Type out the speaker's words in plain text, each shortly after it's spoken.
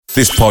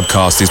This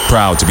podcast is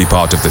proud to be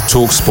part of the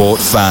TalkSport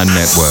Fan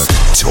Network.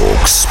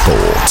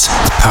 TalkSport.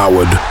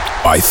 Powered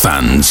by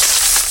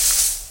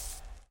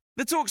fans.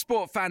 The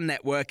TalkSport Fan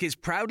Network is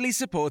proudly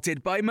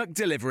supported by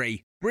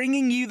McDelivery,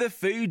 bringing you the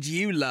food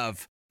you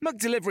love.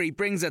 McDelivery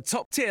brings a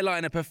top-tier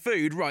lineup of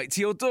food right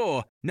to your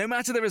door. No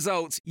matter the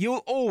result,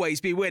 you'll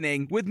always be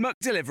winning with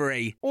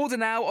McDelivery. Order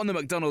now on the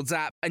McDonald's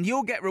app and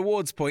you'll get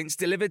rewards points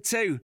delivered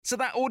too. So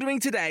that ordering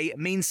today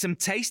means some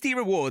tasty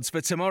rewards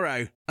for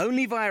tomorrow.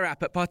 Only via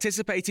app at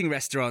participating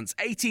restaurants.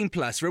 18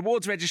 plus.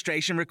 Rewards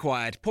registration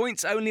required.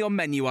 Points only on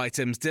menu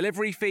items.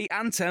 Delivery fee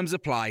and terms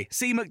apply.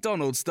 See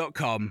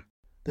mcdonalds.com.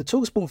 The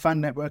TalkSport Fan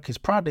Network is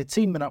proudly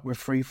teaming up with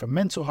Free for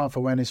Mental Health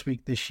Awareness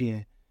Week this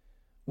year.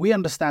 We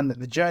understand that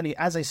the journey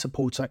as a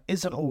supporter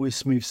isn't always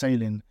smooth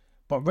sailing,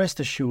 but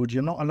rest assured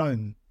you're not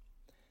alone.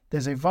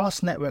 There's a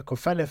vast network of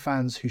fellow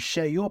fans who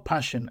share your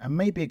passion and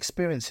may be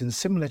experiencing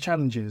similar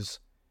challenges.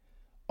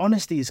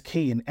 Honesty is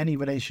key in any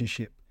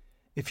relationship.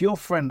 If your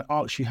friend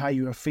asks you how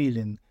you are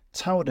feeling,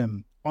 tell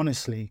them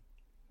honestly.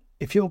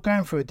 If you're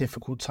going through a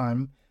difficult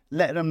time,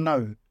 let them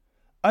know.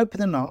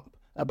 Opening up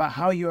about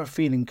how you are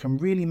feeling can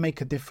really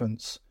make a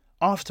difference.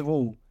 After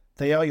all,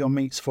 they are your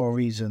mates for a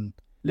reason.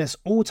 Let's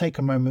all take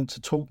a moment to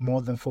talk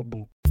more than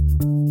football.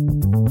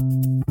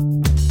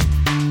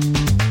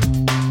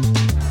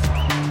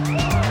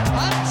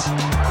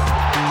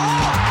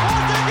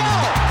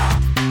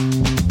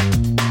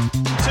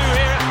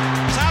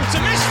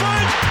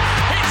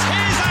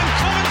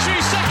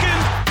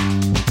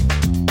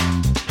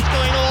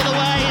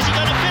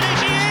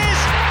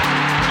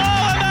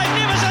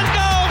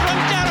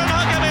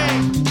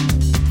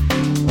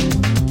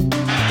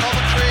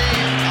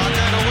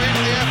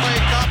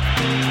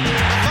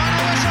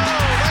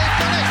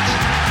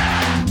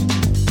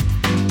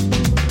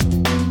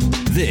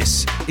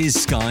 This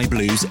is Sky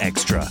Blues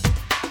Extra.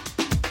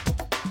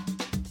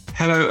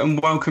 Hello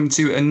and welcome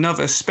to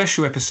another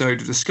special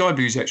episode of the Sky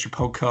Blues Extra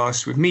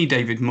podcast with me,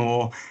 David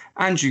Moore,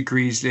 Andrew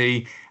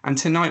Greasley, and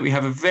tonight we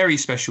have a very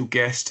special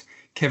guest,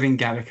 Kevin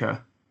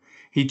Gallagher.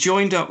 He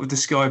joined up with the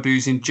Sky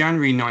Blues in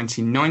January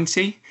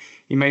 1990.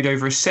 He made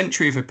over a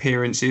century of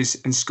appearances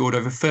and scored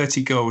over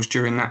 30 goals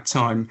during that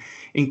time,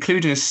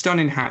 including a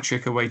stunning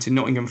hat-trick away to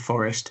Nottingham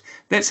Forest.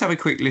 Let's have a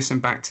quick listen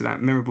back to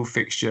that memorable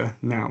fixture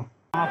now.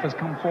 Half has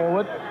come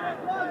forward.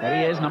 There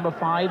he is, number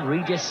 5,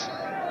 Regis.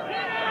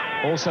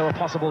 Also a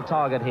possible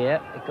target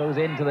here. It goes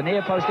into the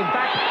near post. In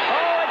fact,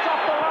 it's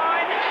off the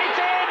line. It's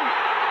in.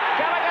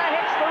 Gallagher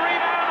hits the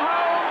rebound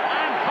home,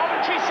 and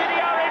Coventry City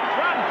are in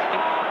front.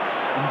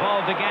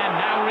 Involved again.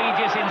 Now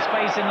Regis in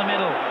space in the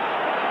middle.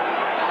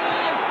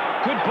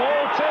 Good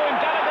ball too, and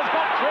Gallagher's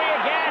got 3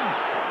 again.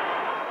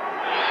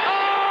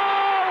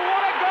 Oh,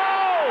 what a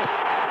goal!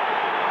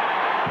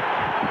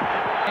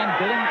 And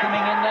Billing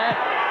coming in there.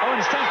 Oh, and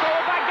it's sent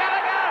forward by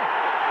Gallagher.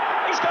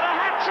 He's got a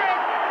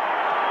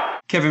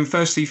hat-trick. Kevin,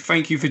 firstly,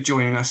 thank you for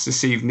joining us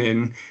this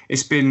evening.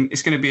 It's going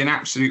to be an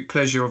absolute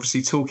pleasure,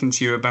 obviously, talking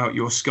to you about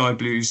your Sky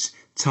Blues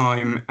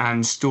time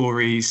and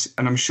stories.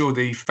 And I'm sure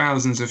the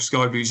thousands of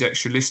Sky Blues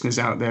Extra listeners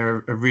out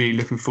there are really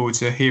looking forward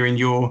to hearing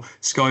your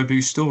Sky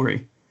Blues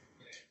story.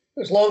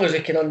 As long as I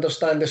can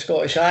understand the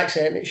Scottish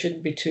accent, it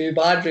shouldn't be too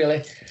bad,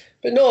 really.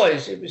 But no,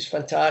 it was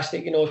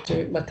fantastic,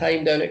 to my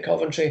time down at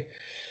Coventry.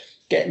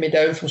 Getting me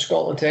down from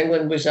Scotland to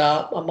England was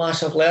a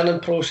massive learning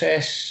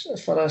process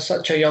for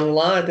such a young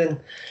lad, and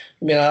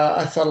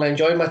I thoroughly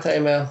enjoyed my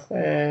time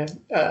there.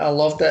 I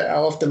loved it. I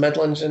loved the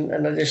Midlands,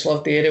 and I just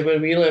loved the area where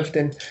we lived.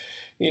 And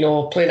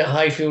playing at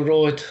Highfield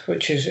Road,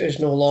 which is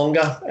no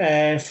longer,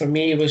 for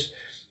me was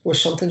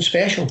something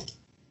special.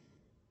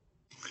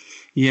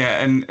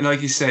 Yeah, and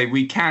like you say,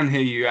 we can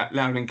hear you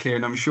loud and clear,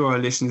 and I'm sure our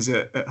listeners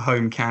at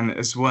home can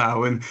as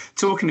well. And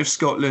talking of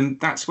Scotland,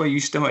 that's where you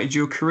started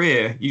your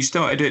career. You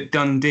started at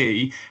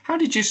Dundee. How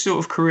did your sort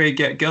of career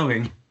get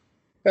going?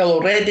 Well,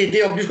 already,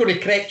 Dave, I'm just going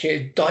to correct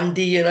you.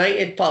 Dundee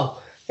United,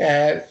 pal.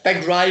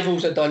 Big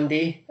rivals at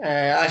Dundee.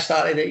 I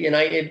started at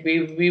United.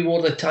 We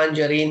wore the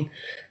tangerine.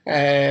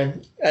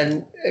 And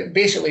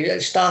basically,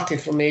 it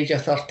started from the age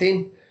of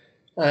 13.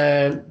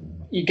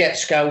 You get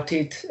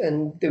scouted,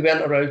 and they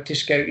weren't allowed to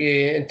scout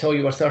you until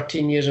you were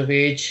 13 years of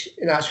age,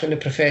 and that's when the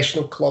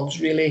professional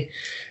clubs really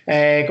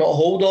got a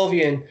hold of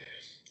you, and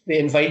they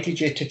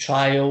invited you to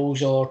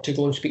trials or to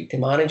go and speak to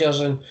managers.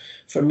 And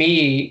for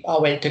me, I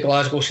went to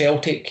Glasgow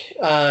Celtic,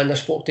 and I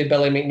spoke to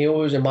Billy McNeil, who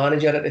was the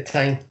manager at the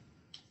time,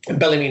 and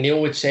Billy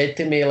McNeil had said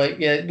to me,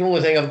 the only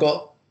thing I've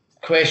got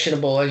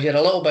questionable is you're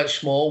a little bit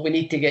small, we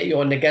need to get you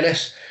on the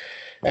Guinness.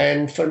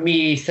 And for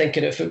me,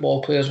 thinking that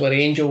football players were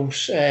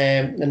angels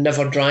and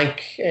never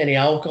drank any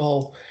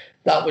alcohol,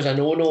 that was a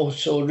no-no.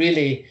 So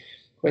really,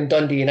 when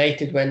Dundee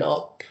United went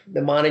up,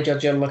 the manager,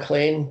 Jim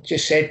McLean,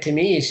 just said to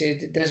me, he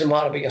said, it doesn't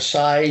matter about your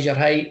size, your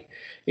height,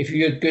 if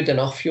you're good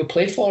enough, you'll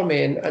play for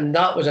me. And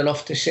that was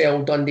enough to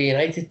sell Dundee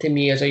United to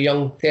me as a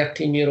young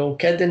 13-year-old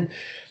kid. And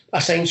I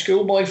signed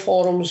schoolboy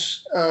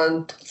forms,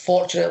 and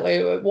fortunately,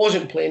 it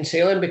wasn't plain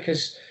sailing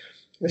because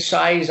the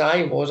size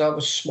I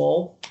was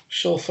small.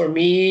 So for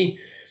me,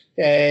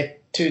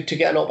 to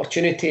get an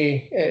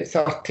opportunity at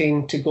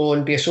 13 to go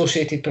and be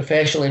associated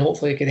professionally, and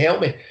hopefully it could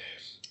help me.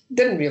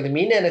 Didn't really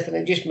mean anything.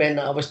 It just meant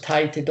that I was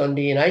tied to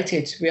Dundee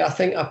United. I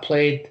think I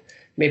played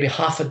maybe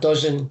half a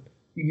dozen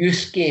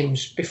youth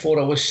games before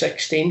I was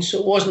 16, so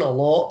it wasn't a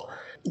lot.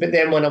 But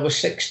then when I was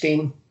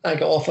 16, I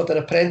got offered an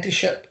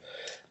apprenticeship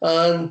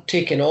and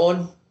taken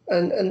on,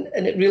 and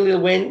it really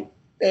went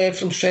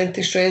from strength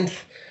to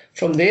strength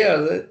from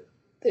there.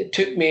 It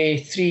took me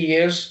 3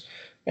 years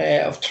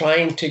of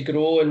trying to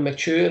grow and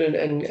mature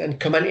and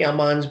come into a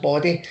man's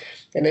body,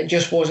 and it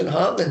just wasn't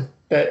happening.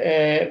 But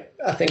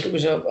I think it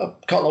was a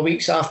couple of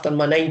weeks after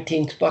my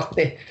 19th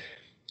birthday,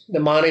 the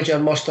manager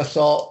must have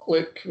thought,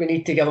 look, we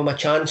need to give him a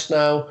chance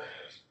now.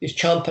 He's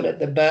champing at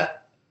the bit,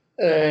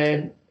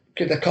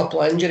 got a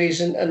couple of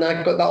injuries, and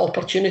I got that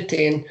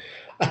opportunity, and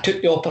I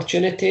took the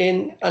opportunity,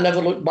 and I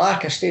never looked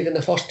back. I stayed in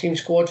the first team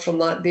squad from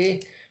that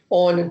day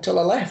on until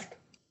I left.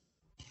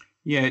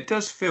 Yeah, it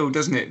does feel,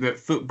 doesn't it, that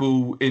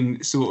football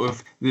in sort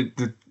of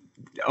the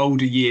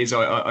older years,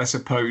 I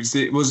suppose,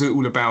 it was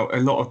all about a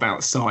lot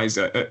about size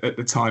at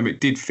the time. It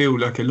did feel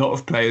like a lot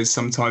of players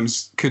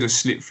sometimes could have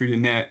slipped through the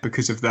net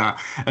because of that.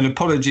 And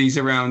apologies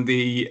around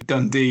the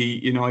Dundee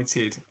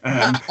United.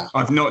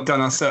 I've not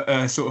done us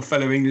sort of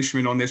fellow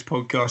Englishmen on this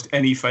podcast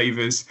any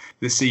favours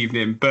this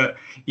evening. But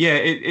yeah,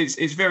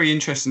 it's very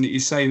interesting that you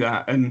say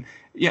that. And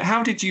yeah,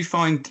 how did you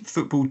find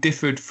football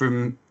differed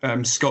from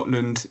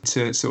Scotland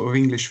to sort of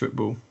English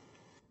football?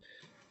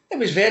 It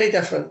was very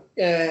different.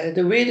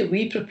 The way that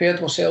we prepared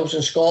ourselves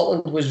in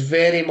Scotland was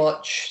very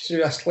much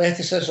through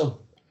athleticism.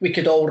 We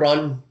could all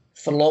run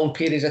for long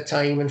periods of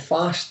time and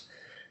fast.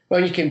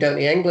 When you came down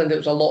to England, it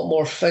was a lot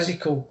more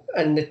physical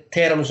in the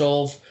terms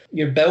of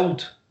your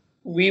build.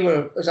 We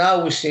were, as I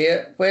always say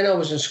it, when I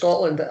was in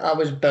Scotland, I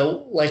was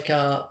built like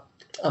a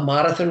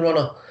marathon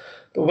runner.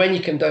 But when you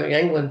came down to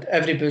England,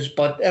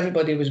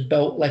 everybody was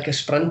built like a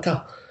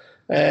sprinter.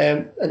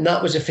 And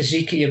that was the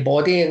physique of your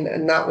body,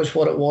 and that was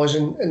what it was.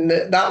 And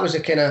that was a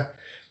kind of,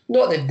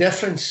 not the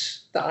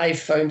difference that I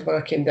found when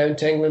I came down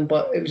to England,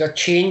 but it was a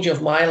change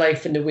of my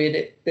life in the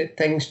way that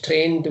things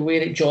trained, the way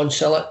that John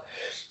Sillett,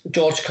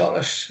 George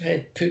Curtis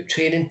had put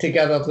training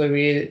together, the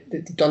way that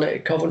they'd done it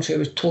at Coventry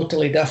was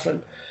totally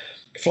different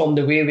from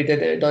the way we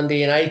did it at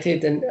Dundee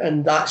United.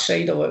 And that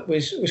side of it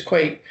was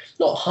quite,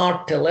 not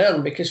hard to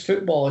learn, because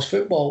football is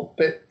football.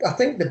 But I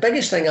think the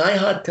biggest thing I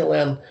had to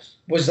learn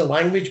was the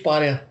language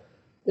barrier.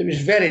 It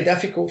was very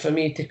difficult for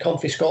me to come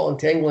from Scotland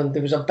to England.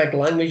 There was a big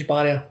language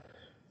barrier.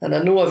 And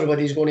I know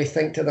everybody's going to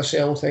think to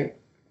themselves,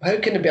 how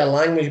can there be a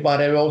language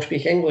barrier? We all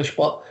speak English,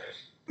 but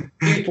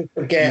people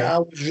forget I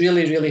was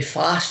really, really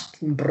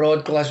fast and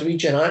broad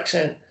Glaswegian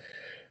accent.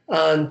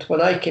 And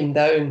when I came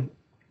down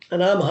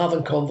and I'm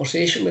having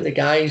conversation with the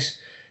guys,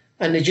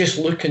 and they just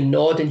look and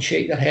nod and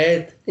shake their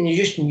head, and you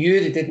just knew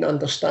they didn't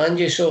understand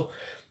you. So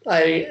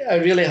I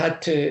really had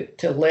to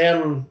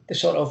learn the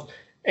sort of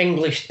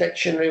English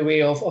dictionary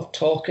way of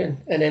talking.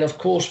 And then, of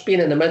course, being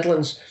in the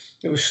Midlands,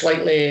 it was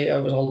a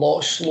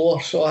lot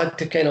slower. So I had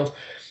to kind of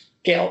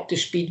get up to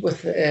speed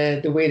with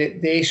the way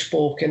that they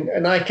spoke.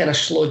 And I kind of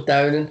slowed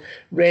down and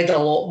read a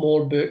lot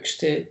more books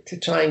to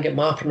try and get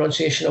my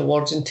pronunciation of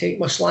words and take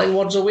my slang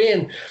words away.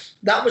 And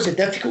that was the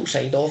difficult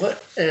side of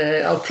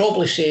it. I'll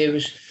probably say it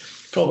was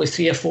probably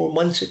 3 or 4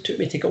 months it took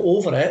me to get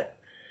over it.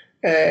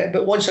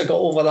 But once I got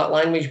over that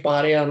language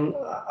barrier and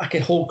I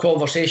could hold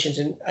conversations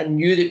and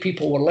knew that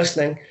people were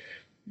listening,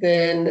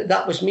 then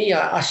that was me.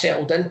 I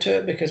settled into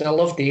it because I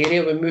loved the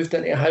area. We moved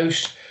into a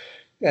house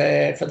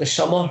for the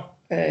summer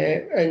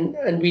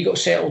and we got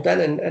settled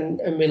in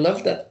and we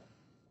loved it.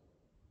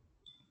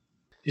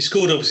 You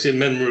scored obviously a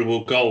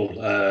memorable goal,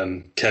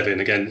 Kevin,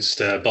 against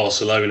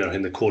Barcelona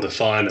in the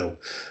quarter-final.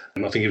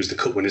 I think it was the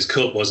Cup Winners'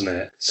 Cup, wasn't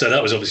it? So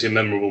that was obviously a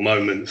memorable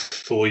moment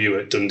for you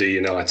at Dundee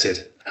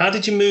United. How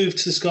did you move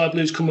to the Sky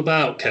Blues come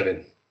about,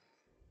 Kevin?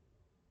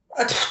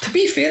 To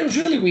be fair, it was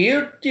really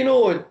weird.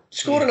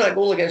 Scoring that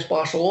goal against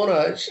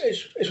Barcelona,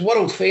 it's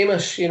world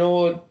famous.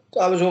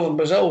 I was over in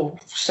Brazil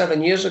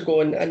 7 years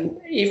ago,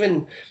 and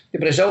even the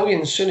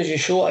Brazilians, as soon as you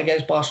shot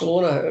against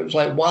Barcelona, it was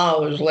like,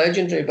 wow, it was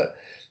legendary. But,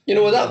 it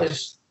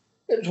was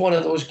one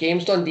of those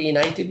games. Dundee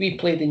United, we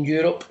played in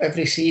Europe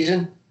every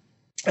season.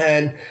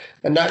 And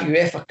that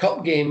UEFA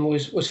Cup game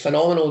was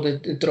phenomenal.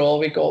 The draw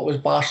we got was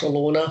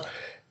Barcelona.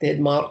 They had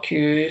Mark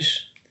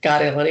Hughes,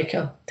 Gary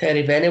Lineker,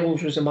 Terry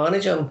Venables was the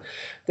manager. And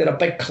they're a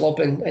big club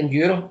in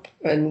Europe.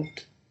 And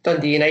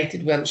Dundee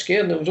United weren't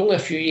scared. And it was only a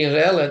few years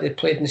earlier they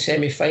played in the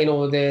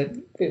semi-final of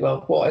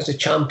the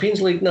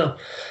Champions League now.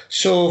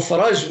 So for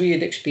us, we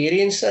had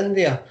experience in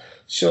there.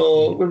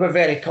 So we were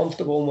very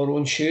comfortable in our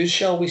own shoes,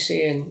 shall we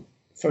say. And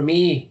for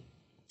me,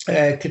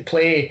 to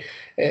play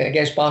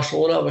against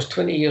Barcelona, I was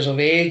 20 years of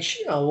age.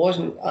 I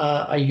wasn't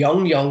a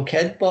young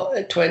kid, but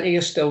at 20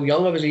 years still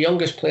young. I was the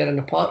youngest player in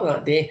the park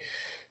that day.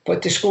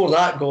 But to score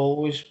that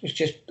goal was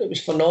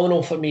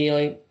phenomenal for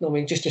me.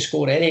 Just to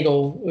score any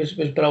goal was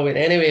brilliant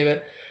anyway.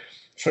 But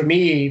for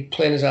me,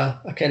 playing as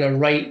a kind of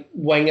right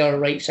winger,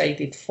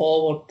 right-sided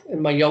forward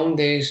in my young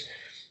days,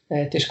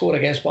 to score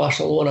against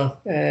Barcelona,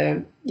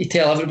 you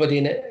tell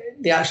everybody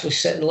they actually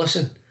sit and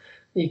listen.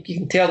 You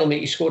can tell them that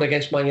you score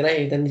against Man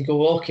United and you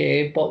go,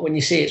 okay, but when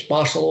you say it's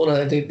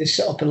Barcelona, they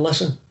sit up and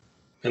listen.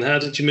 And how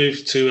did you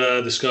move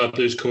to the Sky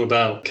Blues come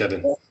about,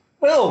 Kevin?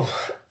 Well,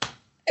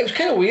 it was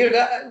kind of weird.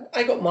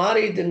 I got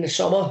married in the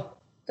summer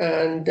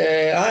and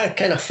I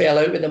kind of fell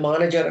out with the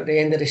manager at the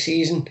end of the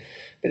season.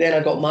 But then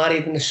I got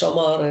married in the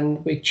summer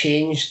and we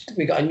changed.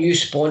 We got a new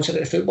sponsor at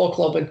the football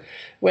club and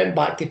went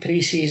back to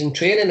pre-season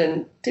training.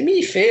 And to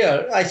be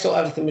fair, I thought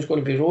everything was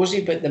going to be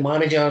rosy, but the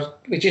manager,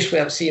 we just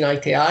weren't seeing eye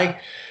to eye.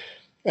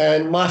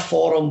 And my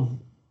form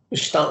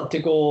was starting to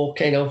go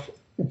kind of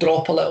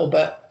drop a little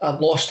bit. I'd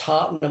lost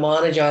heart in the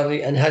manager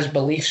and his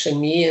beliefs in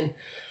me. And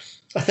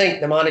I think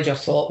the manager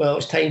thought, well,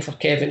 it's time for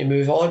Kevin to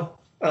move on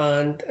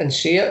and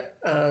see it.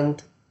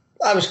 And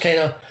I was kind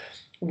of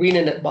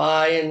weaning it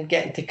by and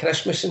getting to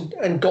Christmas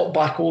and got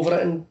back over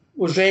it and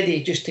was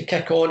ready just to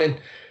kick on and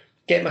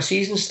get my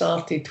season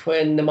started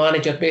when the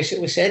manager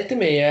basically said to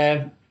me,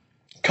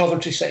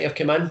 Coventry City have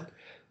come in,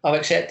 I've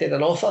accepted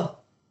an offer,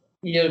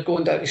 you're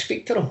going down to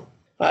speak to them.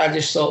 I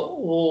just thought,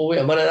 oh, wait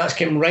a minute, that's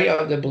came right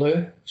out of the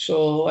blue.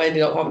 So I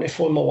ended up having to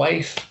phone my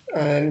wife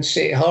and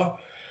say to her,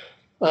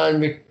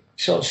 and we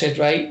sort of said,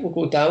 right, we'll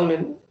go down,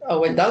 and I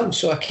went down.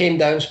 So I came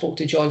down, spoke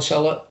to John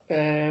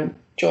Sillett,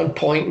 John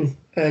Poynton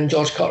and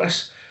George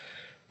Curtis.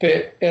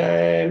 But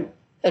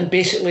and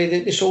basically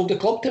they sold the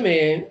club to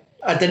me.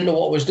 I didn't know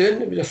what I was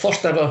doing. It was the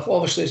first ever,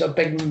 obviously it's a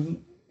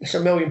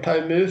 £1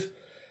 million move.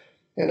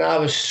 And I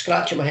was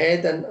scratching my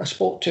head and I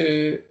spoke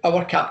to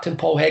our captain,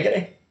 Paul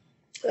Hegarty.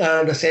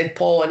 And I said,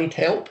 Paul, I need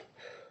help.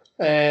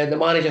 The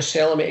manager's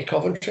selling me to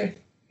Coventry.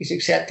 He's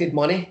accepted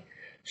money.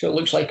 So it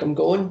looks like I'm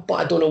going, but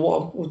I don't know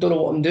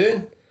what I'm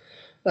doing.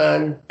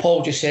 And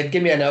Paul just said,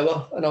 give me an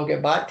hour and I'll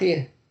get back to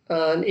you.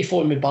 And he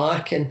phoned me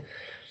back and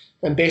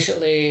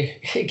basically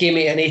it gave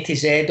me an A to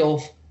Z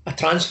of a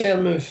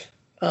transfer move.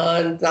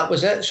 And that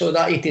was it. So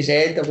that A to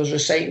Z I was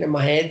reciting in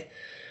my head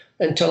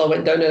until I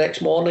went down the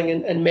next morning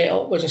and met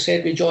up, as I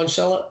said, with John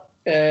Sillett,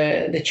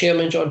 the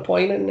chairman, John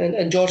Poynton,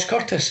 and George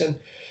Curtis. And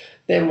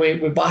then we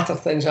battered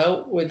things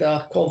out with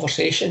a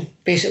conversation.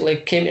 Basically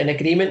came to an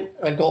agreement.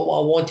 I got what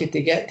I wanted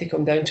to get to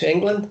come down to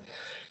England.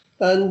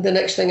 And the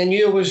next thing I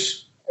knew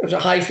was at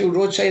Highfield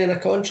Road signing a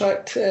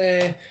contract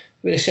with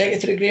the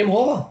secretary, Graham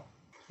Hover.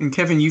 And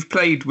Kevin, you've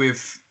played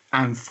with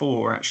and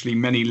for actually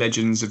many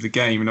legends of the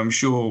game, and I'm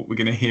sure we're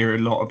going to hear a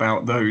lot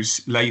about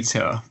those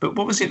later. But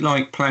what was it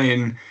like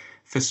playing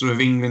for sort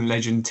of England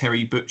legend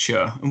Terry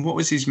Butcher, and what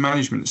was his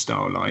management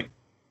style like?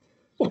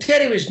 Well,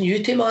 Terry was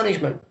new to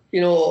management.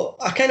 You know,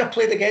 I kind of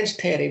played against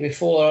Terry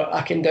before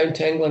I came down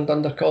to England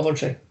under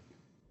Coventry.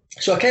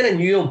 So I kind of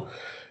knew him.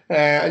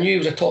 I knew he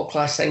was a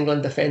top-class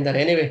England defender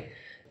anyway.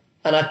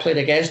 And I played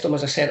against him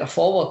as a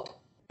centre-forward.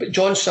 But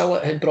John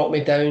Sillett had brought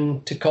me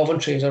down to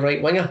Coventry as a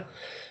right winger.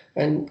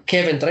 And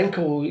Kevin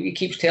Drinkle, he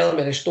keeps telling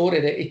me the story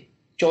that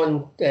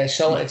John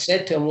Sillett had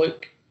said to him,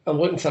 look, I'm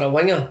looking for a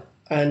winger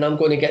and I'm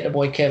going to get the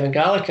boy Kevin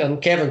Gallagher.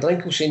 And Kevin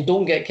Drinkle saying,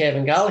 don't get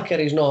Kevin Gallagher,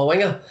 he's not a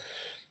winger.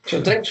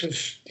 So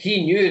Drinks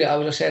he knew that I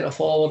was a centre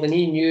forward and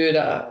he knew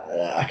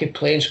that I could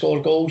play and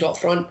score goals up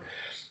front.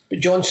 But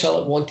John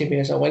Sillett wanted me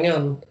as a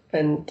winger.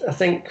 And I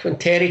think when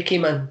Terry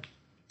came in,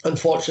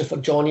 unfortunately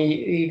for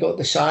Johnny, he got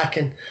the sack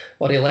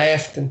or he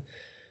left. And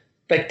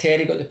Big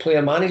Terry got the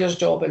player manager's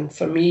job. And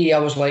for me, I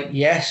was like,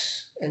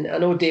 yes. And I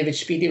know David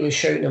Speedy was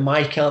shouting in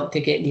my camp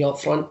to get me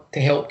up front to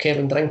help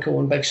Kevin Drinkle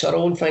and Big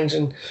Cyril and things.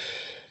 And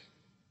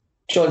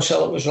John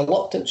Sillett was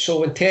reluctant.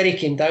 So when Terry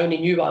came down, he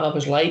knew what I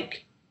was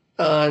like.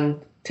 And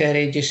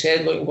Terry just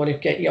said, look, I'm going to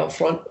get you up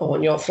front. I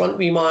want you up front,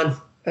 wee man.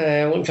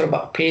 Looking for a bit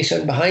of pace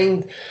in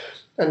behind.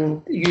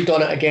 And you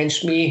done it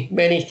against me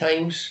many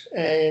times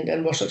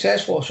and were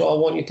successful. So I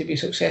want you to be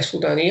successful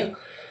down here.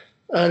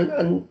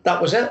 And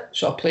that was it.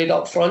 So I played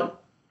up front,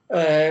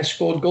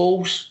 scored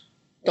goals,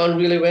 done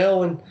really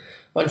well. And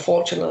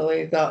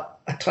unfortunately, that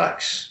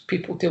attracts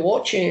people to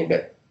watch you.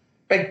 But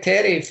Big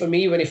Terry, for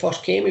me, when he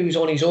first came, he was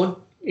on his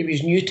own. He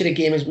was new to the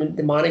game as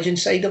the managing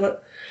side of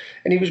it.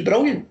 And he was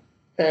brilliant.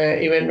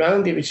 He went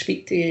round, he would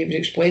speak to you, he would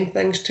explain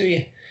things to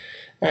you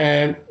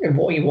and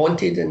what he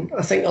wanted. And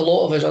I think a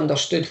lot of us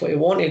understood what he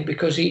wanted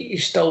because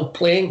he's still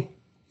playing,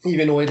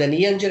 even though he had a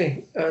knee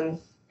injury. And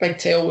Big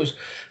Tel was,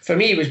 for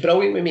me, he was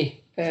brilliant with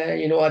me. I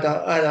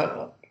had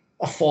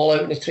a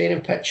fallout in the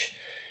training pitch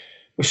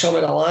with some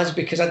of the lads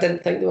because I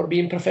didn't think they were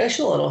being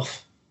professional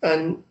enough.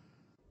 And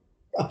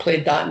I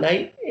played that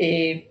night.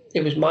 He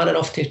was man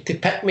enough to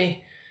pick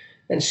me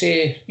and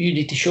say, you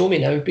need to show me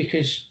now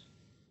because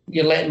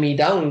you're letting me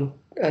down.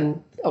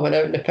 And I went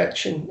out on the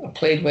pitch and I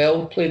played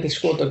well,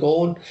 scored a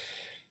goal. And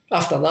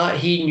after that,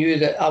 he knew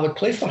that I would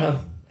play for him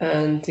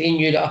and he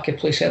knew that I could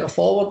play centre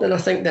forward. And I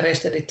think the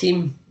rest of the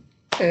team,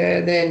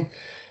 then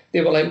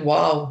they were like,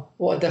 wow,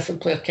 what a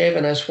different player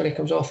Kevin is when he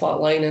comes off that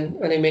line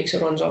and he makes the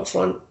runs up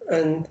front.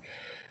 And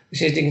he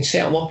says they can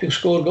set him up, he'll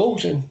score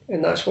goals. And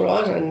that's what it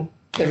was. And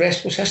the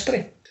rest was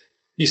history.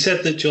 You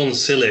said that John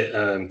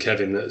Sillett,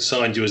 Kevin, that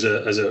signed you as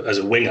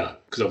a winger,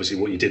 because obviously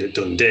what you did at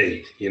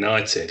Dundee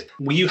United.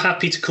 Were you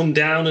happy to come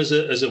down as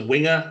a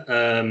winger?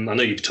 I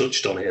know you've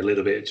touched on it a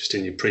little bit just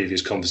in your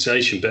previous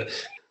conversation, but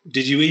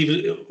did you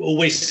even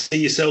always see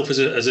yourself as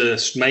a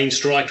main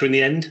striker in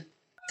the end?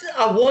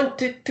 I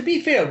wanted, to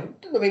be fair,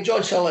 I mean,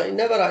 John Sillett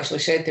never actually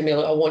said to me,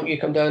 like, I want you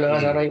to come down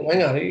as a right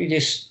winger. He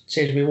just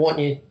said, we want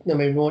you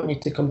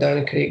to come down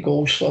and create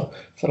goals for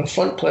our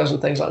front players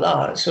and things like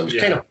that. So it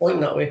was kind of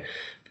pointing that way.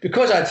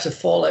 Because I had the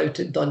fallout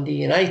at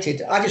Dundee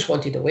United, I just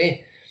wanted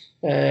away.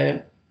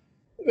 In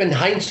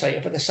hindsight,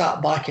 if I'd have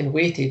sat back and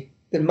waited,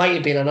 there might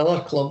have been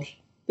another club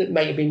that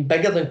might have been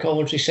bigger than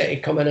Coventry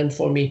City coming in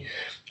for me.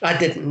 I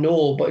didn't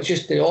know, but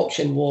just the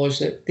option was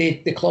that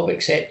the club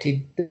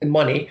accepted the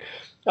money.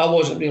 I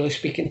wasn't really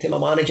speaking to my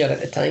manager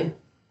at the time.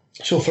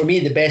 So for me,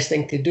 the best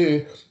thing to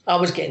do, I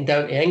was getting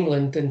down to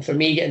England. And for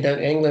me, getting down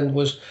to England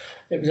was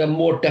a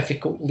more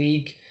difficult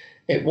league.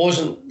 It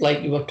wasn't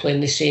like you were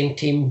playing the same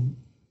team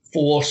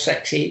 4,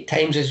 6, 8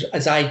 times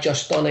as I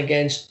just done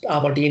against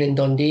Aberdeen and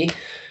Dundee,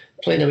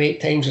 playing them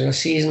 8 times in a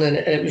season, and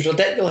it was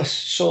ridiculous.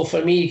 So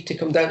for me to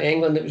come down to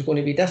England, it was going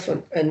to be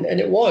different, and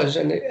it was,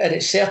 and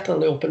it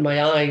certainly opened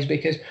my eyes,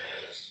 because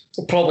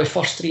probably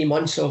first 3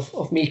 months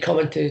of me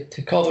coming to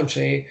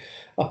Coventry,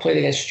 I played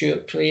against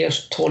Stuart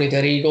Pearce, Tony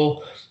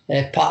Dorigo,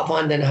 Pat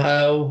Van Den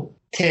Houw,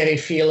 Terry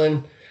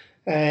Phelan,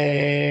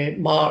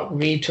 Mark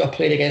Reid, who I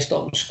played against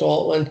up in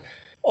Scotland.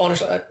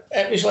 Honestly,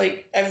 it was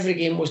like every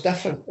game was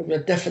different. It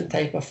was a different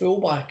type of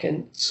fullback,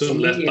 and some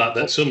left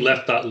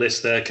that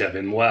list there,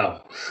 Kevin.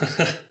 Wow,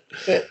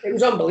 it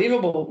was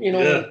unbelievable, you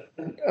know.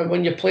 Yeah. And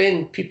when you're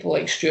playing people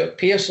like Stuart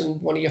Pearce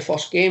in one of your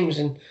first games,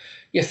 and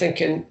you're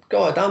thinking,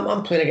 God,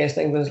 I'm playing against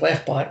England's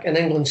left back and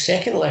England's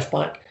second left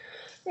back,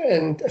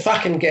 and if I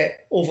can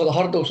get over the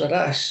hurdles of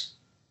this,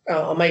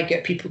 I might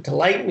get people to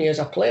like me as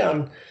a player.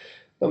 And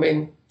I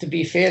mean, to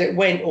be fair, it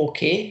went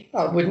okay.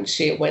 I wouldn't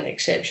say it went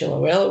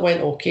exceptionally well. It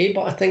went okay,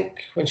 but I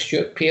think when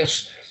Stuart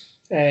Pearce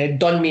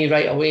done me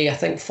right away, I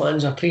think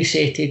fans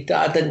appreciated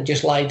that I didn't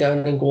just lie down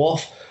and go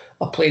off.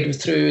 I played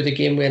through the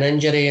game with an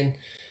injury, and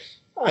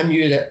I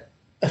knew that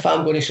if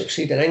I'm going to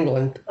succeed in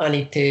England, I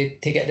need to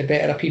get the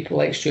better of people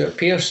like Stuart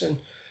Pearce, and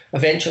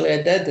eventually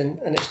I did. And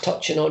it's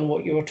touching on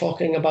what you were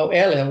talking about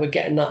earlier with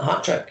getting that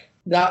hat-trick.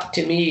 That,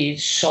 to me,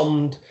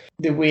 summed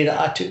the way that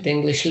I took the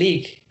English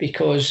League,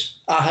 because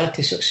I had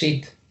to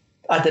succeed.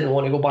 I didn't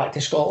want to go back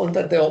to Scotland.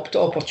 I had the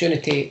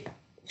opportunity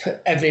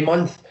every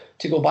month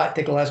to go back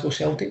to Glasgow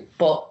Celtic,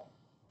 but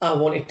I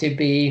wanted to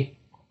be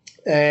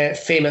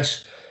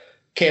famous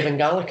Kevin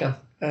Gallagher.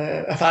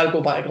 If I would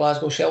go back to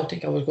Glasgow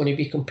Celtic, I was going to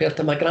be compared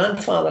to my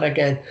grandfather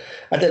again.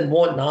 I didn't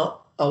want that.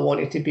 I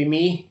wanted to be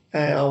me.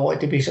 I wanted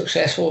to be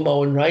successful in my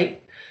own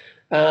right.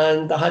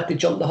 And I had to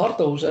jump the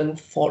hurdles, and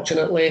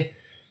fortunately,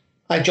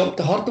 I jumped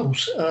the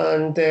hurdles,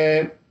 and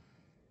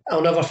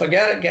I'll never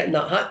forget it, getting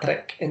that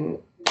hat-trick and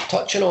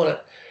touching on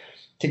it.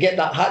 To get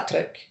that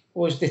hat-trick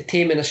was the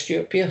taming of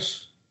Stuart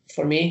Pearce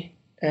for me.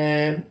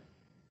 When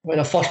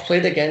I first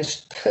played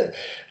against,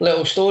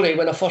 little story,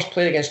 when I first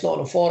played against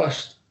Nottingham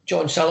Forest,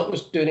 John Sillett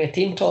was doing a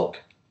team talk,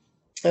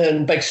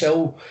 and Big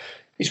Sil,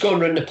 he's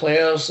going around the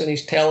players and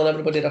he's telling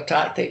everybody their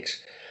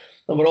tactics,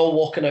 and we're all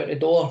walking out the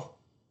door,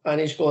 and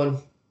he's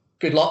going,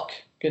 good luck,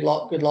 good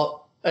luck, good luck.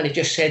 And he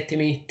just said to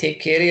me, take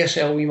care of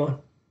yourself, wee man.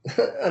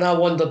 And I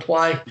wondered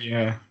why.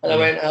 Yeah. And I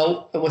went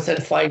out, and within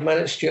 5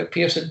 minutes, Stuart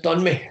Pearce had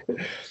done me.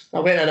 I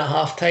went in at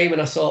half time,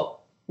 and I thought,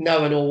 now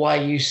I know why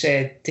you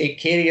said take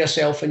care of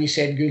yourself and you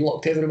said good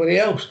luck to everybody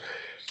else.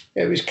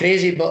 It was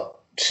crazy, but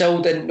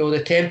Sil didn't know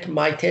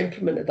my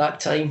temperament at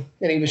that time,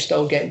 and he was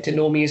still getting to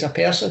know me as a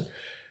person.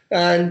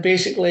 And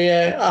basically,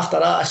 after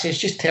that, I says,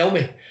 just tell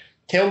me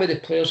the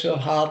players who are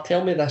hard,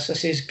 tell me this. I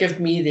says, give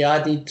me the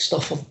added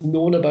stuff I've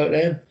known about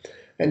them,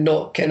 and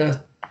not kind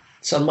of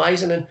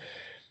surmising. And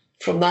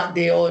from that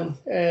day on,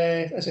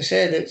 as I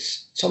said,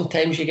 it's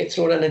sometimes you get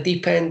thrown in the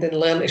deep end and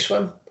learn to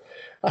swim.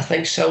 I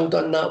think Sil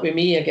done that with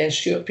me against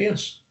Stuart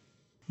Pearce.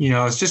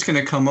 Yeah, I was just going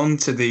to come on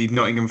to the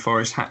Nottingham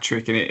Forest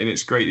hat-trick, and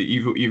it's great that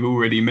you've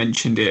already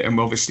mentioned it, and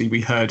obviously we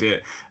heard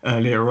it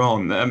earlier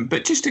on.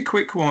 But just a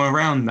quick one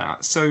around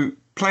that. So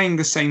playing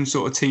the same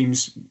sort of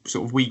teams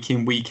sort of week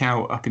in, week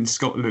out up in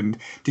Scotland,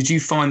 did you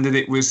find that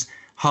it was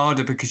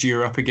harder because you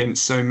were up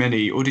against so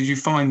many, or did you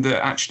find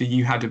that actually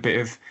you had a bit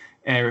of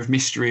air of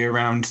mystery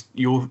around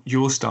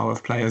your style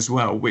of play as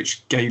well,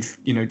 which gave,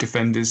 you know,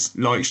 defenders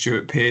like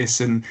Stuart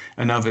Pearce and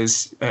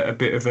others a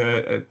bit of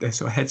a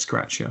sort of head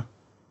scratcher?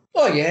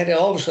 Oh yeah, there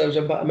obviously was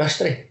a bit of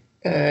mystery.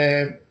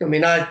 I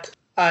mean,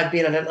 I'd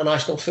been an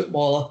international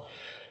footballer,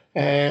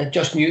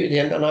 just new to the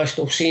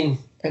international scene,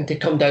 and to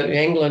come down to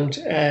England,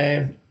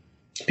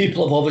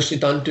 people have obviously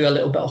do a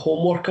little bit of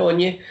homework on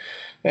you.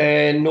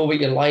 Know what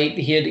you like,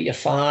 they hear that you're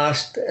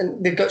fast,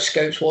 and they've got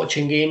scouts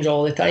watching games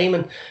all the time,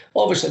 and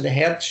obviously they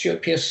heard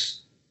Stuart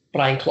Pearce.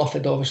 Brian Clough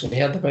had obviously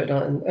heard about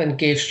that and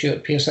gave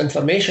Stuart Pearce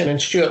information,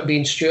 and Stuart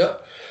being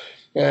Stuart,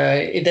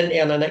 he didn't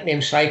earn a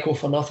nickname Psycho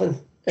for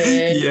nothing.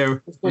 Yeah,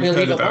 we've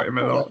heard about him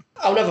a lot.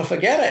 I'll never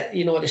forget it,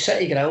 you know, at the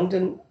City Ground,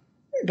 and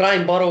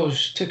Brian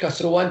Burrows took a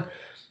throw in.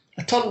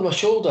 I turned my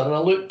shoulder and I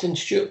looked, and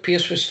Stuart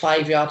Pearce was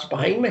 5 yards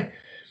behind me.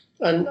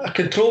 And I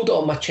controlled it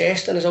on my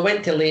chest, and as I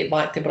went to lay it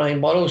back to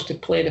Brian Burrows to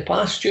play the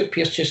pass, Stuart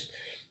Pearce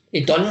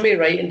he done me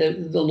right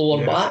in the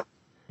lower back.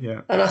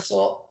 Yeah. And I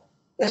thought,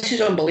 this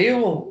is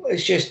unbelievable.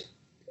 It's just,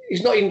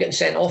 he's not even getting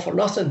sent off or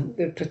nothing.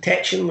 The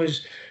protection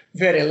was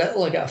very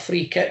little. I got a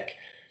free kick.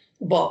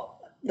 But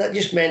that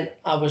just meant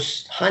I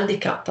was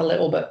handicapped a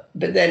little bit.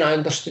 But then I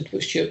understood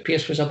what Stuart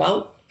Pearce was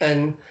about.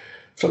 And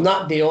from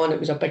that day on, it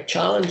was a big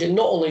challenge. And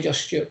not only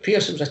just Stuart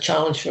Pearce, it was a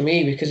challenge for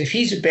me, because if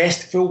he's the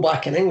best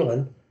fullback in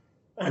England,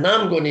 and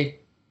I'm going to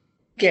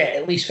get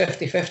at least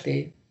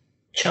 50-50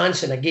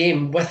 chance in a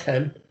game with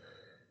him,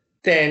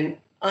 then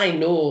I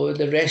know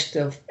the rest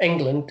of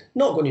England,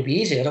 not going to be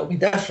easier, it'll be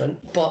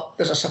different, but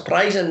there's a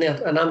surprise in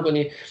there, and I'm going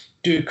to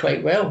do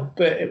quite well.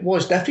 But it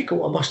was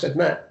difficult, I must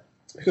admit,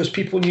 because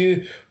people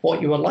knew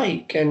what you were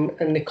like, and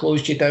they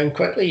closed you down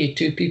quickly. You had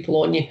 2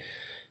 people on you.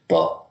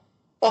 But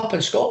up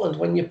in Scotland,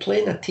 when you're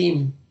playing a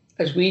team,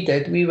 as we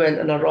did, we went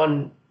on a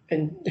run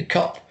in the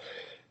Cup,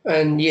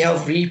 and you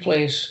have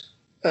replays,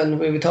 and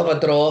we would have a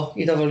draw,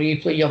 you'd have a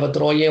replay, you have a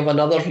draw, you have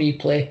another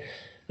replay,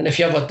 and if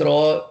you have a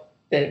draw,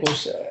 then it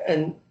goes.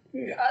 And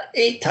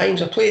 8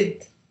 times, I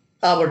played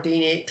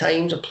Aberdeen 8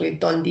 times, I played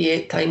Dundee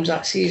 8 times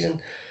that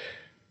season,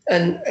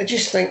 and I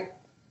just think,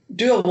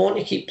 do I want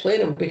to keep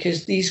playing them?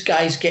 Because these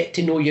guys get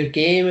to know your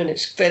game, and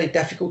it's very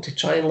difficult to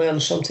try and learn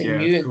something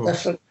new and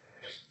different.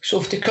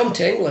 So to come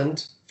to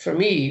England, for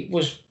me,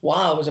 was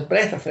wow, it was a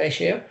breath of fresh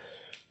air.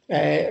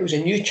 It was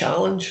a new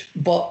challenge,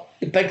 but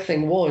the big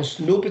thing was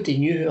nobody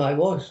knew who I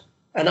was.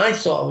 And I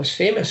thought I was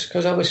famous,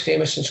 because I was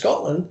famous in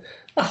Scotland.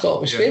 I thought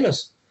I was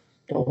famous.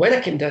 But when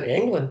I came down to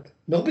England,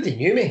 nobody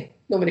knew me.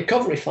 Nobody,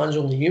 Coventry fans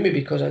only knew me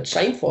because I'd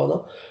signed for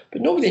them,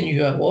 but nobody knew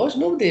who I was.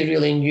 Nobody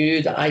really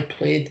knew that I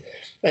played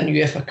in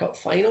UEFA Cup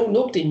final.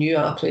 Nobody knew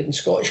I played in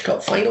Scottish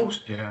Cup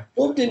finals. Yeah.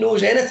 Nobody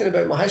knows anything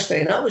about my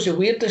history, and that was the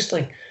weirdest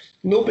thing.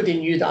 Nobody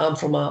knew that I'm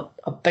from a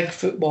big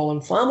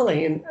footballing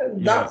family, and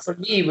that for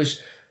me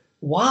was,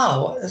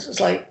 wow. It's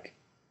like,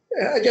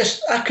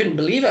 I couldn't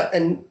believe it,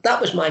 and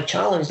that was my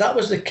challenge. That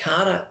was the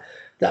carrot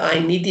that I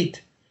needed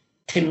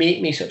to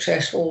make me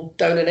successful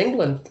down in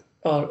England,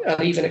 or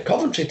even at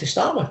Coventry to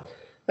start with.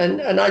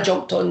 And I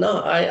jumped on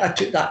that. I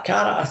took that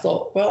carrot. I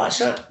thought, well, that's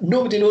it.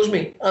 Nobody knows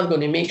me. I'm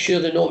going to make sure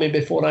they know me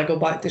before I go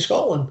back to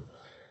Scotland.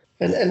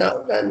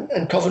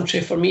 And Coventry,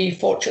 for me,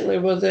 fortunately,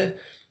 were the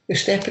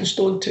stepping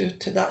stone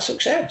to that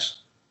success.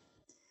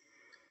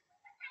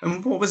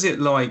 And what was it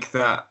like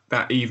that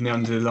evening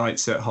under the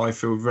lights at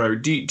Highfield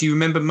Road? Do you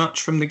remember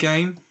much from the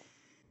game?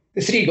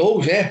 The 3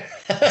 goals, yeah.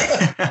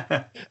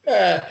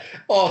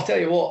 I'll tell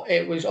you what,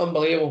 it was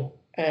unbelievable.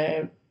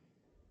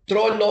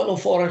 Drawing Nottingham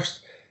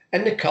Forest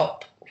in the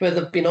Cup, where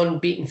they've been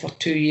unbeaten for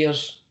 2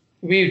 years,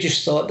 we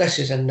just thought this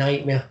is a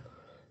nightmare,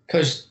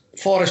 because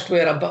Forest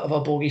were a bit of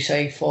a bogey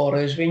side for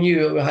us. We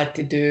knew what we had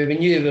to do. We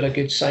knew we were a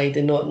good side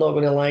and not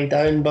going to lie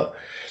down, but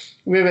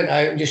we went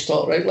out and just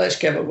thought, right, let's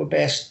give it our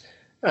best.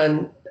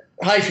 And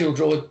Highfield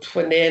Road,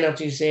 when the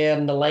energy's there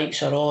and the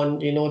lights are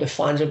on, you know, the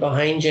fans are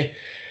behind you,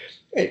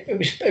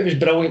 it was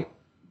brilliant.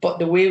 But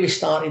the way we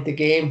started the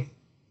game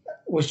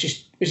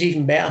was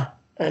even better.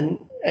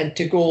 And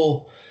to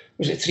go,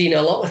 was it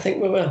 3-0 up, I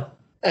think we were?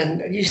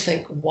 And you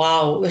think,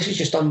 wow, this is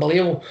just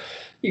unbelievable.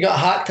 You got a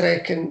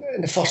hat-trick in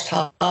the first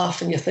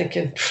half, and you're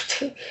thinking,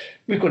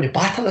 we're going to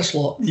batter this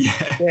lot.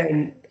 Yeah.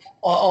 Then it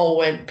all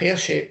went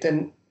pear-shaped.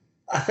 And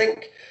I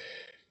think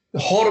the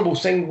horrible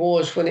thing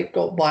was when it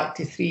got back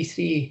to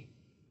 3-3,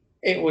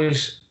 it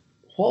was,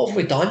 what have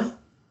we done?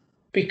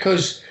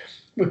 Because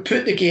we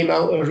put the game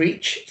out of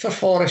reach for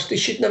Forest. They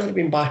should never have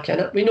been back in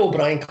it. We know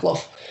Brian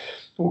Clough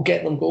will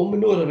get them going. We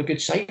know they're a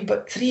good side,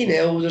 but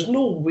 3-0, there's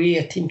no way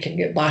a team can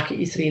get back at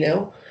you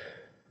 3-0.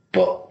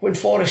 But when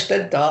Forest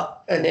did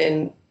that, and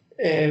then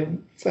I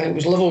think it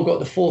was Liverpool got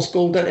the 4th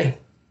goal, didn't he?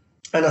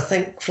 And I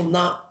think from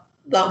that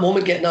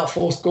moment, getting that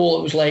 4th goal,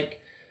 it was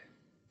like,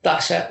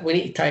 that's it, we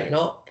need to tighten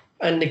up.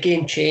 And the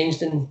game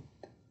changed, and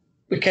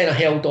we kind of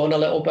held on a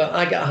little bit.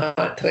 I got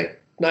a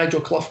hat-trick,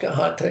 Nigel Clough got a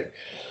hat-trick.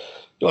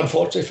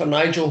 Unfortunately for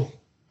Nigel,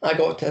 I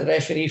got to the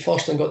referee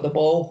first and got the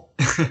ball,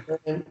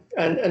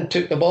 and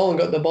took the ball and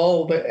got the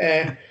ball. But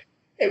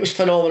it was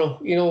phenomenal,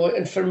 you know.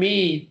 And for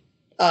me,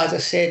 as I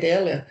said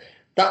earlier,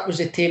 that was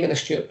the taming of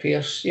Stuart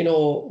Pearce. You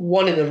know,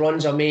 one of the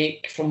runs I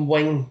make from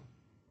wing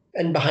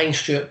in behind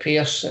Stuart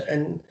Pearce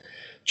and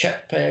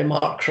chip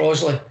Mark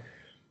Crosley.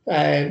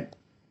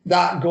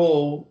 That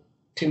goal,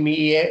 to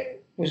me,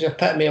 it was the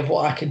epitome of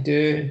what I could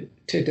do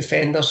to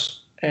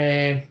defenders.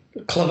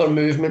 Clever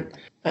movement,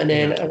 and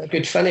then a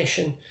good finish,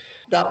 and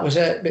that was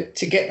it. But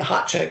to get the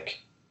hat-trick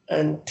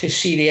and to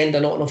see the end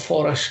of Nottingham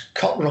Forest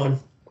Cup run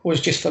was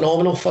just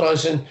phenomenal for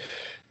us. And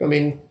I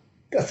mean,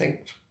 I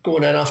think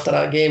going in after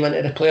that game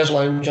into the players'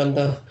 lounge when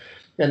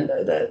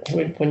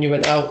you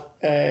went out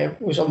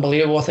was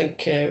unbelievable. I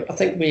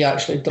think we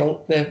actually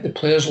drunk the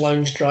players'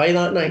 lounge dry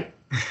that night.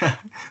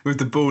 With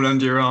the ball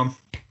under your arm.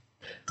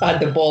 I had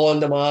the ball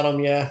under my arm,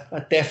 yeah.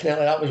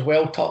 That was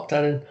well tucked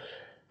in.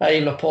 I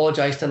even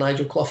apologised to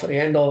Nigel Clough at the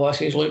end of it. I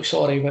says, look,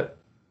 sorry, but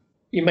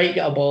you might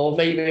get a ball,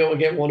 might be able to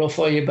get one off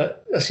for you,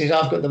 but I says,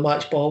 I've got the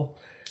match ball.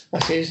 I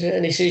says,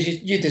 and he says,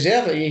 you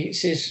deserve it. He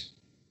says,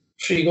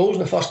 3 goals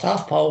in the first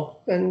half,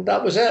 pal, and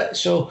that was it.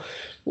 So,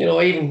 you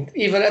know, even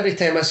every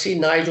time I see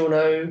Nigel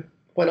now,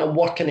 when I'm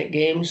working at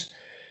games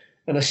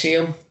and I see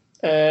him,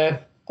 I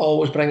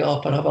always bring it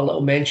up and have a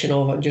little mention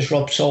of it and just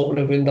rub salt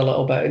in the wound a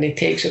little bit, and he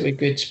takes it with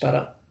good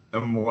spirit.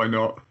 And why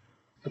not?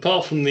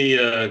 Apart from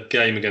the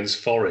game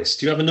against Forest,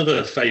 do you have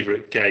another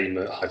favourite game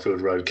at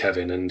Highfield Road,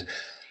 Kevin? And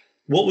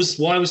why was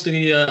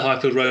the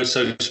Highfield Road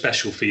so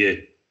special for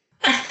you?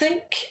 I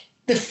think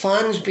the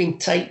fans being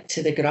tight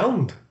to the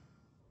ground.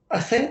 I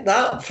think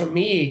that for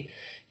me,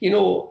 you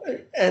know,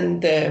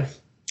 and I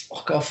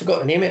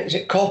forgot the name of it. Is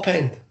it Cop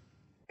End?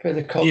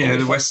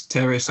 The West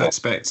Terrace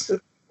aspect.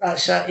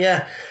 That's it,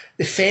 yeah.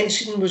 The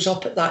fencing was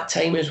up at that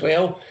time as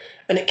well,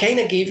 and it kind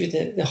of gave you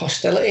the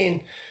hostility.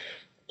 And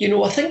you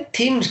know, I think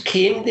teams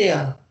came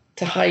there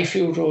to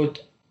Highfield Road,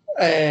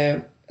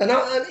 and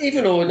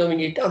even though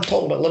I'm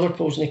talking about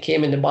Liverpool's, and they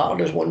came in the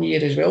Batters one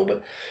year as well,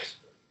 but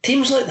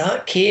teams like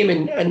that came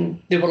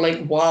and they were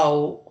like,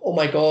 wow, oh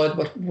my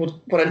God,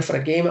 we're in for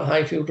a game at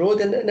Highfield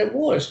Road, and it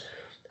was.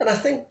 And I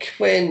think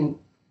when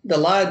the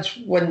lads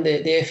won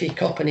the FA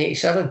Cup in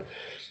 '87,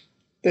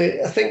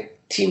 I think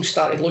teams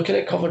started looking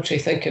at Coventry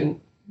thinking,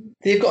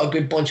 they've got a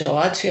good bunch of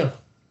lads here.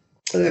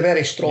 They're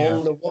very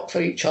strong, they work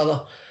for each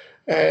other.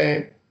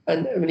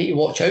 And we need to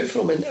watch out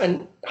for them.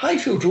 And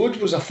Highfield Road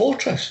was a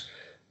fortress,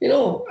 you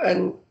know,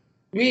 and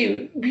we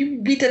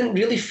didn't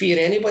really fear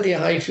anybody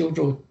at Highfield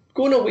Road.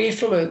 Going away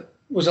from it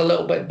was a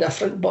little bit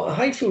different, but at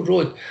Highfield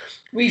Road,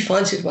 we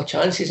fancied our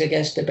chances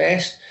against the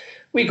best.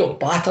 We got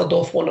battered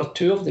off 1 or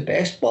 2 of the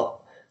best, but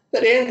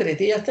at the end of the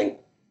day, I think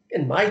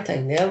in my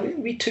time there,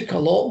 we took a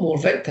lot more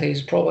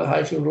victories probably at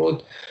Highfield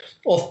Road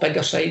off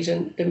bigger sides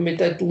than we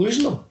did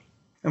losing them.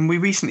 And we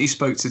recently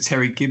spoke to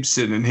Terry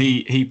Gibson, and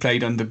he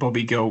played under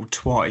Bobby Gold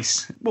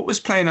twice. What was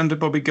playing under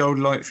Bobby Gold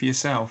like for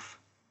yourself?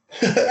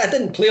 I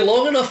didn't play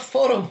long enough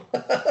for him.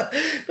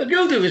 But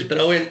Goldie was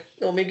brilliant.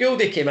 I mean,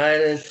 Goldie came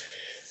in and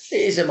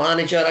he's a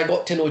manager. I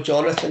got to know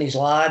Jonathan, his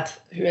lad,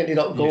 who ended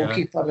up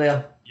goalkeeper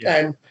there. Yeah.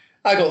 And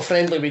I got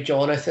friendly with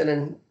Jonathan,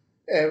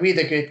 and we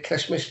had a good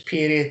Christmas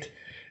period.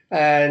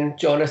 And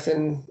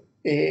Jonathan,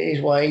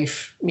 his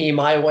wife, me,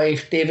 my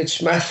wife, David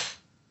Smith,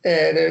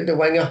 the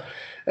winger,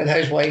 and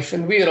his wife,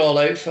 and we were all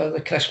out for the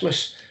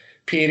Christmas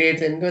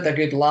period, and we had a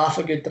good laugh,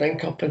 a good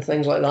drink up and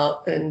things like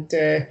that.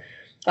 And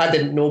I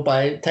didn't know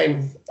by the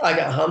time I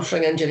got a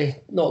hamstring injury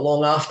not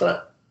long after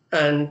it,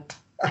 and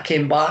I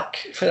came back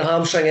for the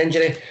hamstring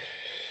injury,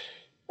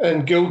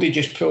 and Goldie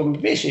just pulled me,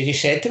 basically he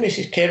said to me, he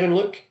says, Kevin,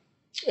 look,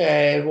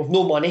 we've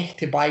no money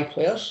to buy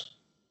players,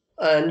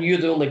 and you're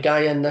the only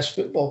guy in this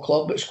football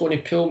club that's going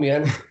to pull me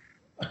in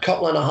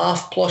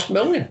 $2.5+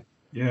 million.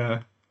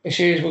 Yeah. He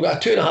says, we've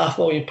got a $2.5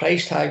 million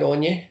price tag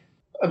on you.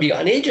 Have you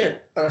got an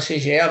agent? And I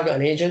says, yeah, I've got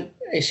an agent.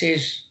 He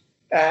says,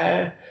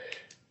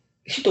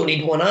 you don't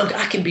need one.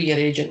 I can be your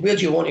agent. Where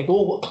do you want to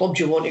go? What club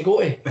do you want to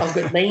go to? I've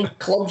got 9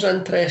 clubs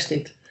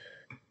interested.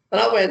 And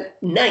I went,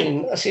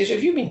 9? I says,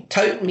 have you been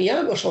touting me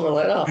out or something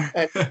like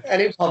that?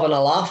 And he was having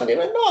a laugh, and he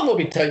went, no, I've not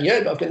been touting you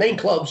out, but I've got 9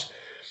 clubs.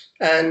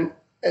 And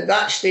at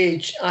that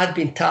stage, I'd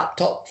been tapped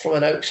up from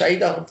an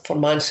outsider for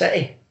Man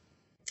City.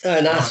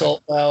 And I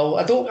thought, well,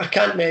 I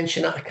can't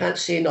mention it, I can't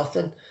say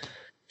nothing.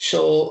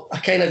 So I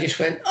kind of just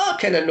went,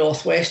 kind of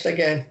northwest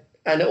again.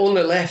 And it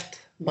only left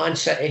Man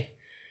City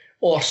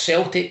or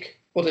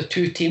Celtic were the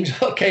 2 teams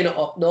that were kind of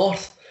up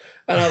north.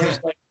 And I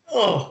was like,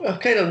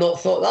 I've kind of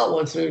not thought that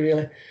one through,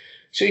 really.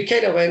 So he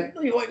kind of went,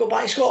 you want to go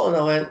back to Scotland?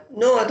 I went,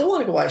 no, I don't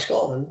want to go back to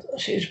Scotland. I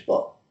says,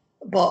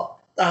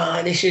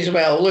 and he says,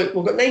 well, look,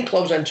 we've got 9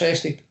 clubs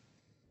interested.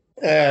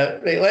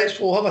 Right,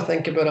 we'll have a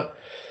think about it.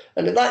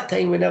 And at that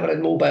time, we never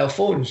had mobile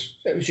phones.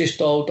 It was just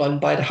all done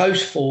by the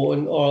house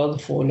phone or the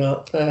phone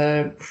at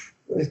the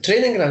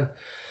training ground.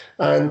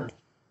 And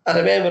I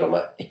remember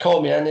him, he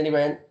called me in and he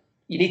went,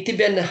 you need to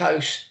be in the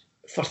house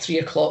for 3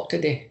 o'clock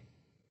today.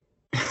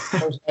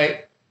 I was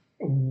like,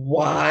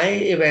 why?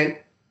 He went,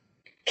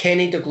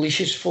 Kenny Dalglish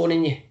is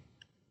phoning you.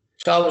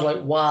 So I was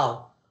like,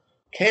 wow,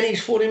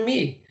 Kenny's phoning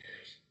me?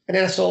 And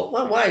then I thought,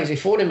 well, why is he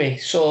phoning me?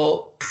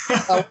 So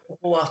I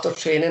went home after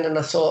training and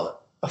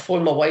I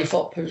phoned my wife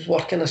up who was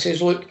working. I says,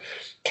 look,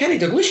 Kenny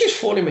Dalglish is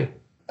phoning me.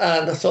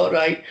 And I thought,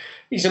 right,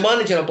 he's the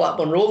manager of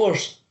Blackburn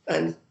Rovers.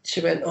 And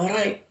she went, all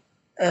right,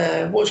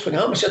 what's going to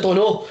happen? I said, I don't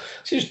know.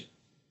 She says,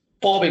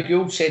 Bobby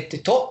Gould said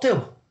to talk to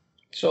him.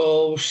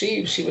 So we'll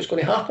see what's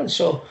going to happen.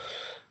 So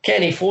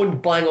Kenny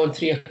phoned bang on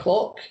 3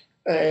 o'clock.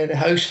 The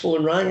house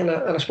phone rang and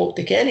I spoke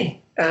to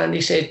Kenny. And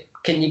he said,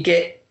 can you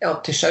get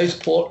up to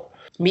Southport,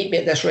 meet me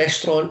at this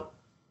restaurant?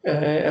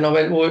 And I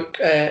went, look,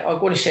 I'm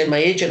going to send my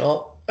agent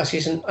up. I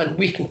says, and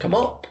we can come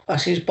up. I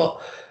says,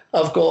 but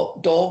I've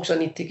got dogs. I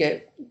need to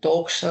get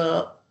dogs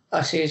sat.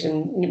 I says,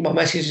 and my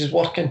missus is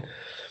working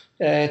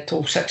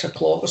till 6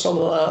 o'clock or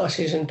something like that. I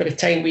says, and by the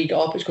time we get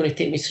up, it's going to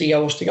take me 3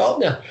 hours to get up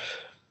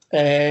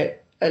there.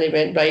 And he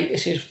went, right. He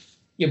says,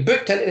 you're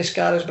booked into the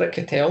Scarisbrick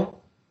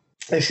Hotel.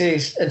 he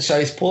says, in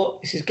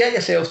Southport, he says, get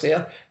yourself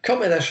there,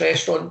 come to this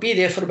restaurant, be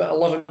there for about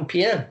 11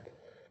 p.m.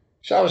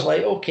 So I was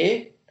like,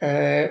 okay,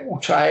 we'll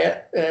try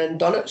it, and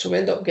done it. So we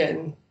ended up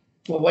getting,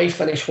 my wife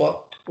finished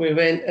work, we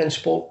went and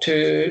spoke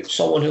to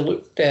someone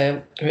who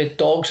had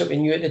dogs that we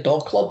knew at the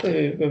dog club,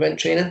 who we went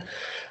training,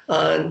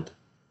 and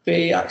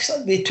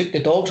they took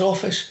the dogs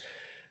off us,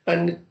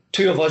 and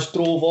two of us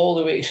drove all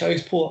the way to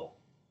Southport,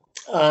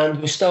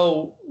 and we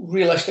still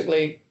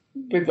realistically,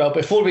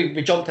 before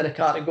we jumped in a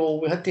car to go,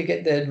 we had to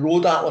get the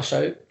road atlas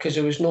out because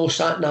there was no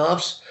sat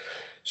navs.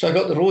 So I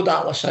got the road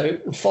atlas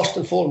out, and first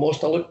and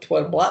foremost I looked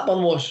where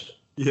Blackburn was.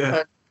 Yeah.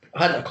 And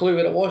I hadn't a clue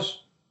where it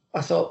was.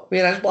 I thought,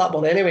 where is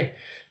Blackburn anyway?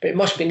 But it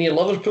must be near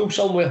Liverpool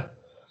somewhere.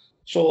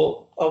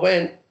 So I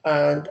went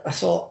and I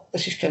thought,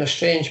 this is kind of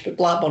strange, but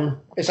Blackburn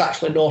is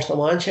actually north of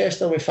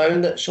Manchester, and we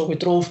found it. So we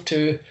drove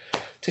to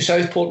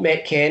Southport,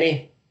 met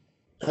Kenny,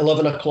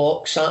 11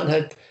 o'clock, sat and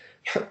had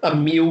a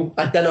meal,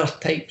 a dinner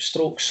type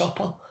stroke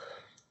supper,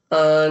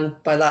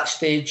 and by that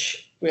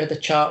stage we had a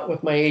chat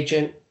with my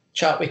agent,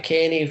 chat with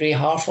Kenny, Ray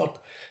Harford.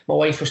 My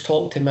wife was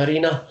talking to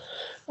Marina,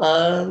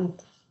 and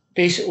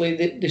basically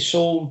they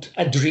sold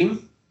a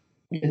dream.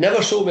 They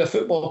never sold me a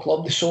football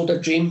club, they sold a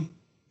dream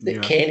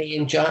that Kenny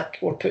and Jack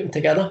were putting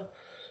together,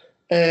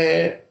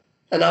 and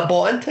I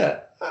bought into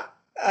it.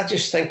 I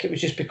just think it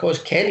was just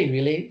because Kenny,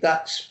 really,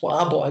 that's what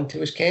I bought into,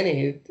 was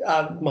Kenny,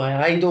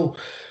 my idol.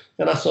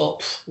 And I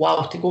thought,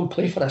 wow, to go and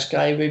play for this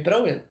guy would be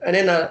brilliant. And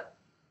then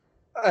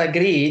I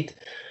agreed,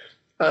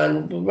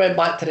 and we went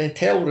back to the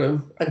hotel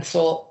room and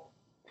thought,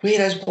 where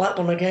is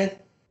Blackburn again?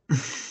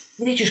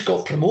 They just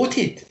got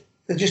promoted.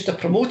 They're just a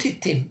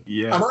promoted team.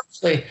 Yeah.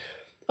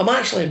 I'm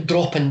actually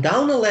dropping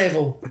down a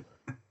level.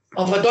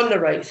 Have I done the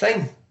right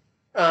thing?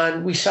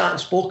 And we sat and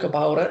spoke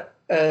about it.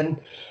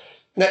 And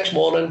next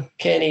morning,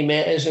 Kenny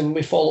met us and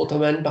we followed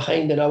him in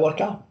behind an hour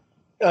car.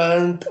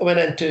 And I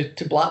went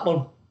into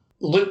Blackburn,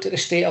 looked at the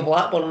state of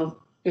Blackburn,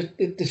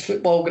 the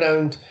football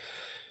ground,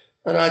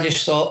 and I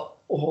just thought,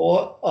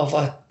 what have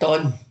I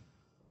done?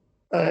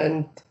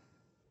 And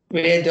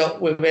we went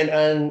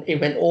in, he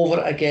went over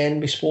it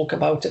again, we spoke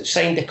about it,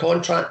 signed the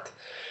contract,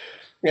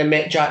 and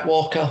met Jack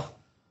Walker,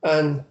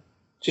 and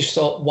just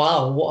thought,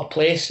 wow, what a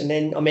place. And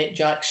then I met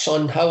Jack's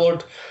son,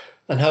 Howard,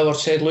 and Howard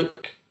said,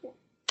 look,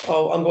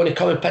 I'm going to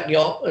come and pick you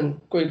up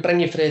and go and bring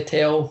you for the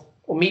hotel.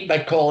 We'll meet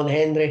Big Colin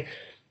Hendry,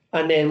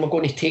 and then we're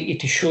going to take you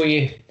to show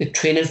you the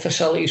training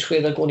facilities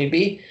where they're going to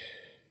be.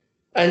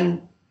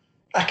 And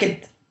I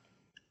could,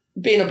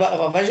 being a bit of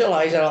a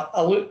visualiser,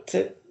 I looked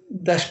at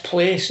this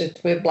place at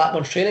where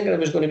Blackburn's training ground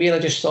was going to be, and I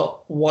just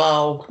thought,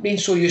 wow, being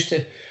so used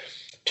to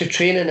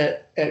training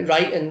at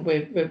Wrighton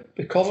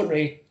with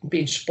Coventry,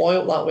 being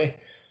spoilt that way,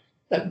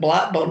 at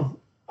Blackburn,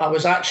 I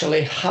was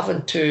actually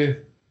having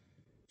to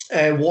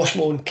wash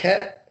my own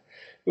kit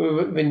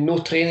with no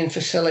training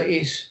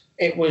facilities.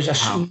 It was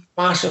a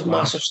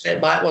massive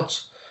step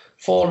backwards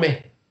for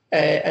me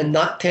in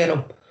that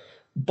term.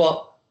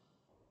 But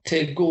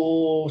to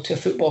go to a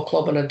football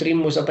club and a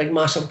dream was a big,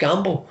 massive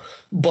gamble.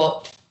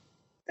 But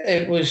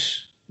it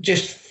was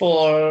just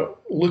for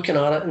looking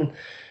at it. And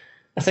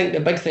I think the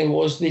big thing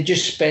was they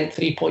just spent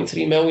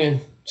 3.3 million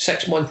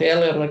 6 months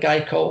earlier on a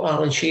guy called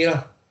Alan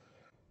Shearer.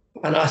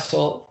 And I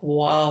thought,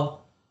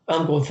 wow,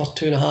 I'm going for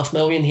 2.5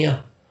 million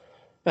here.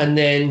 And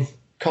then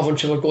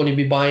Coventry were going to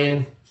be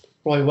buying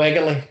Roy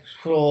Wegerle.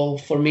 So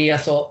for me, I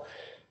thought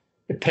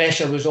the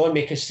pressure was on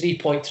me, because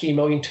 3.3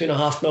 million,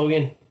 2.5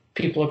 million,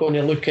 people are going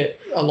to look at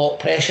a lot of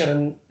pressure,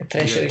 and the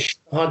pressure is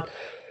hard.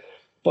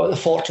 But the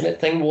fortunate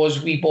thing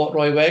was we bought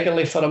Roy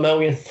Wegerle for $1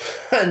 million,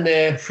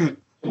 and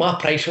my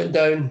price went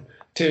down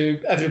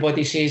to,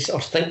 everybody says or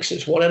thinks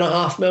it's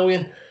 1.5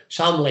 million.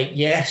 So I'm like,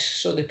 yes.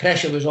 So the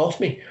pressure was off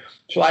me.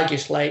 So I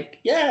just like,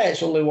 yeah,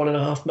 it's only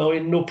 1.5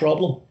 million, no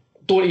problem.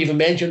 Don't even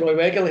mention Roy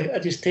Wegerle. I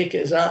just take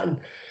it as that,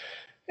 and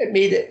it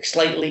made it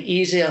slightly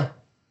easier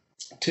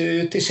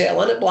to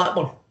settle in at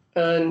Blackburn.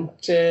 And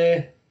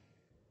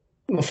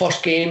my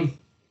first game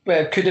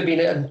could have been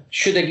and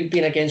should have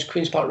been against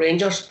Queen's Park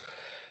Rangers.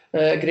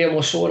 Graham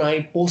Lasso and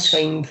I both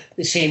signed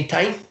the same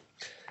time,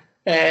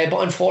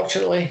 but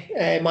unfortunately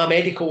my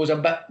medical was a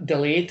bit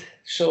delayed,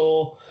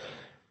 so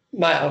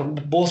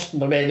both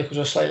my medicals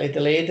were slightly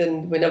delayed,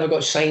 and we never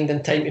got signed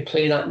in time to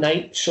play that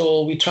night.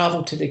 So we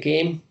travelled to the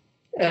game,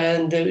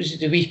 and it was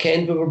the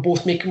weekend we were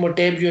both making our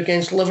debut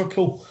against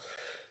Liverpool.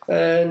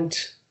 And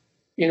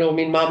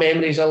my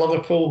memories of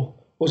Liverpool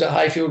was at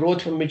Highfield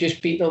Road when we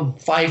just beat them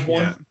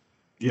 5-1.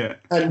 Yeah.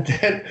 And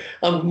then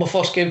my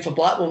first game for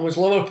Blackburn was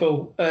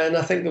Liverpool, and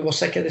I think they were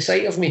sick of the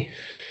sight of me.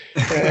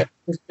 It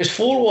was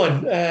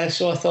 4-1,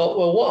 so I thought,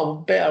 well, what a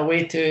better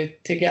way to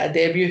get a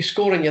debut,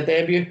 score in your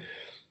debut,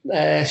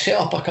 set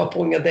up a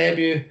couple in your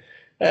debut,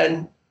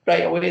 and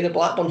right away the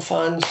Blackburn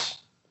fans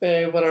were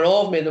in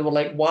awe of me. They were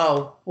like,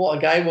 wow, what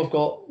a guy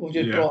we've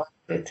just brought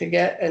to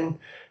get and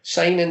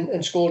sign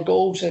and score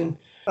goals. And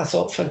I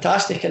thought,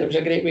 fantastic, and it was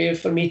a great way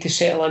for me to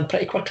settle in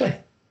pretty quickly.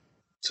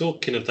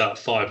 Talking of that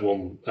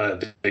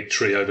 5-1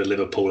 victory over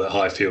Liverpool at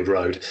Highfield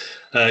Road,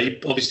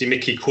 obviously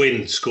Mickey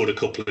Quinn scored a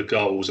couple of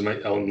goals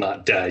on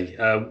that day.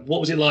 What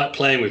was it like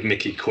playing with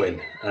Mickey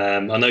Quinn? I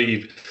know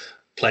you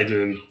played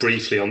with him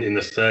briefly in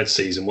the third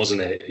season,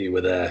 wasn't it? You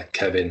were there,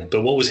 Kevin.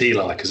 But what was he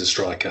like as a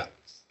striker?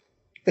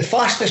 The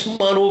fastest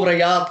man over a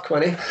yard,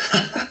 Quinny.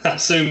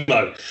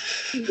 Sumo.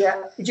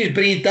 Yeah, he just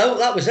breathed out.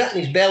 That was it,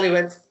 and his belly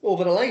went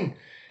over the line.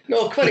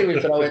 No, Quinny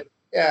was brilliant.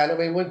 Yeah, and I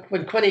mean,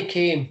 when Quinny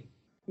came,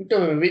 we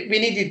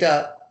needed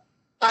that.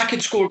 I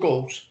could score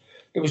goals.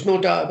 There was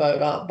no doubt about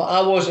that. But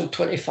I wasn't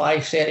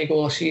 25, 30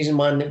 goal a season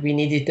man that we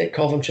needed at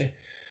Coventry.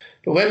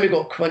 But when we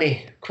got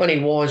Quinny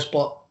was,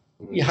 but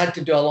you had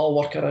to do a lot of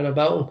work around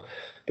about him.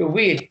 But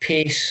we had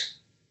pace,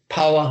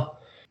 power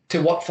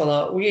to work for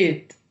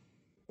that.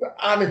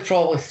 I would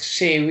probably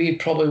say we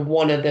probably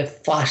one of the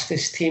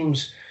fastest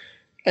teams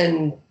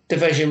in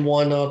Division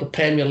 1 or the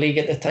Premier League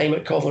at the time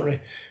at Coventry.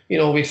 You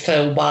know, we'd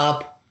Phil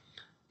Babb,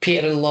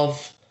 Peter and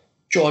Love,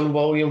 John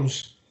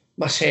Williams,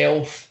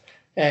 myself,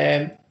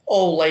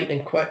 all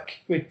lightning quick.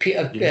 With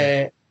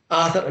Peter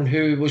Atherton,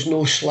 who was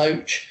no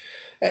slouch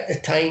at the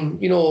time.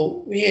 You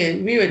know, we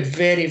had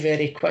very,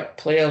 very quick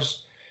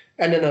players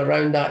in and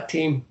around that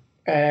team.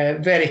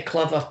 Very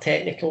clever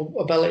technical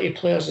ability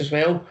players as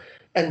well.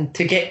 And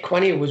to get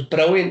Quinny was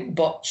brilliant,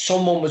 but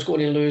someone was going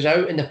to lose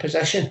out in the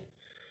position.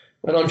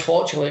 And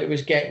unfortunately, it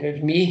was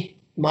me.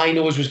 My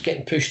nose was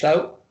getting pushed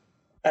out.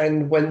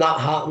 And when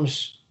that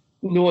happens,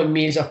 knowing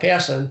me as a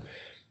person,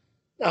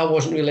 I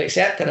wasn't really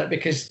accepting it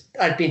because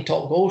I'd been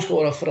top goal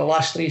scorer for the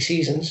last 3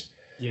 seasons.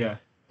 Yeah.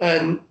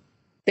 And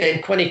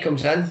then Quinny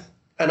comes in,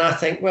 and I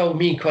think, well,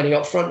 me and Quinny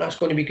up front, that's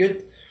going to be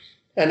good.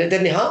 And it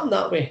didn't happen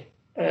that way.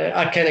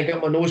 I kind of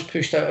got my nose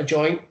pushed out of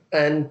joint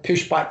and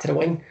pushed back to the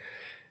wing.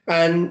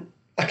 And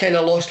I kind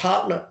of lost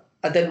heart in it.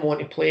 I didn't want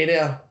to play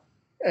there,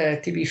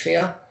 to be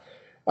fair.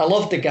 I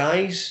loved the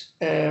guys.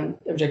 It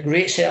was a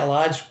great set of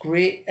lads,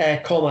 great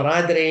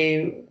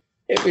camaraderie.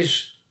 It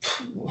was,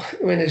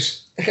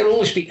 I can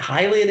only speak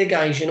highly of the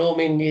guys, you know. I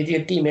mean, you had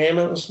your Dean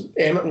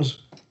Emertons,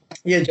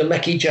 you had your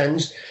Mickey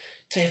Gins,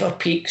 Trevor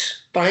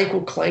Peaks, Brian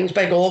Kilclines,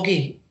 Big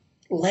Oggy,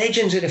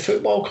 legends of the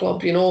football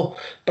club, you know,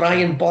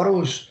 Brian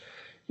Burrows.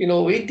 You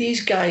know, we had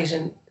these guys,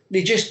 and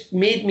they just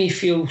made me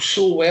feel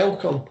so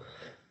welcome.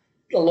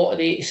 A lot of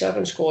the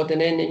 87 squad,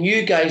 and then the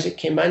new guys that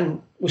came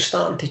in was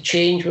starting to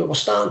change. We were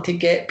starting to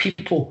get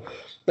people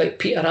like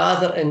Peter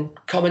Atherton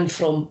coming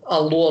from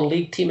a lower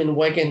league team in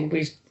Wigan,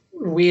 with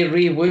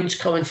Ray Woods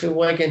coming from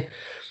Wigan.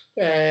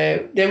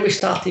 Then we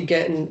started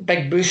getting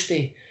Big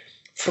Boosty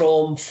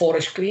from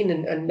Forest Green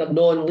and the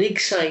non-league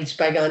sides,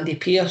 Big Andy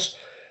Pearce,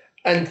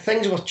 and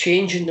things were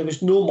changing. There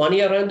was no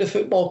money around the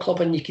football club,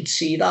 and you could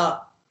see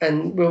that,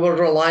 and we were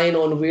relying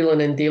on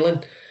wheeling and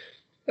dealing,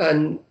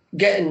 and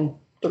getting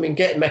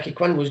Mickey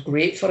Quinn was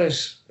great for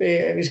us.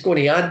 It was going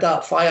to add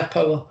that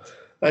firepower,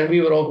 and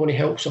we were all going to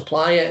help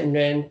supply it. And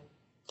then,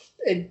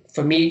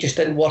 for me, it just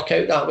didn't work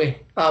out that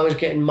way. I was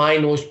getting my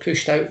nose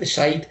pushed out the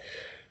side,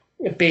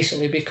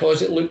 basically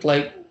because it looked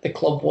like the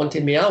club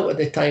wanted me out at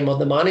the time, or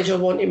the manager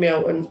wanted me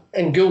out. And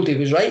Gouldy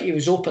was right. He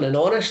was open and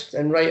honest,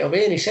 and right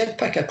away, and he said,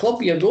 "Pick a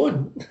club, you're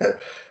going."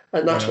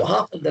 And that's what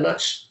happened. And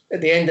that's,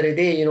 at the end of the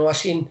day, you know, I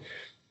seen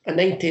a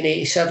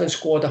 1987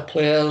 squad of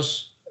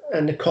players,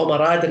 and the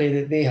camaraderie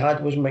that they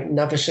had was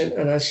magnificent,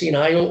 and I've seen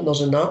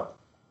eye-openers in that,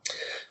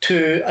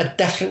 to a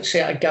different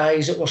set of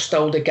guys that were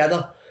still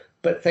together,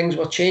 but things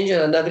were changing.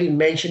 I never even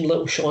mentioned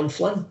little Sean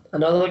Flynn,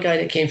 another guy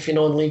that came from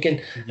non-league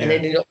and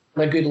ended up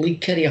in a good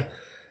league career.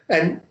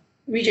 And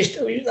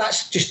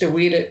that's just the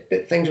way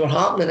that things were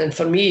happening. And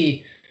for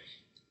me,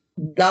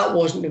 that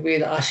wasn't the way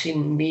that I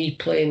seen me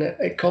playing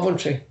at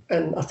Coventry.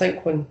 And I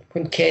think when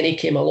Kenny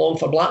came along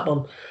for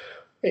Blackburn,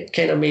 it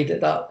kind of made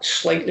it that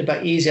slightly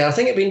bit easier. I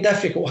think it'd been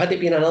difficult had it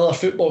been another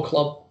football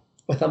club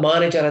with a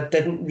manager I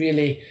didn't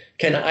really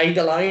kind of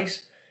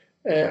idolise.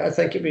 I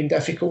think it'd been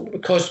difficult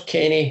because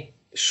Kenny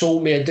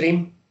sold me a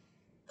dream.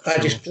 I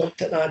just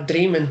jumped at that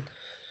dream, and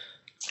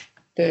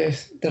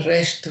the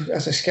rest,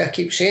 as I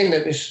keep saying,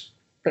 the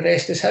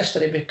rest is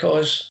history,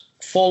 because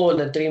following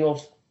the dream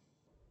of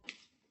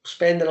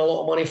spending a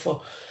lot of money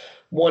for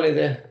one of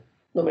the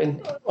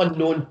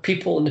unknown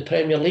people in the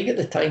Premier League at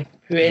the time,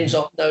 who ends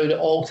up now the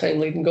all-time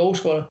leading goal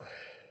scorer,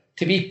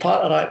 to be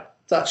part of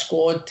that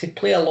squad, to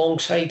play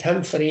alongside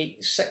him for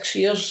 8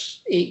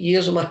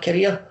 years of my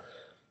career,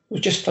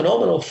 was just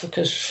phenomenal,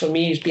 because for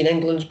me he's been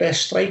England's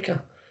best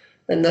striker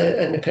in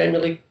the Premier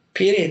League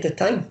period at the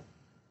time.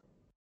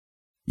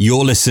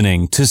 You're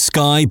listening to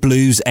Sky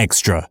Blues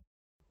Extra.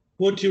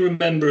 What do you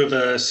remember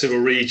of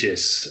Cyril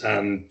Regis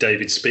and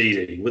David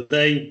Speedie? Were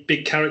they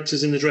big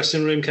characters in the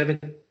dressing room, Kevin?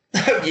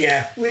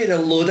 Yeah, we had a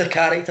load of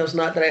characters in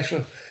that dressing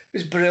room. It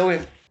was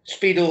brilliant.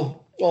 Speedo,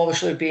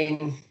 obviously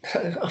being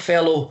a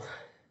fellow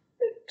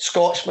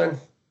Scotsman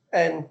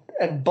and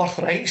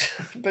birthright,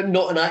 but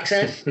not an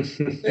accent.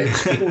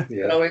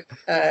 Brilliant.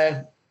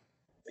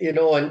 You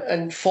know,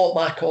 and fought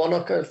my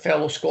corner, a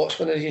fellow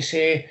Scotsman, as you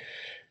say.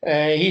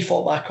 He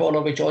fought my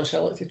corner with John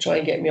Sillick to try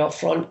and get me up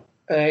front.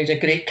 He's a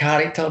great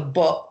character,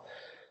 but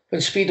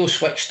when Speedo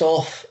switched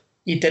off,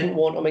 you didn't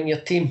want him in your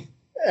team.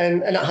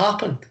 And it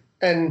happened.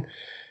 And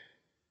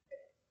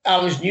I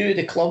was new to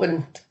the club,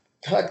 and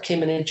I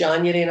came in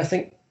January, and I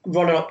think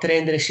running up to the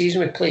end of the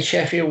season, we played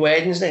Sheffield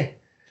Wednesday,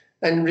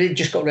 and we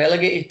just got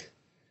relegated.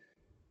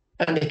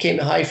 And they came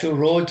to Highfield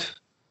Road,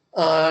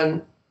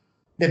 and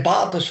they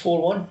battered us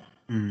 4-1.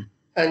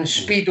 And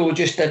Speedo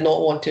just did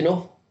not want to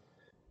know.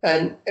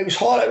 And it was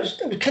hard. It was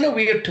kind of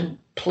weird to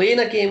play in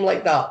a game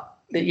like that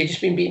you've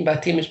just been beaten by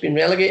a team that's been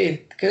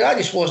relegated, because I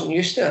just wasn't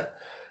used to it.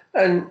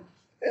 And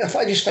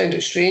I just found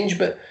it strange.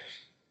 But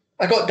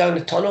I got down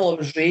the tunnel, I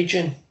was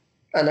raging,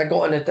 and I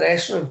got in the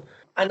dressing room,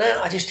 and then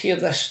I just hear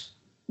this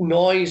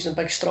noise and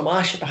big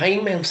stramash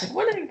behind me. I was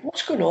like,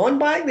 what's going on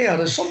back there?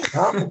 There's something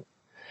happening.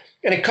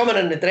 And I come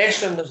in the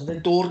dressing room, the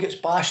door gets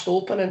bashed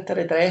open into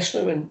the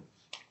dressing room, and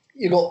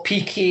you got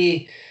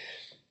PK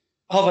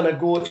having a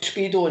go at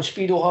Speedo, and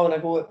Speedo having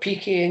a go at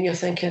PK, and you're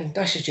thinking,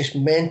 this is just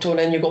mental. And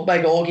then you've got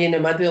Big Augie in the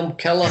middle,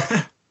 Killer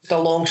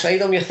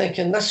alongside him. You're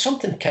thinking, there's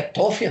something kicked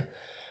off you.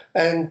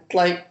 And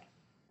like,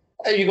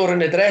 you go in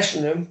the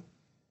dressing room,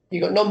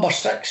 you got number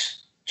 6,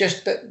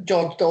 just at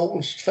George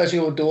Dalton's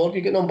physio door.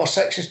 You got number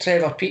 6 is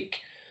Trevor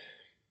Peake.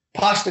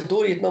 Past the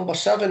door, you had number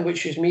 7,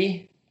 which was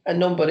me, and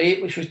number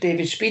 8, which was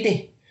David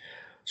Speedy.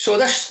 So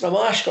this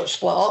Ramash got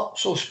split up.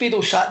 So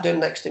Speedo sat down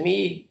next to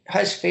me.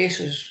 His face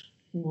was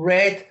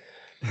red.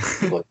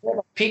 You got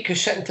Trevor Peake,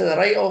 who's sitting to the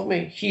right of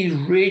me. He's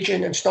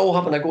raging and still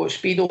having a go at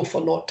Speedo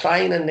for not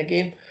trying in the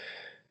game.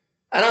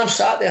 And I'm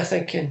sat there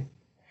thinking,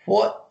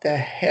 what the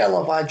hell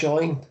have I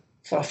joined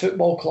for a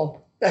football club?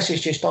 This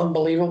is just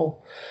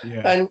unbelievable.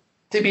 Yeah. And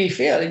to be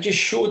fair, it just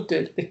showed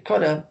the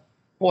kind of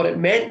what it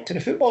meant to the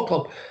football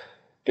club.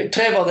 But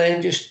Trevor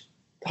then just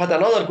had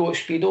another go at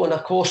Speedo, and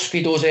of course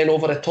Speedo's then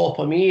over the top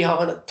of me,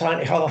 trying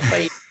to have a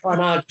fight.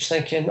 And I'm just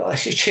thinking,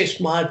 this is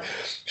just mad.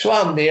 So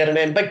I'm there, and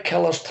then Big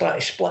Killer's trying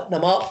to split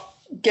them up,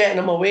 getting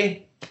them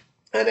away,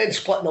 and then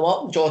splitting them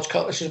up. George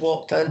Curtis has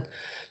walked in.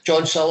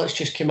 John Sillett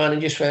just came in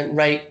and just went,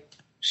 right,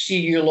 see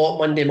you lot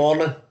Monday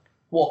morning.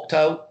 Walked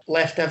out,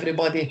 left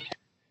everybody.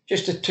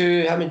 Just the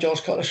two, him and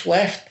George Curtis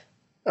left.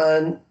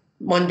 And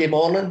Monday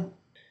morning,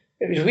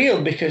 it was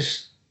weird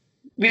because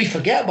we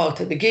forget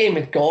about it. The game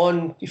had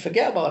gone. You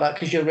forget about that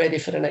because you're ready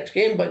for the next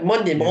game. But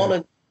Monday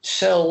morning,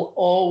 Sill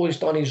always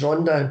done his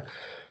rundown.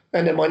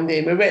 And the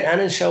Monday, we went in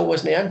and Sill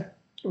wasn't in.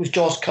 It was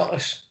George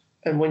Curtis.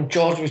 And when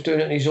George was doing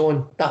it on his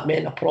own, that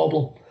meant a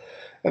problem.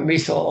 And we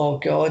thought, oh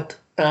God.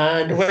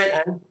 And we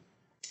went in,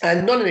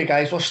 and none of the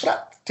guys were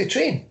stripped to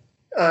train.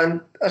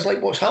 And I was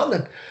like, what's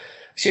happening?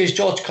 He says,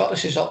 George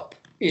Curtis is up.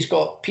 He's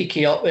got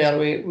PK up there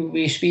with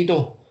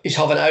Speedo. He's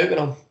having it out with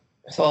him.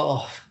 I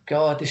thought, oh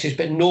God, this is,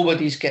 but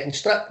nobody's getting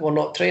stripped. We're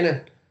not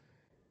training.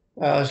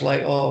 I was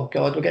like, oh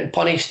God, we're getting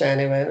punished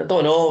anyway. I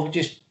don't know.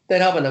 They're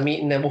having a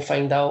meeting, then we'll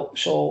find out.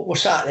 So we're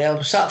sat there.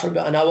 We sat for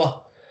about an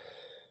hour.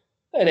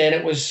 And then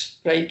it was,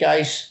 right,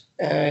 guys,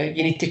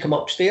 you need to come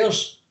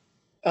upstairs.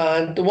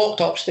 And they walked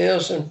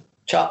upstairs and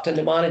chapped in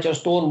the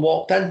manager's door and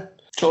walked in.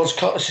 George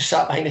Curtis is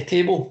sat behind the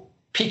table.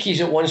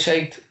 Peaky's at one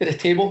side of the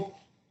table.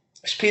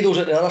 Speedo's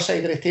at the other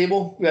side of the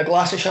table with a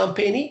glass of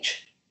champagne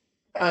each.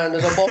 And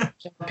there's a bottle of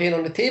champagne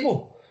on the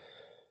table,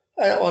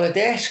 on a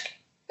desk.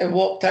 And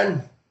walked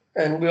in.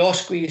 And we all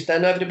squeezed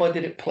in. Everybody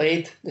that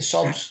played, the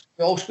subs,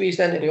 we all squeezed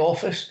into the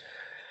office.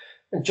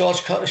 And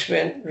George Curtis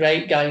went,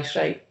 right, guys,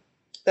 right.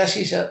 This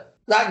is it.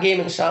 That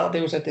game on Saturday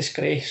was a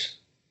disgrace.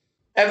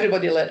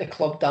 Everybody let the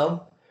club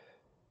down.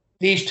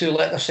 These two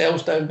let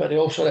themselves down, but they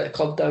also let the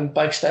club down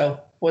big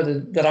style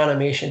with their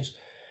animations.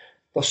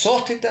 They've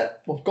sorted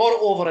it. We've got it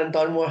over and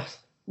done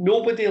with.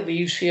 Nobody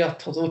leaves here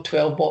till those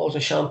 12 bottles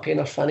of champagne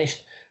are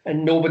finished,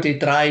 and nobody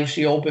drives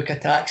the All Book a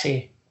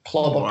Taxi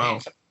club. Oh, wow.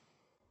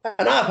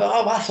 And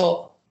I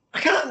thought, I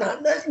can't,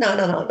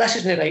 no, this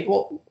isn't right.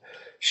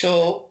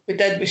 So we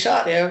did, we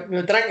sat there, we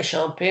were drinking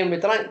champagne, we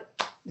drank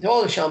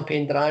all the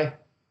champagne dry,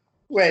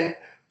 went,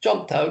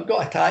 jumped out,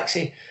 got a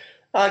taxi.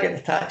 I get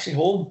the taxi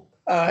home.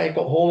 I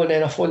got home and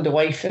then I phoned the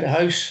wife in the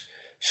house,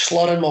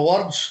 slurring my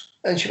words.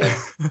 And she went,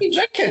 are you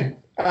drinking?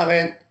 And I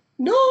went,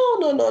 no.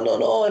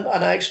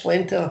 And I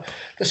explained to her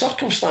the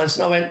circumstance.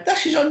 And I went,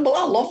 this is unbelievable.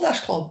 I love this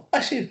club.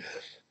 I said,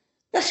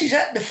 this is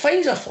it. The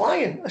fines are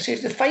flying. I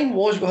said, the fine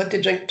was we had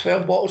to drink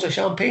 12 bottles of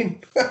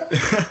champagne.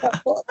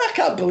 I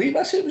can't believe it.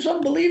 I said, it was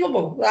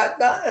unbelievable.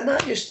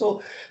 That just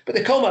thought. But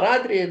the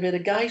camaraderie with the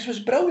guys was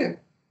brilliant.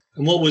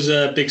 And what was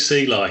Big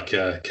C like,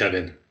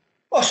 Kevin?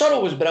 Oh,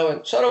 Cyril was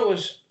brilliant. Cyril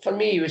was, for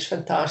me, he was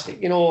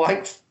fantastic. You know, I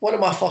think one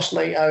of my first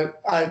night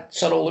out,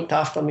 Cyril looked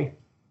after me.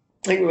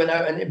 I think we went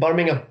out into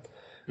Birmingham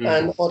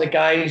and all the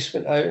guys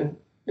went out, and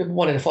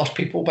one of the first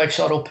people, Big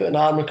Cyril, put an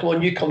arm and come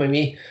on, you come with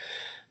me.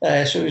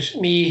 So it was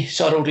me,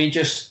 Cyril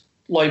Regis,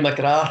 Lloyd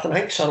McGrath, and I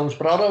think Cyril's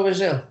brother was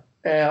there.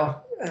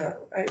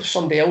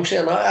 Somebody else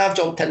there, and I've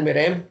jumped in with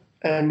them,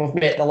 and we've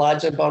met the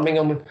lads in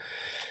Birmingham, and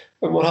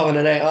we're having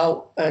a night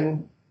out.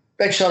 And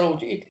Big Cyril,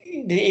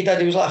 he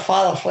was like a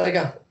father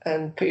figure,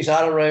 and put his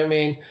arm around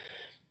me. And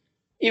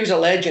he was a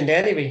legend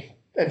anyway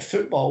in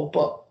football,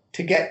 but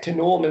to get to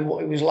know him and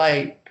what he was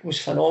like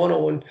was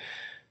phenomenal. And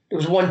there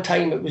was one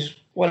time, it was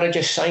when I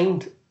just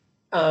signed,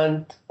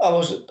 and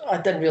I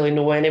didn't really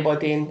know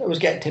anybody, and I was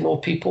getting to know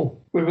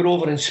people. We were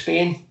over in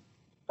Spain,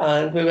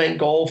 and we went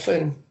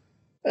golfing.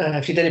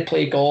 If you didn't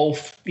play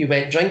golf, you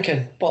went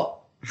drinking. But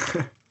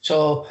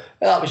so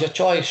that was your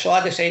choice. So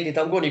I decided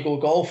I'm going to go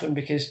golfing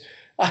because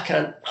I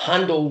can't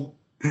handle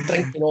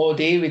drinking all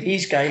day with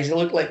these guys. They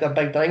look like they're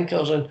big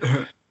drinkers.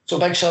 And so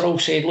Big Cyril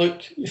said,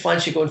 look, you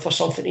fancy going for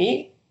something to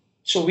eat?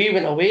 So we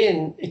went away,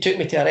 and he took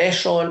me to a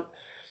restaurant,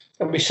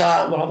 and we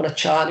sat and we're having a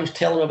chat. He was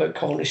telling me about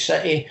Coventry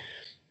City.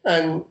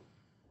 And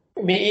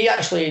he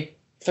actually,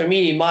 for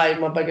me,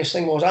 my biggest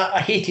thing was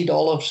I hated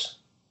olives.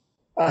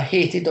 I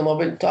hated them.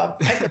 I picked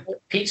up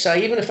pizza,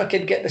 even if I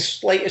could get the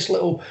slightest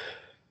little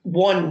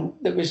one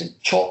that was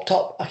chopped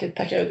up, I could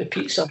pick out the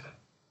pizza.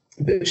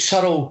 But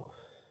Cyril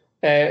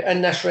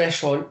in this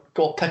restaurant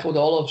got pickled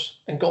olives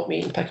and got me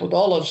eating pickled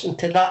olives. And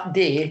to that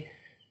day,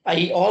 I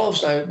eat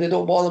olives now. They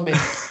don't bother me.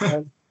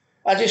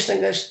 I just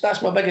think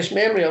that's my biggest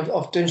memory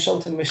of doing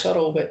something with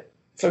Cyril. But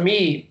for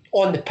me,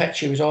 on the pitch,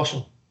 he was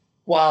awesome.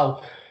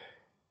 Wow.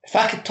 If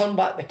I could turn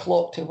back the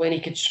clock to when he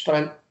could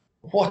sprint,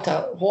 what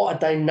a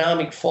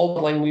dynamic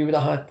forward line we would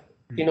have had,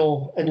 you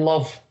know, in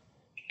Love,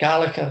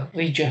 Gallagher,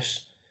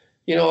 Regis.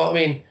 You know what I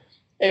mean?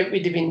 It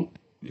would have been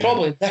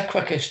probably the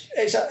quickest.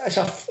 It's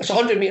a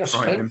 100-metre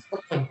sprint.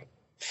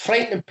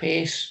 Frightening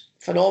pace,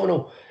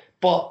 phenomenal.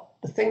 But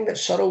the thing that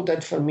Cyril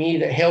did for me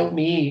that helped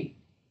me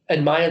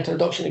in my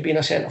introduction to being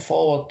a centre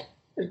forward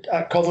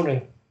at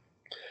Coventry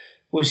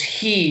was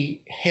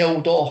he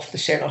held off the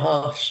centre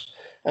halves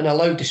and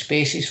allowed the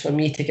spaces for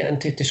me to get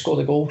into to score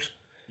the goals.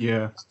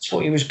 Yeah. That's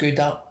what he was good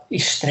at.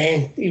 His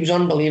strength. He was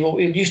unbelievable.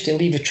 He used to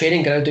leave the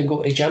training ground and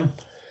go to the gym.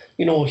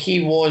 You know,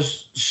 he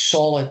was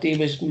solid. He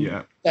was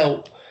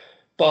built.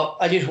 But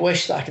I just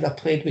wish that I could have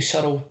played with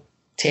Cyril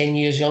 10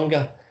 years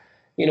younger.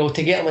 You know,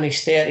 to get him in his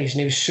 30s,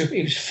 and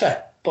he was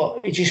fit,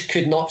 but he just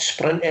could not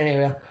sprint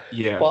anywhere.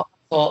 Yeah. But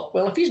I thought,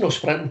 well, if he's not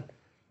sprinting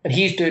and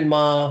he's doing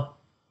my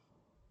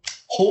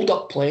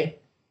hold-up play,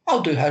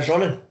 I'll do his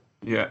running.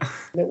 Yeah.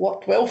 And it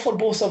worked well for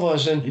both of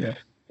us. And,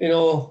 you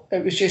know,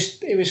 it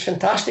was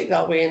fantastic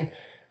that way. And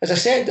as I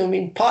said, I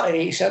mean, part of the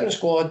 87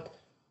 squad,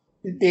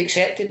 they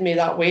accepted me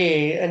that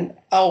way. And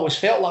I always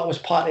felt like I was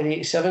part of the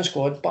 87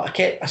 squad. But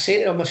I said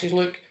to them, I said,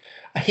 look,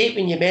 I hate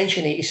when you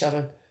mention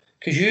 87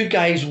 because you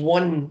guys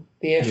won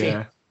the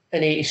FA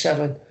in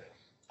 87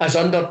 as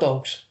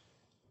underdogs.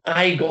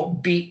 I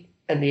got beat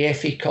in the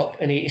FA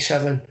Cup in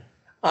 87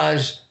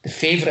 as the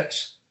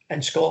favourites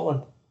in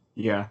Scotland.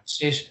 Yeah.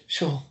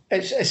 So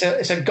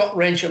it's a gut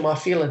wrench in my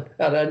feeling,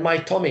 in my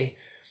tummy.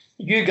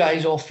 You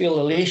guys all feel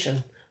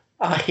elation.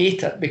 I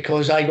hate it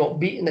because I got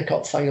beat in the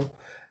cup final.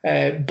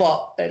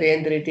 But at the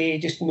end of the day,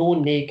 just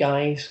knowing the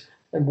guys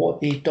and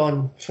what they'd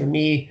done for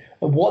me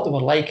and what they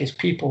were like as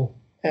people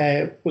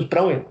was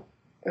brilliant.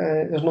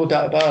 There's no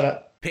doubt about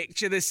it.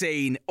 Picture the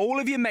scene. All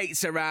of your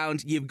mates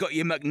around, you've got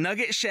your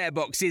McNugget share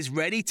boxes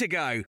ready to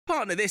go.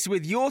 Partner this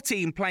with your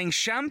team playing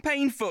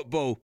champagne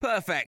football.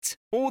 Perfect.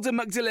 Order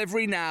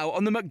McDelivery now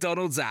on the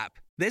McDonald's app.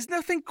 There's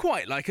nothing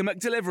quite like a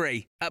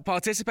McDelivery. At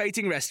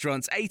participating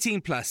restaurants, 18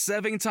 plus,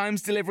 serving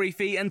times, delivery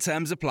fee and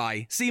terms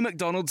apply. See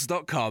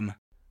mcdonalds.com.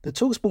 The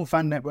TalkSport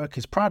Fan Network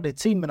is proudly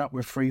teaming up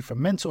with Free for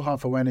Mental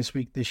Health Awareness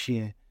Week this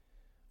year.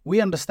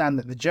 We understand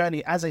that the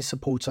journey as a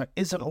supporter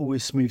isn't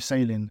always smooth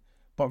sailing,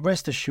 but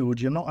rest assured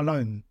you're not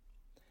alone.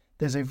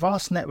 There's a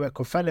vast network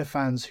of fellow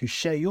fans who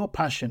share your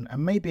passion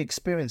and may be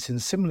experiencing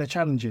similar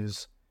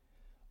challenges.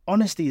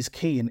 Honesty is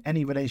key in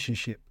any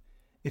relationship.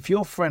 If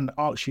your friend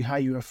asks you how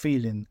you are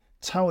feeling,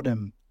 tell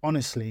them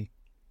honestly.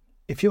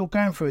 If you're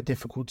going through a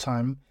difficult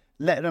time,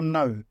 let them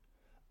know.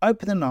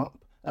 Opening up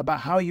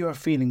about how you are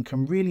feeling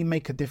can really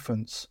make a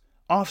difference.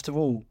 After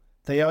all,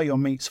 they are your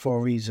mates for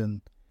a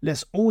reason.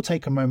 Let's all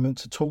take a moment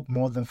to talk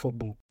more than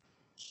football.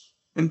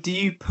 And do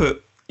you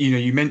put,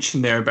 you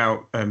mentioned there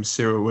about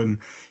Cyril, and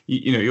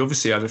you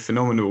obviously had a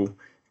phenomenal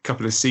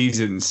couple of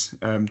seasons,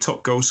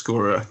 top goal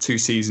scorer 2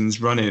 seasons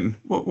running.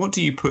 What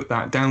do you put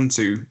that down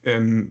to?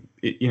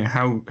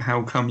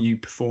 How come you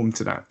performed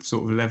to that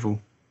sort of level?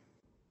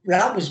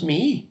 That was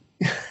me.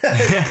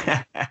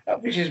 That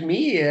was just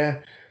me.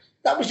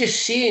 That was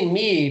just seeing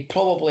me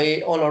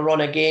probably on a run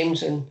of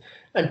games and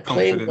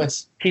playing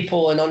with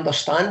people and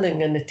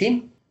understanding in the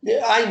team.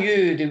 I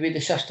knew the way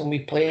the system we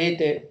played,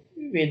 that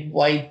we had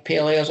wide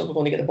players that were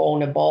going to get the ball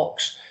in the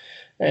box,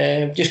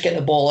 just get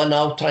the ball in,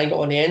 I'll try and get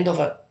on the end of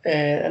it.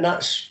 And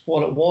that's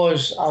what it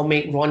was. I'll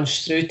make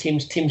runs through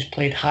teams. Teams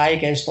played high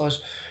against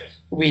us.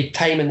 We had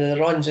time in the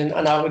runs, and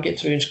I would get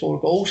through and score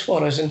goals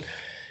for us. And,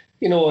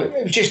 it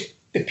was just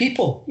the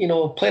people,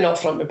 playing up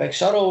front with Big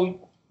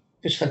Cyril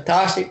was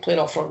fantastic, playing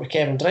up front with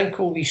Kevin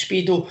Drinkle, with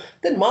Speedo.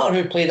 Didn't matter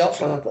who played up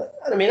front.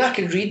 I mean, I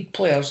could read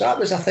players. That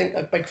was, I think,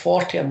 a big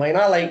forte of mine.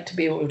 I like to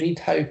be able to read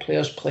how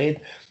players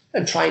played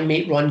and try and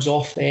make runs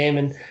off them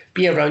and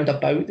be around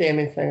about them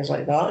and things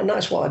like that. And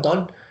that's what I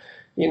done,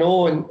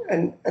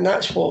 and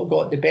that's what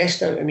got the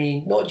best out of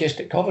me, not just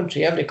at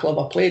Coventry, every club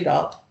I played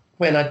at.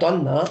 When I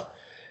done that,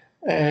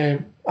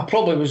 I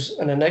probably was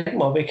an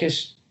enigma,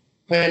 because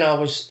when I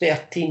was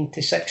 13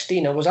 to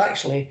 16, I was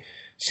actually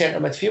centre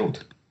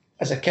midfield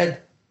as a kid,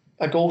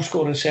 a goal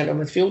scoring centre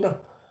midfielder.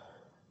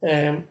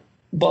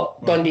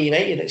 But Dundee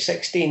United at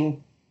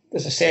 16,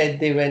 as I said,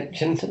 they went,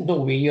 no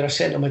way, you're a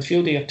centre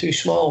midfielder, you're too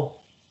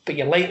small, but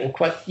you're light and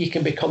quick, you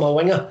can become a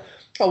winger.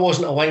 I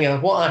wasn't a winger.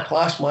 What I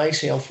classed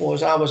myself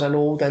was I was an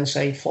old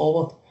inside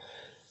forward.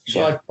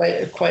 So I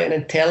had quite an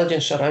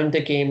intelligence around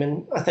the game,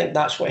 and I think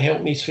that's what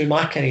helped me through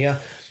my career.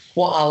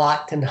 What I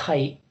lacked in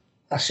height,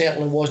 I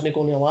certainly wasn't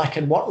going to lack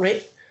in work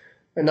rate,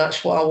 and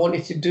that's what I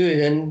wanted to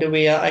do and the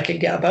way I could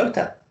get about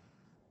it.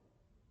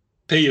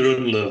 Peter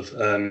Unlove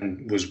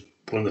was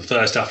one of the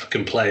first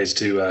African players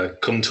to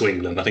come to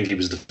England. I think he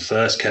was the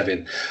first,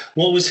 Kevin.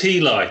 What was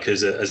he like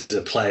as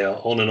a player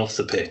on and off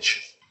the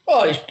pitch?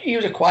 Oh, he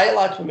was a quiet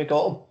lad when we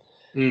got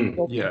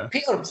him.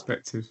 Peter,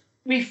 perspective.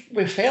 We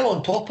fell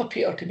on top of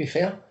Peter, to be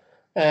fair.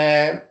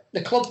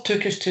 The club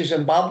took us to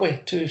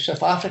Zimbabwe, to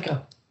South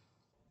Africa,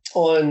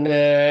 on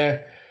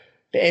the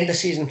end of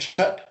season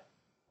trip,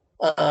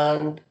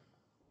 and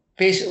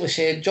basically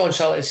said, John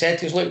Sullivan said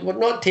to us, look, we're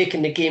not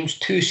taking the games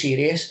too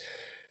serious,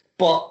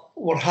 but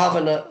we're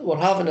having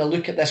a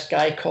look at this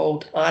guy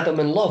called Adam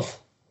in Love.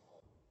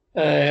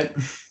 And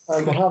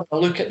we're having a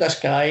look at this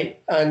guy,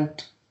 and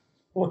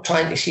we're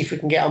trying to see if we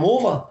can get him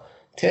over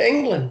to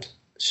England.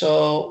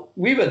 So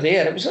we were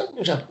there. It was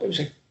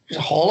a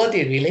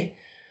holiday, really,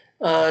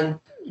 and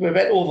we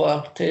went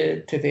over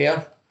to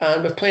there,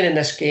 and we're playing in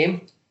this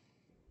game,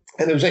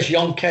 and there was this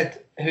young kid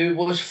who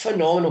was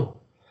phenomenal,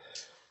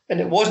 and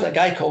it wasn't a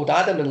guy called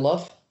Adam in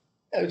Love.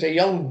 It was a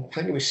young, I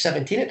think he was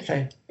 17 at the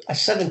time, a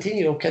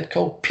 17-year-old kid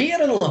called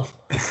Peter in Love,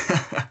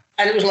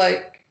 and it was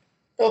like,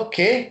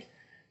 okay,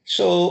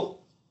 so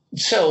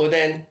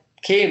then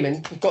came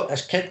and we've got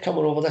this kid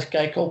coming over, this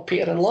guy called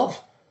Peter in Love.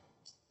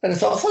 And I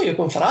thought you were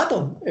going for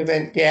Adam. He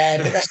went, yeah,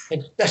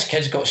 but this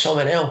kid's got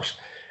someone else.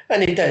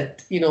 And he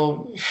did, we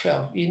knew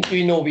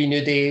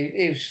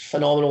he was a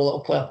phenomenal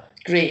little player.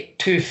 Great,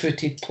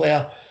 two-footed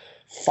player,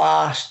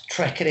 fast,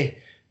 trickery.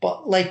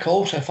 But like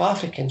all South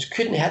Africans,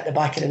 couldn't hit the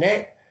back of the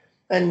net.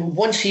 And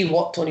once he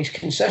worked on his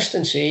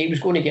consistency, he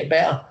was going to get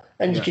better.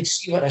 And you could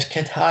see what this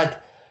kid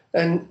had.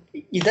 And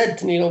he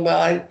did,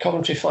 I think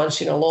Coventry fans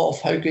seen a lot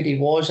of how good he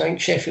was. I think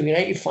Sheffield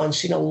United fans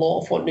seen a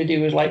lot of what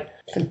Nudie was like.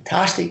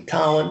 Fantastic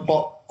talent,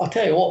 but I'll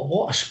tell you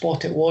what a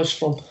spot it was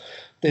from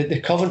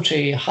the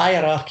Coventry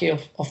hierarchy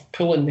of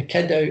pulling the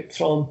kid out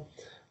from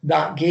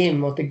that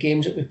game or the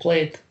games that we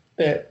played.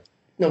 But,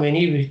 he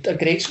was a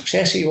great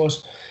success, he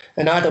was.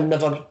 And Adam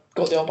never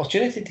got the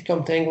opportunity to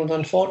come to England,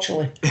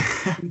 unfortunately.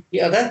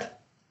 Peter did.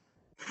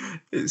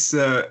 It's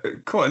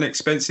quite an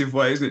expensive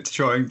way, isn't it, to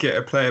try and get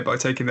a player by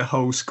taking the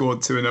whole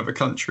squad to another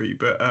country.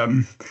 But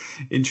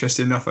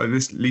interesting enough, at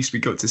least we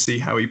got to see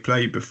how he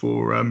played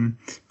before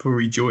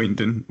he joined,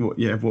 and what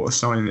a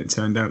sign it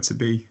turned out to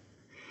be.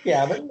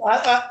 Yeah, but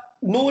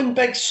knowing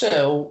Big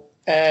Sil,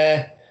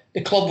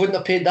 the club wouldn't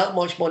have paid that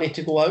much money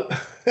to go out.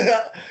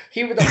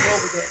 He would have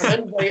probably got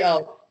an invite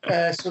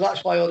out, so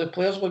that's why all the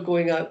players were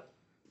going out.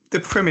 The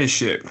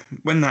Premiership,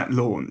 when that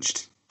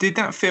launched, did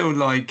that feel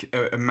like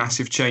a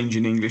massive change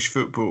in English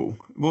football?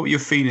 What were your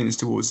feelings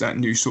towards that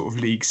new sort of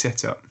league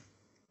setup?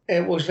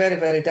 It was very,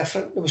 very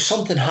different. There was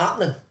something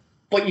happening,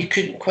 but you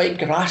couldn't quite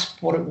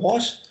grasp what it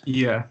was.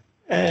 Yeah.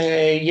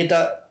 You'd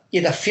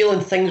a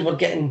feeling things were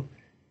getting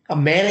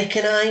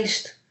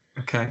Americanised.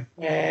 Okay.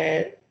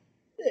 It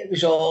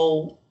was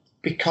all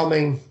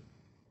becoming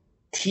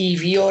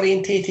TV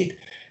orientated.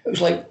 It was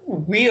like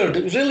weird.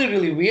 It was really,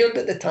 really weird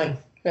at the time.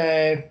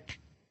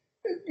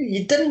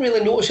 You didn't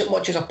really notice it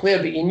much as a player,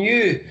 but you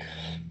knew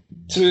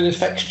through the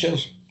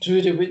fixtures,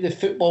 through the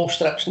football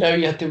strips. Now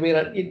you had to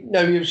wear it.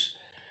 Now you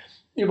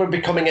were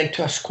becoming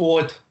into a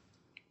squad.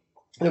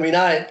 When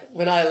I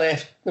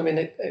left,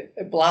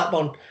 at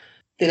Blackburn,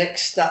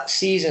 that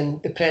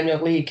season the Premier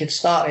League had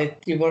started.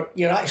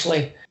 You're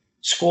actually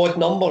squad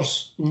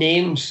numbers,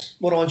 names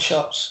were on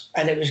shirts,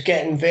 and it was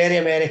getting very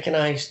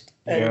Americanised.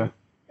 Yeah.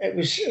 It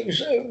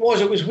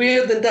was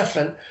weird and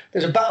different.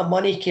 There's a bit of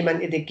money came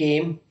into the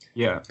game.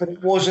 Yeah. But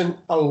it wasn't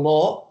a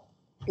lot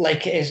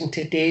like it is in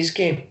today's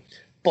game.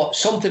 But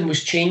something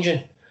was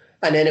changing.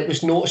 And then it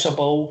was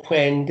noticeable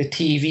when the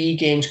TV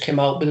games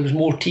came out, but there was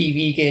more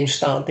TV games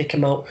starting to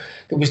come out.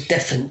 There was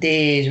different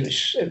days.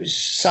 It was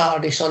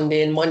Saturday,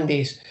 Sunday and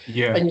Mondays.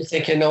 Yeah. And you're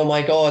thinking, oh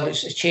my God,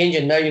 it's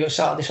changing. Now you've got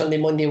Saturday, Sunday,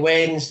 Monday,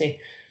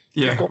 Wednesday.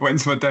 Yeah,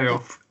 when's my day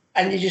off?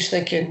 And you're just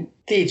thinking,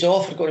 days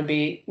off are going to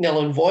be nil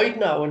and void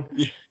now.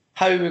 And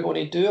how are we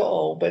going to do it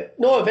all? But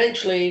no,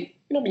 eventually,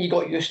 when you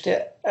got used to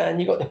it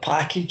and you got the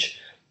package,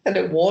 and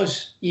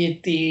you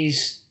had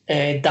these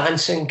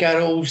dancing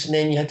girls, and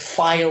then you had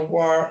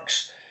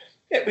fireworks.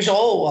 It was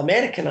all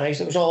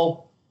Americanised. It was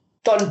all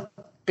done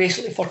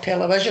basically for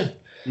television.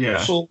 Yeah.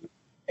 So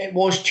it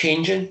was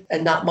changing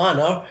in that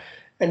manner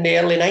in the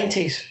early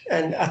 90s.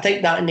 And I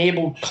think that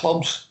enabled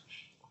clubs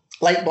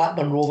like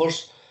Blackburn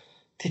Rovers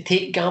to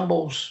take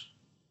gambles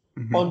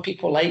on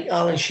people like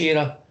Alan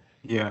Shearer,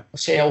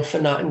 myself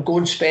and that, and go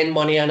and spend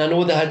money. And I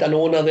know they had an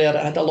owner there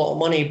that had a lot of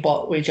money,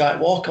 but with Jack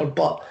Walker,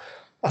 but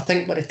I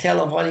think with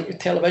the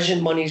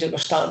television monies that were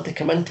starting to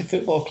come into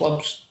football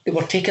clubs, they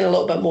were taking a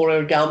little bit more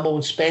of a gamble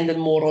and spending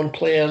more on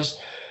players,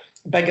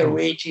 bigger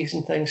wages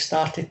and things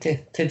started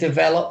to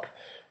develop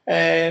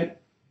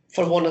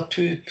for one or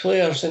two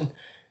players. And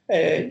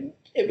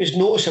it was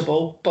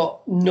noticeable,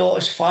 but not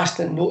as fast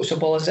and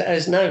noticeable as it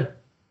is now.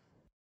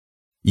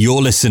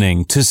 You're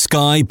listening to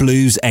Sky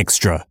Blues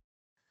Extra.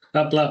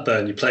 At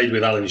Blackburn, you played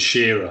with Alan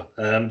Shearer.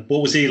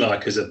 What was he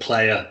like as a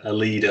player, a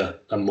leader,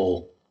 and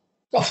more?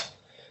 Oh,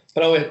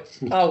 brilliant.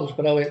 Al was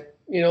brilliant.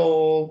 You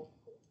know,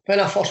 when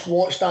I first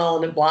watched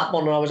Alan at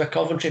Blackburn, I was a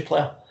Coventry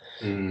player.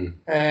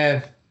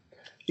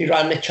 He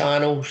ran the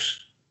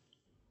channels.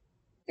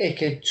 He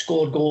could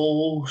score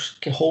goals,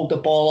 could hold the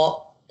ball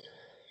up.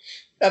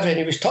 Everything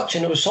he was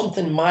touching, there was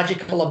something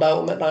magical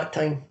about him at that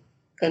time.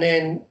 And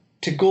then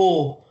to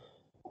go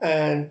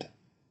and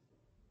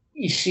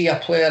you see a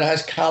player of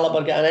his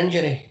calibre get an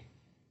injury,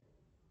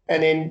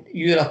 and then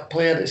you're a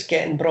player that's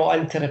getting brought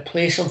in to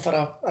replace him for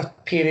a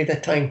period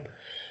of time.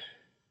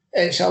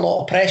 It's a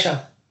lot of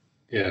pressure.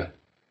 Yeah.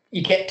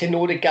 You get to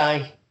know the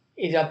guy.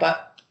 He's a bit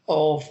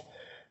of,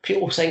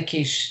 people think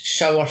he's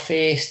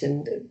sour-faced,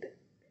 and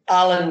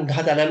Alan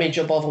had an image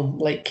above him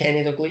like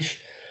Kenny Dalglish.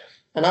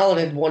 And Alan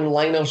had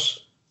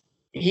one-liners.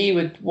 He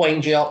would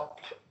wind you up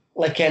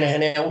like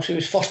anything else. He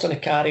was first on a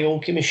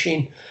karaoke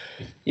machine.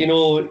 You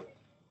know,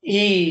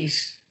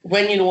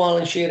 when you know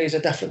Alan Shearer is a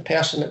different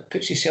person that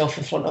puts himself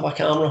in front of a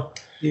camera.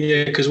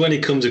 Yeah, because when he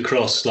comes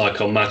across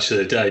like on Match of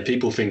the Day,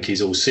 people think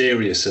he's all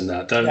serious and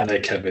that, don't they,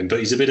 Kevin? But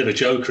he's a bit of a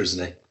joker,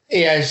 isn't he?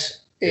 He is.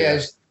 He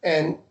is.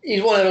 And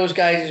he's one of those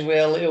guys as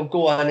well. He'll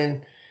go in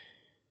and,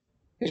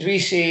 as we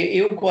say,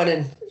 he'll go in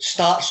and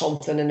start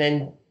something and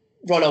then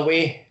run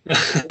away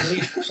and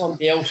leave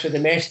somebody else with the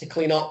mess to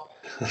clean up.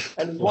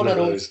 And one of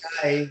those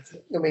guys,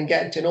 I mean,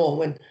 getting to know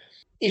him, and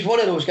he's one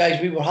of those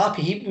guys, we were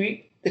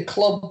happy. The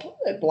club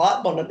at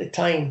Blackburn at the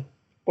time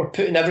were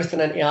putting everything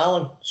into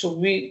Alan. So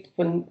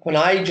when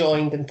I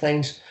joined and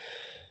things,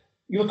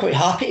 you were quite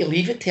happy to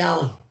leave it to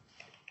Alan.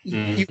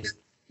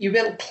 You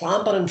weren't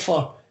clambering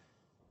for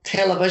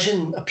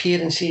television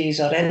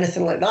appearances or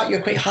anything like that.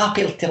 You're quite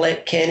happy to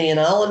let Kenny and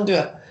Alan do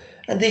it.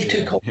 And they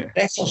took up the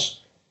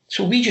pressures.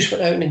 So we just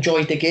went out and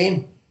enjoyed the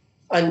game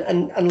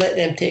and let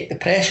them take the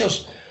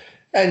pressures.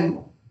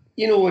 And,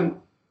 you know, in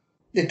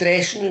the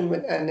dressing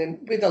room, and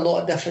with a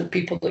lot of different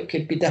people that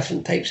could be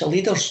different types of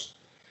leaders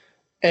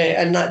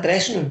in that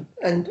dressing room.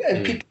 And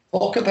people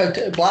talk about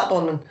it at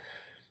Blackburn, and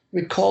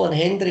with Colin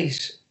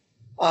Hendry's,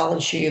 Alan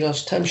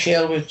Shearer's, Tim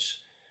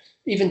Sherwood's,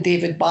 even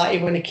David Batty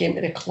when he came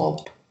to the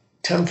club,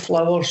 Tim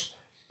Flowers.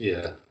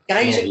 Yeah,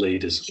 guys, all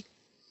leaders.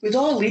 With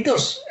all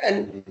leaders,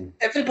 and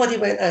everybody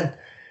went in,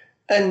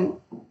 and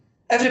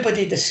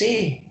everybody had to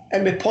say,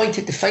 and we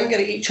pointed the finger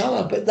at each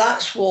other. But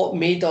that's what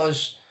made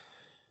us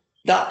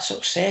that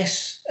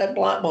success at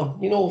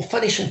Blackburn. You know,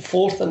 finishing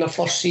fourth in the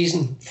first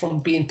season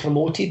from being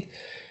promoted,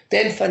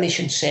 then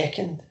finishing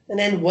second, and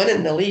then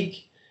winning the league.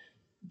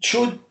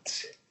 Showed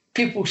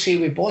people say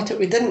we bought it.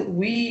 We didn't.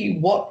 We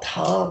worked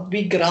hard.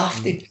 We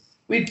grafted.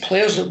 We had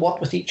players that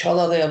worked with each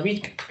other there. We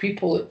had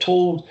people that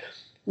told,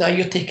 now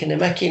you're taking the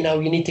mickey, now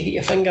you need to get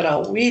your finger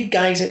out. We had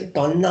guys that had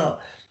done that.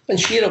 And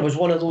Shearer was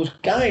one of those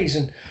guys.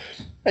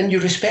 And you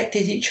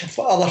respected each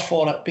other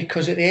for it,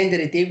 because at the end of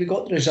the day, we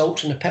got the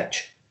results on the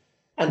pitch.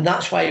 And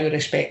that's why we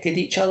respected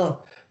each other.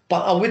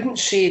 But I wouldn't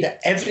say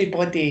that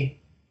everybody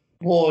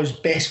was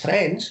best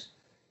friends,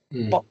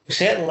 but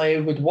certainly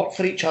would work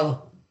for each other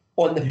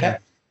on the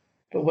pitch.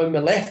 But when we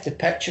left the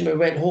pitch and we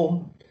went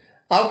home,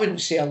 I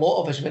wouldn't say a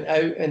lot of us went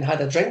out and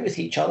had a drink with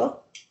each other.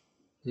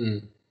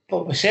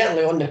 But we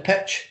certainly on the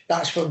pitch,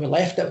 that's where we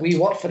left it. We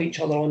worked for each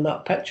other on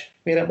that pitch,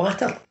 where it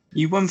mattered.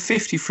 You won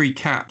 53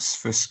 caps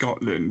for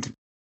Scotland.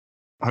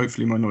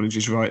 Hopefully my knowledge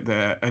is right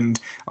there. And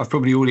I've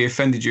probably already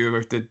offended you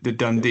with the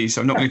Dundee,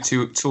 so I'm not going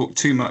to talk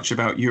too much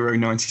about Euro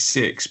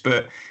 96.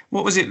 But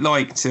what was it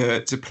like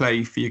to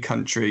play for your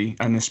country,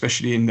 and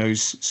especially in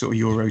those sort of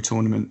Euro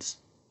tournaments?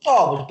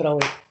 Oh, it was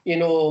brilliant. You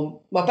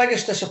know, my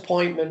biggest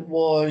disappointment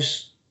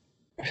was,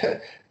 and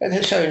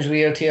it sounds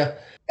weird here,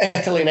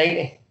 Italy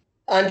 90.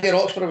 Andy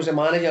Roxburgh was the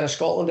manager of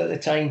Scotland at the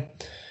time.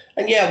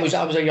 And I was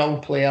a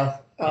young player,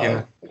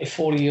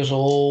 4 years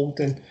old,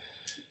 and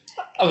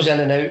I was in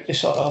and out the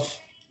sort of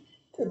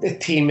the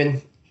team,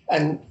 and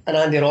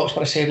Andy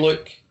Roxburgh said,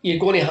 look, you're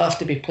going to have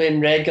to be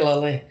playing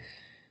regularly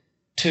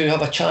to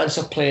have a chance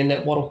of playing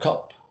the World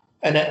Cup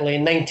in Italy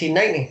in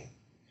 1990.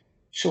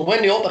 So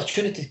when the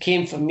opportunity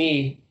came for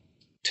me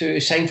to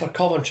sign for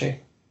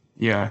Coventry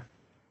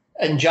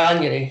in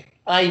January,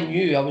 I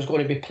knew I was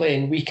going to be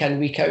playing week in,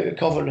 week out at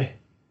Coventry.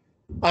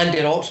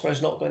 Andy Roxburgh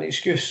is not got an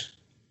excuse.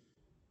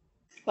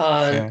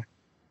 And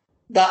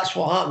that's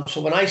what happened.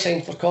 So when I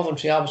signed for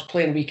Coventry, I was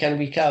playing week in,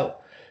 week out.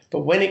 But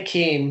when it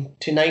came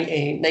to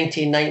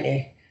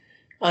 1990,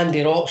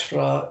 Andy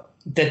Roxburgh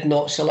did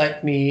not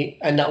select me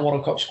in that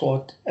World Cup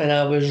squad. And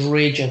I was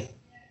raging,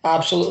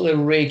 absolutely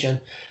raging.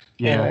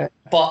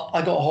 But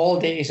I got a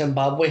holiday to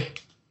Zimbabwe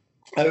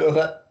out of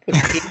it with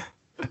the team.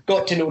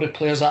 Got to know the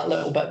players that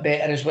little bit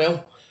better as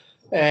well.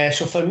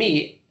 So for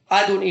me,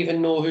 I don't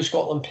even know who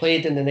Scotland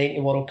played in the 90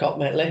 World Cup,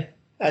 Metley.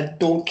 I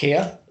don't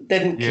care.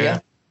 Didn't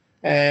care.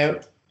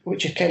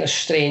 Which is kind of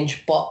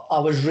strange, but I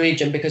was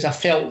raging because I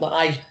felt that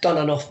I'd done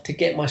enough to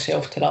get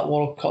myself to that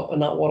World Cup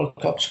and that World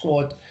Cup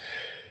squad.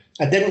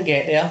 I didn't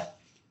get there,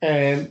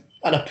 and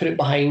I put it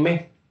behind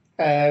me.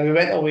 We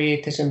went away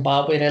to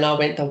Zimbabwe, then I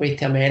went away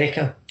to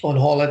America on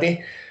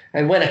holiday.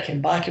 And when I came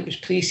back, it was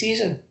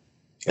pre-season.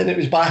 And it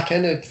was back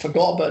in. I'd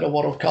forgot about the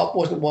World Cup,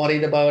 wasn't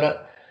worried about it,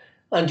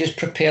 and just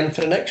preparing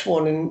for the next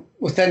one. And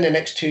within the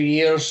next 2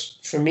 years,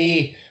 for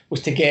me,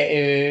 was to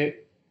get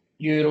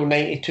Euro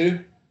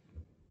 92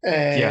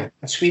 in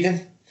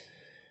Sweden.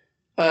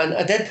 And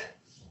I did.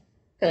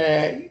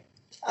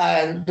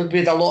 And we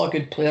had a lot of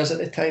good players at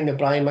the time, the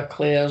Brian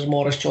McClares,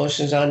 Maurice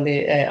Johnsons, and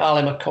the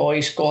Ali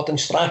McCoys, Gordon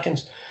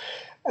Strachan's.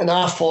 And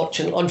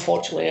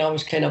unfortunately, I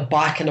was kind of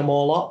backing them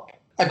all up.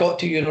 I got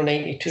to Euro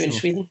 92 in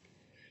Sweden.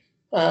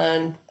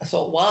 And I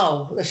thought,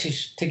 wow, this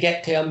is to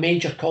get to a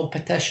major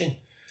competition.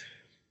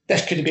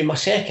 This could have been my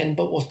second,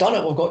 but we've done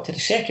it. We've got to the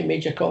second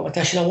major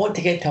competition. I want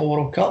to get to a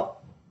World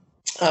Cup.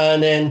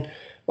 And then,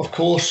 of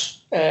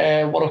course,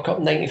 World Cup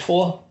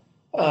 94,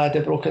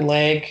 the broken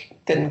leg,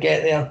 didn't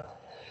get there.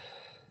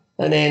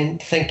 And then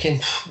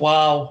thinking,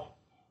 wow,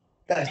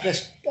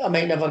 I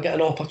might never get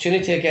an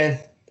opportunity again.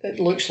 It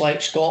looks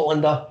like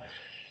Scotland are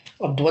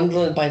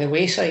dwindling by the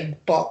wayside.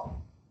 But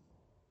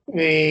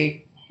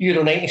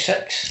Euro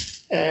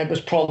 96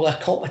 was probably a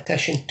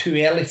competition too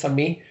early for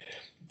me.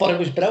 But it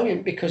was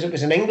brilliant because it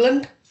was in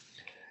England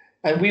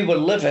and we were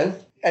living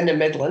in the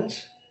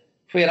Midlands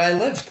where I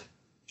lived,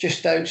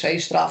 just outside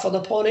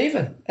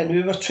Stratford-upon-Avon, and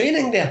we were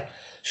training there.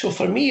 So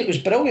for me, it was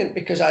brilliant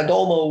because I had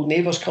all my old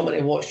neighbours coming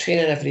to watch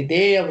training every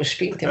day. I was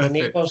speaking to my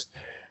neighbours.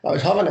 I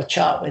was having a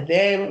chat with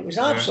them. It was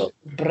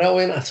absolutely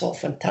brilliant. I thought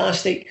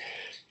fantastic.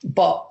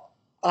 But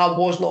I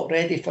was not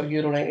ready for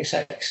Euro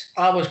 96.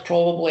 I was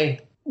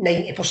probably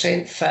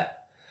 90% fit,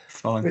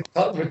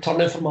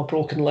 returning from a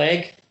broken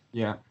leg.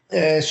 Yeah.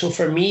 So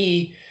for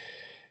me,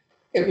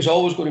 it was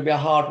always going to be a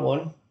hard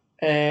one.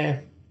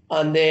 And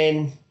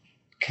then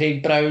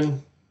Craig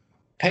Brown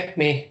picked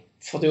me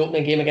for the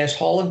opening game against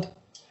Holland.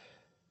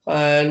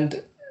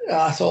 And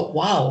I thought,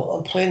 wow,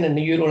 I'm playing in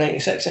the Euro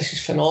 96. This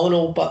is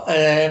phenomenal. But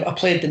I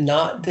played in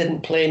that,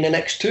 didn't play in the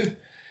next two.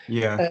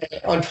 Yeah.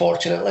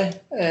 Unfortunately,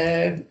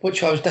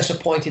 which I was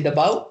disappointed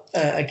about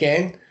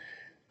again.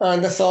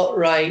 And I thought,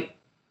 right,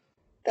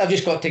 I've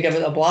just got to give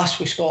it a blast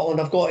with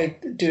Scotland. I've got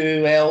to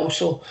do well.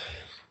 So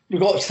we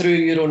got through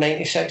Euro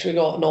 96. We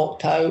got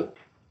knocked out.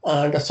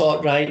 And I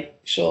thought, right,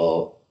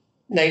 so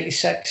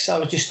 96, I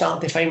was just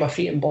starting to find my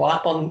feet in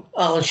Blackburn.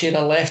 Alan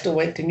Shearer left and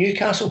went to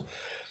Newcastle.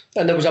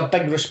 And there was a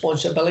big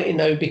responsibility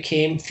now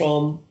became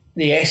from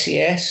the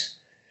SAS,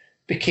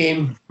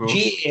 became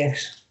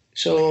GAS.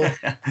 So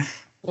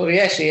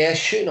the SAS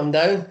shooting them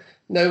down.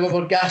 Now we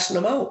were gassing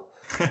them out.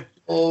 So it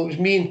was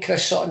me and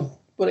Chris Sutton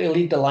going to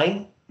lead the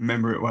line.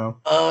 Remember it well.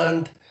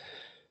 And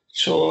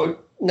so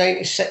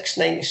 96,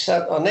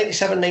 97, or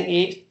 97,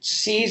 98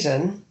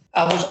 season,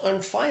 I was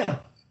on fire.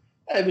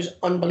 It was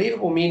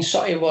unbelievable. Me and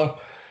Sutty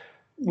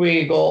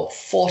we got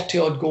 40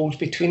 odd goals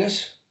between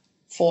us.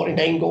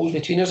 49 goals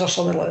between us or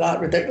something like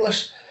that,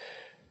 ridiculous.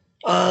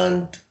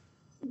 And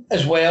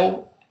as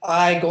well,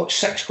 I got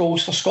 6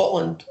 goals for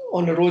Scotland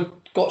on the road,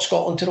 got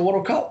Scotland to the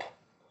World Cup.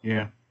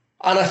 Yeah.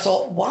 And I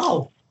thought,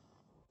 wow,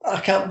 I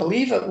can't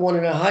believe it. One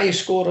of the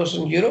highest scorers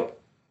in Europe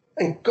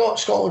and got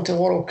Scotland to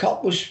the World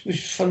Cup was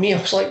for me,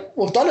 I was like,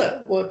 we've done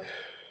it. We're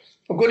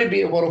going to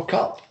be at the World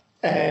Cup.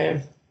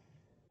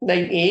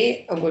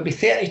 98, I'm going to be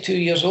 32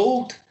 years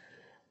old.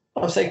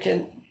 I'm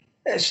thinking,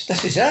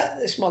 this is it.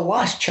 It's my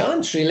last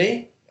chance,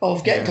 really,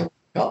 of getting to the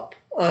World Cup,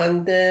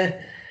 and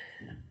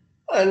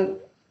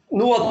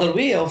no other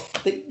way of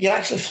you're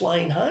actually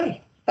flying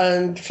high.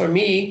 And for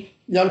me,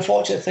 the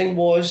unfortunate thing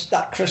was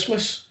that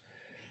Christmas,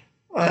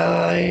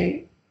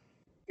 I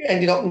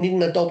ended up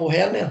needing a double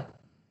hernia,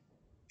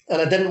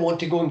 and I didn't want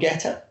to go and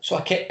get it, so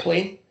I kept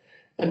playing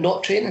and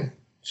not training.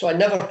 So I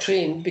never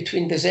trained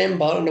between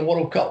December and the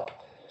World Cup.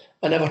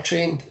 I never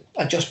trained.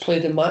 I just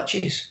played in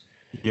matches.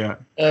 Yeah.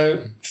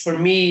 For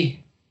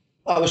me,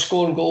 I was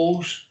scoring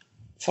goals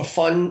for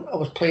fun. I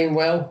was playing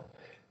well.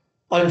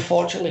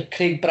 Unfortunately,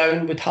 Craig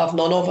Brown would have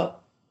none of it.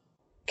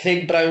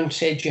 Craig Brown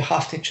said, you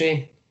have to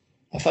train.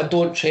 If I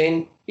don't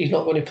train, he's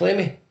not going to play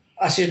me.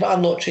 I said, but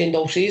I'm not trained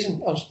all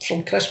season. I was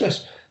from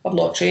Christmas. I've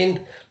not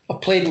trained.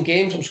 I've played in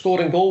games. I'm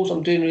scoring goals.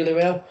 I'm doing really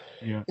well.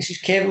 Yeah. He says,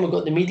 Kevin, we've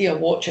got the media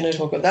watching us.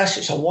 We've got this.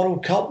 It's a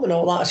World Cup and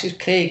all that. I says,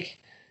 Craig,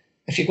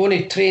 if you're going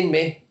to train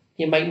me,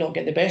 you might not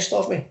get the best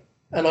of me.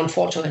 And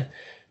unfortunately,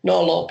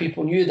 not a lot of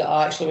people knew that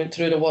I actually went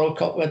through the World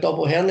Cup with a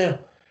double hernia.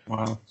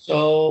 Wow.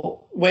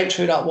 So went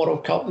through that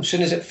World Cup. As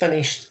soon as it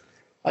finished,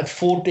 I had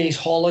 4 days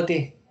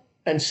holiday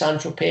in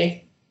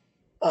Saint-Tropez.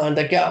 And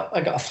I got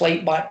a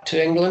flight back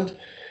to England,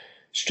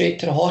 straight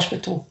to the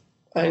hospital,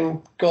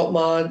 and got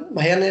my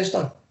hernias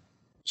done.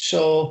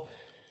 So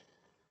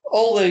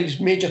all these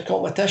major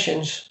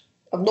competitions,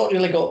 I've not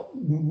really got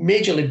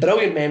majorly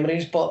brilliant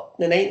memories, but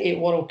the 98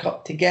 World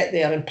Cup, to get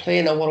there and play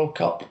in a World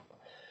Cup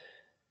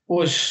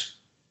was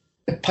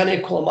the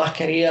pinnacle of my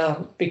career,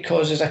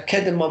 because as a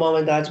kid in my mum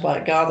and dad's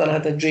back garden, I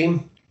had a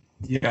dream.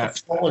 Yeah.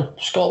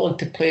 Scotland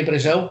to play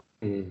Brazil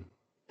in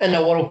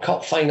the World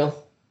Cup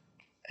final.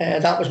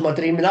 That was my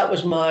dream, and that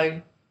was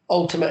my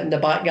ultimate in the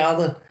back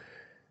garden.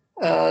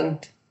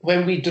 And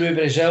when we drew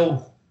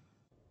Brazil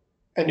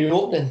in the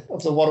opening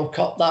of the World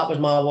Cup, that was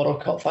my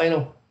World Cup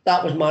final.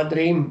 That was my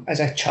dream as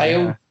a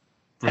child.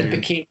 It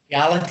became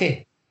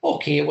reality.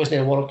 Okay, it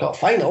wasn't a World Cup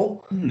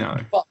final. No.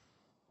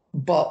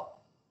 But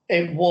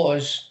it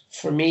was,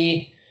 for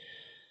me,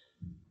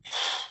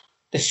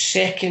 the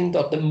second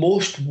or the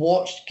most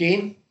watched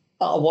game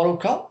at a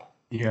World Cup,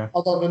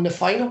 other than the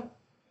final.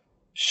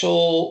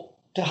 So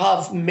to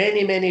have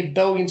many, many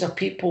billions of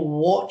people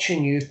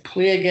watching you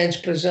play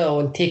against Brazil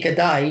and take a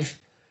dive,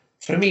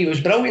 for me,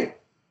 was brilliant.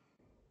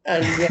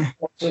 And we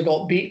actually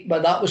got beat,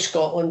 but that was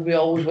Scotland. We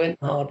always went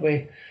the hard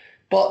way.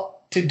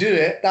 But to do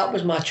it, that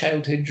was my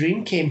childhood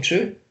dream came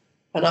true,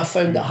 and I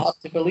found it hard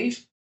to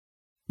believe.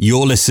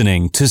 You're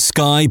listening to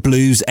Sky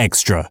Blues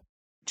Extra.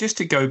 Just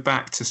to go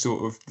back to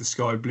sort of the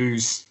Sky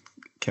Blues,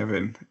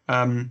 Kevin,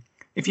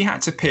 if you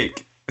had to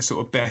pick a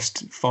sort of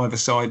best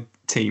five-a-side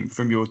team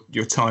from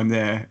your time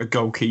there, a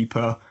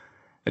goalkeeper,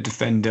 a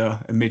defender,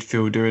 a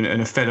midfielder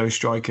and a fellow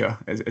striker,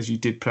 as you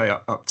did play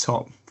up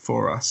top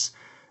for us,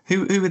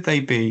 who would they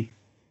be?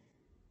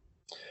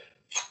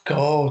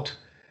 God.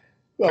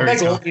 Well, Big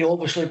Oggy,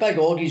 obviously. Big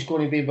Oggy's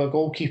going to be my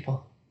goalkeeper.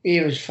 He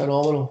was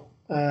phenomenal.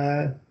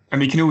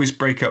 And he can always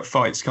break up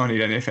fights, can't he,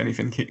 then, if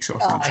anything kicks off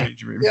in the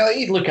change room? Yeah,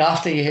 he'd look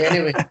after you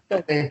anyway.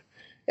 Was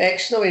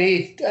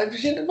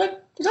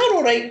that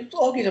all right?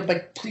 Oggy's a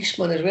big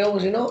policeman as well,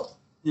 was he not?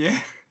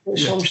 Yeah. At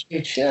some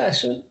stage,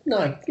 so,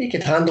 no, he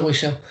could handle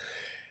himself.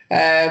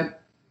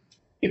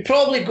 You'd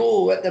probably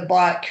go at the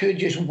back, who'd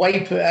just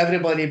wipe out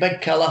everybody,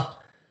 big killer.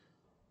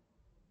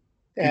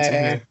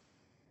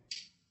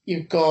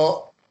 You've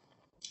got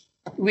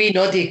wee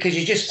Nuddy, because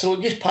you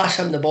just pass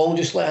him the ball,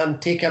 just let him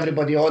take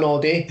everybody on all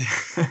day.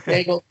 Then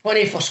you got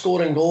 20 for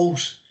scoring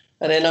goals,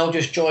 and then I'll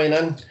just join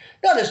in.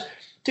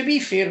 To be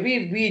fair,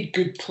 we had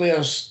good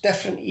players,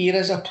 different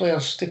eras of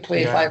players to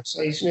play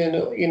five-a-sides.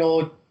 You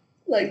know,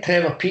 like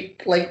Trevor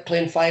Peake, like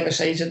playing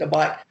five-a-sides at the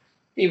back.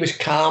 He was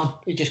calm.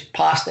 He just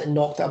passed it and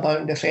knocked it about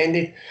and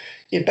defended.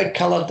 You had Big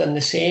Killer done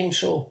the same.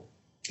 So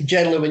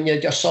generally when you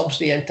had your subs,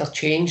 they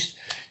interchanged.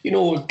 You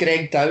know,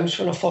 Greg Downs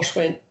when I first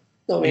went,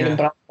 and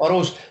Brad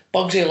Burrows.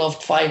 Bugsy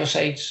loved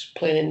five-a-sides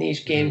playing in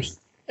these games.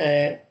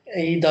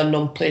 He done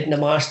them, played in the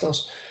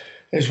Masters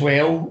as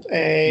well.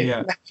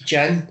 Nicky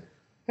Ginn,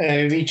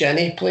 wee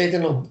Ginny played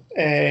in them.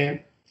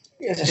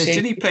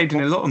 Ginny played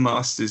in a lot of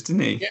Masters,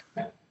 didn't he?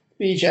 Yeah,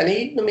 wee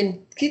Ginny. I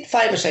mean,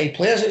 five-a-side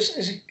players.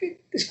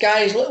 This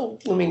guy's little.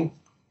 I mean,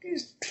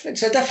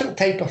 it's a different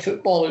type of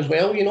football as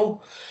well. You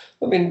know,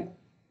 I mean,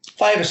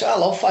 five-a-side. I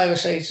love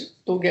five-a-sides.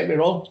 Don't get me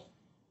wrong.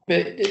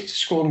 But it's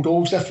scoring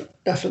goals,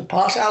 different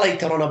parts. I like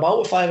to run about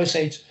with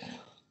five-a-sides.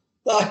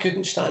 I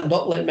couldn't stand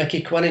up like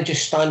Mickey Quinn and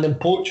just stand and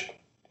poach.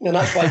 And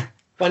that's why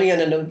Quinny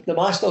in the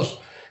Masters,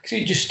 because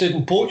he just stood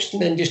and poached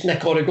and then just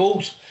nick all the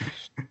goals.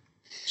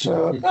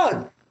 So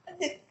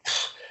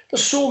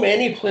there's so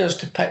many players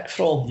to pick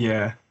from.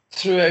 Yeah.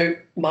 Throughout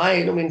my,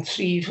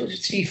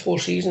 3-4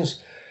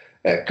 seasons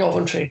at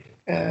Coventry.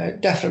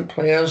 Different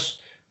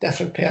players,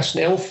 different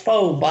personnel.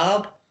 Phil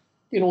Babb,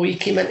 he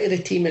came into the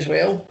team as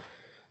well.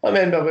 I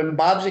remember when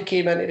Babsy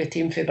came into the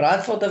team for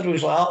Bradford, everyone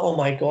was like, oh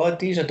my God,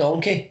 he's a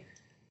donkey.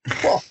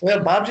 What a player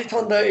Babsy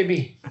turned out to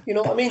be. You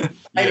know what I mean?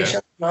 Irish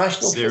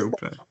international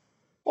footballer.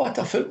 What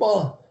a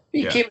footballer.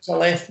 He came as a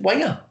left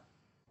winger.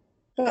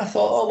 And I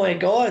thought, oh my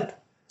God,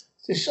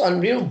 this is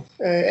unreal.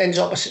 Ends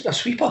up a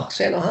sweeper,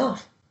 centre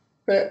half.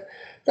 But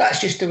that's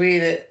just the way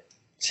that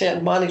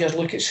certain managers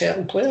look at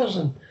certain players.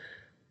 And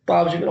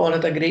Babsy went on,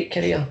 had a great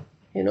career,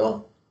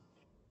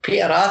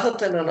 Peter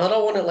Atherton,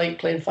 another one that liked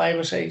playing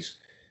five-a-sides.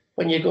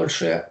 When you're going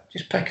through it,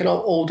 just picking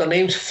up older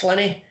names,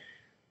 Flinney,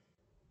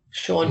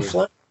 Sean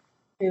Flynn,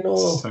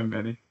 So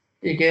many.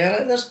 You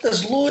get it.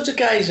 There's loads of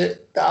guys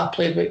that I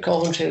played with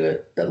Coventry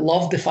that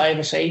loved the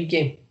five-a-side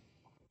game,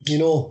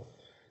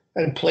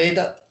 and played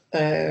it.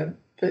 But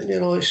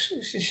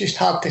it's just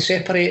hard to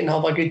separate and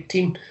have a good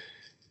team.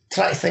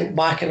 Try to think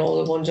back on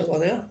all the ones that were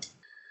there.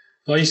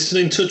 Are you still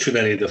in touch with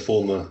any of the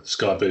former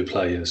Sky Blue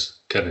players,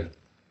 Kevin?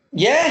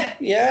 Yeah.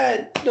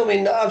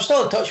 I'm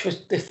still in touch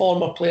with the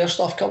former player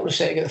stuff. Company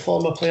set to get the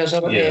former players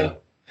out there.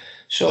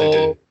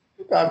 So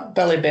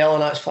Billy Bell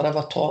and that's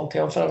forever talking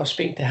to him, forever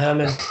speaking to him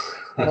and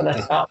having a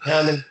chat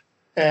with him.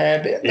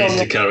 He's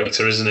the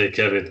character, isn't he,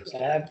 Kevin?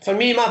 For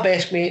me, my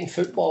best mate in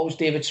football was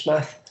David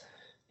Smith.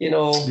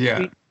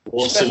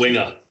 What's the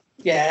winger?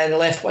 Yeah, the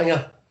left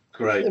winger.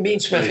 Great. Me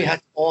and Smithy had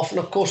off, and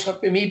of course,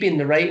 me being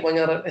the right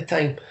winger at the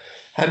time,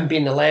 him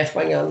being the left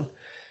winger, and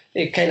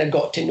they kind of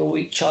got to know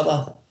each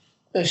other.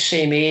 The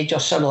same age or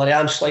similar.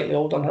 I'm slightly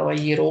older than him, a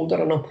year older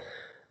than him,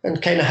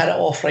 and kind of hit it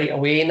off right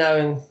away now.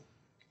 And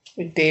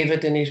with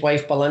David and his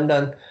wife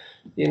Belinda,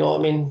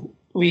 and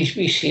we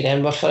see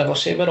them. We're forever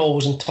say we're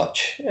always in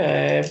touch.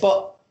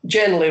 But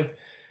generally,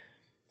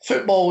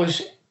 football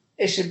is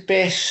the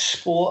best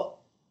sport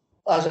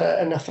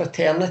in a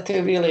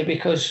fraternity, really,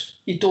 because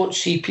you don't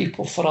see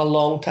people for a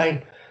long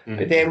time.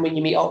 But then when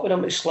you meet up with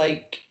them, it's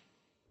like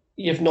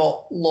you've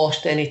not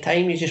lost any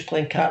time. You're just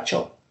playing catch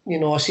up.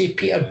 I see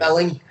Peter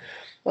Billing,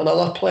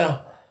 another player.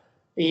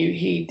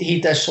 He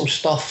does some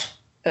stuff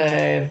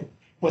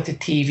with the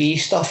TV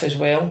stuff as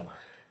well,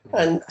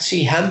 and I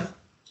see him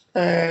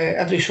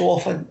every so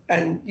often,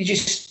 and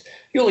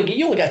you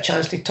only get a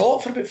chance to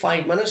talk for about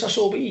 5 minutes or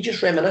so, but you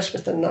just reminisce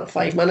within that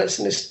 5 minutes,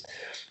 and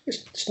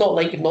it's not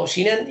like you've not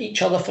seen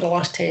each other for the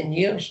last 10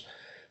 years.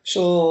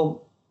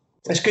 So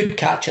it's good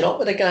catching up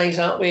with the guys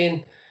that way.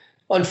 And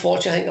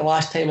unfortunately, I think the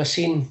last time I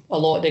seen a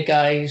lot of the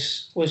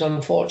guys was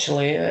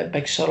unfortunately at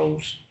Big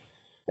Cyril's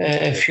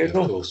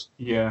funeral.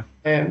 Yeah.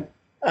 And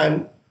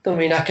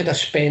I could have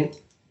spent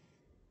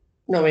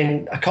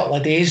a couple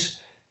of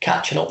days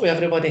catching up with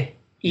everybody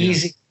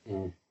easy,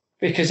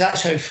 because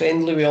that's how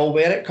friendly we all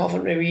were at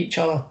Coventry with each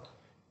other.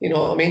 You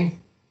know what I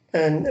mean?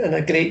 And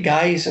they're great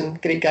guys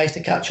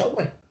to catch up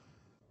with.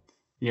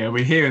 Yeah,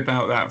 we hear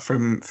about that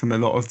from a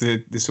lot of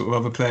the sort of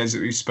other players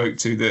that we spoke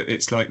to, that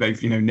it's like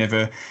they've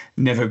never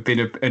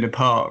been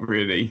apart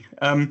really.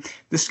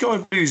 The Sky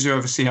Blues are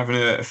obviously having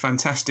a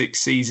fantastic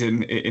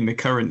season in the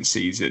current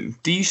season.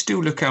 Do you still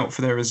look out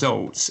for their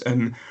results,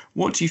 and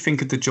what do you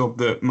think of the job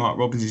that Mark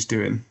Robins is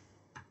doing?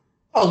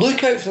 I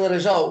look out for the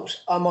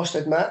results, I must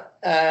admit,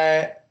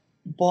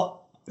 but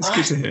it's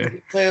good to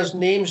hear. Players'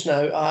 names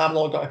now, I have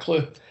not got a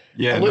clue.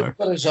 Yeah, I look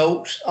for the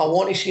results. I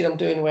want to see them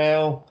doing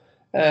well.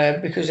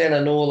 Because then I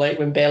know, like,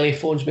 when Belly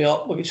phones me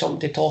up, we'll get something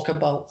to talk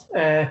about.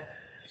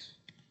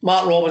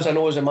 Mark Robins, I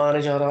know, as a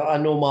manager. I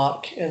know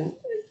Mark, and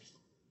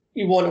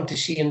you want him to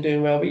see him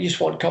doing well, but you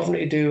just want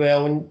Coventry to do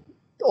well. And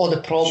all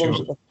the problems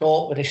that they've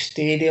got with the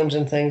stadiums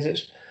and things,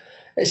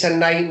 it's a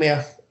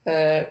nightmare.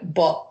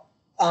 But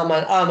I'm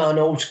an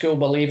old school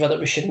believer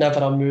that we should never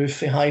have moved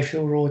for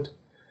Highfield Road.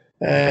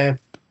 I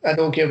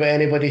don't care what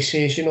anybody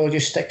says.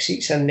 Just stick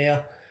seats in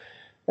there.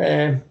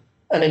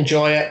 And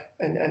enjoy it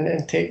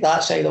and take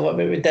that side of it.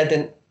 But we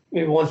didn't.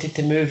 We wanted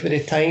to move with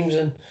the times,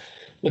 and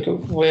look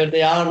at where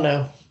they are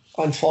now,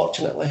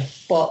 unfortunately.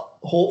 But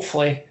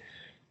hopefully,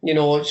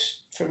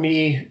 it's, for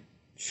me,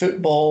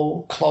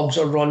 football clubs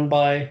are run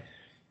by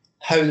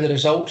how the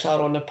results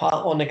are on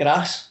the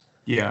grass.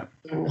 Yeah.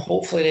 And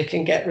hopefully they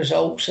can get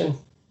results, and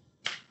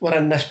we're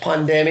in this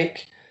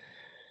pandemic,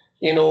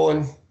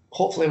 and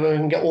hopefully we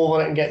can get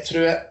over it and get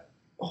through it.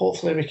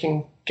 Hopefully we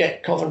can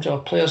get Coventry, or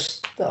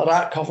players that are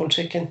at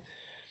Coventry can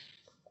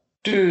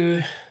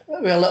do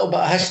with a little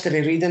bit of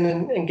history reading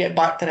and get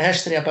back to the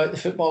history about the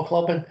football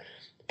club and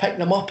pick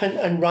them up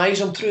and rise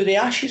them through the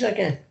ashes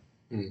again.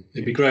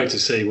 It'd be great to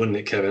see, wouldn't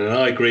it, Kevin? And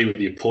I agree with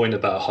your point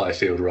about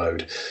Highfield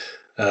Road.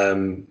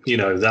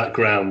 That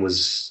ground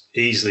was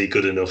easily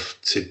good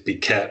enough to be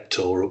kept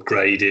or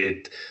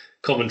upgraded.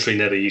 Coventry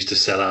never used to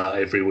sell out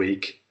every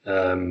week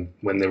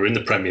when they were in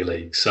the Premier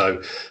League.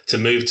 So to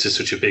move to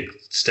such a big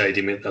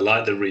stadium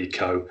like the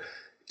Ricoh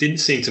didn't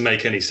seem to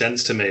make any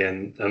sense to me.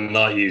 And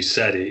like you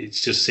said, it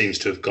just seems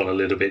to have gone a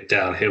little bit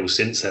downhill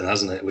since then,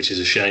 hasn't it? Which is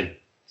a shame.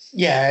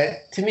 Yeah,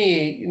 to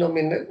me,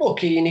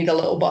 okay, you need a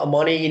little bit of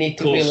money. You need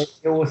to really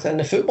deal within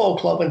the football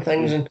club and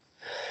things. And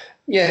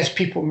yes,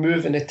 people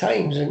move in the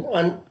times. And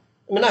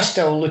I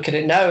still look at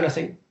it now and I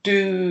think,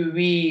 do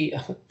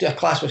I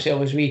class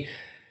myself as we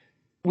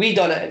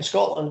done it in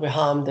Scotland with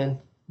Hampden.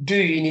 Do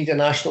you need a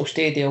national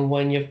stadium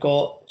when you've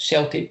got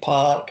Celtic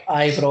Park,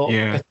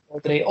 Ibrox,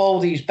 all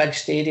these big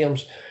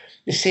stadiums?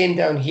 The same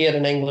down here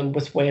in England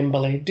with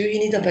Wembley. Do you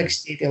need a big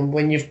stadium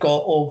when you've got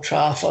Old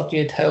Trafford,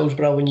 you had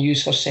Hillsborough when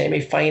used for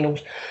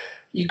semi-finals?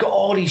 You've got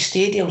all these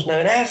stadiums now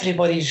and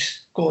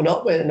everybody's going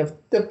up with it. And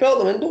they've built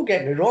them, and don't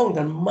get me wrong,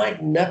 they're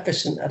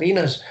magnificent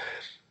arenas.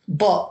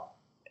 But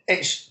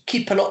it's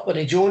keeping up with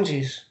the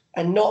Joneses,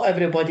 and not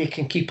everybody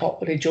can keep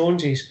up with the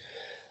Joneses.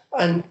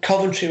 And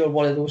Coventry were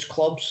one of those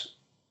clubs.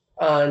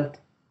 And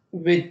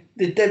we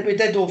did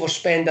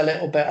overspend a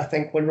little bit, I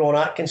think, when Ron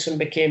Atkinson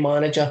became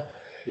manager.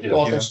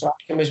 Gordon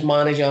Strachan was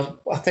manager.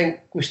 I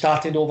think we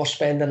started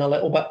overspending a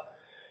little bit.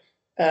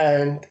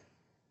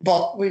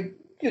 But we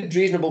had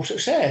reasonable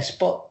success.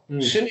 But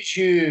as soon as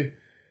you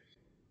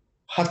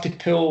have to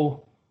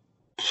pull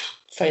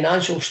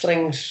financial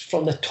strings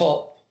from the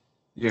top,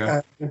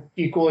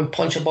 you go and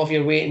punch above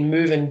your weight and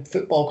move in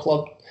football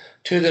club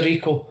to the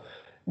Ricoh,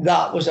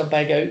 that was a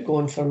big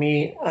outgoing for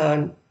me,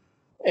 and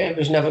it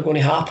was never going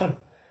to happen.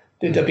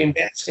 They'd have been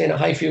better staying at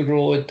Highfield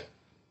Road,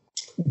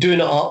 doing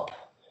it up.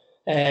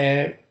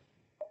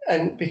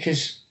 And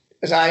because,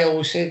 as I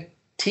always said,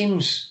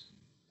 teams,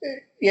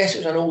 yes, it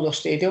was an older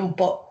stadium,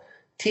 but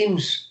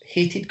teams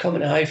hated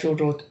coming to Highfield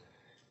Road,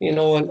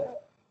 and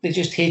they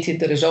just hated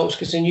the results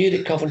because they knew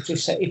that Coventry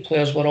City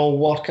players were all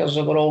workers,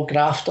 they were all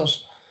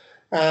grafters,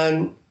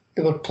 and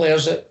they were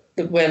players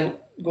that weren't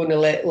going to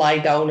lie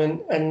down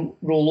and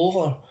roll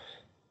over.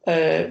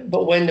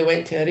 But when they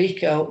went to the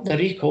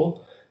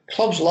Ricoh,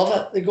 clubs love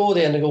it. They go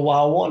there and they go,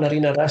 wow, what an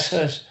arena this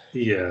is.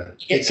 Yeah,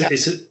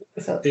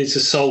 it's a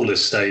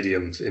soulless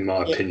stadium, in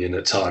my opinion,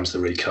 at times, the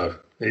Ricoh.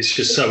 It's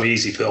just so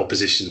easy for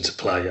opposition to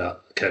play at,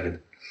 Kevin.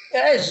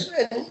 It is.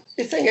 And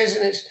the thing is,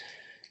 and it's,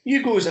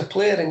 you go as a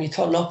player and you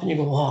turn up and you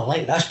go, oh, I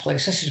like this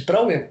place, this is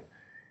brilliant.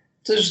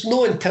 There's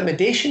no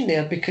intimidation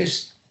there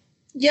because,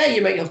 yeah,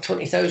 you might have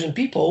 20,000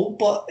 people,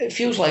 but it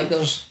feels like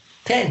there's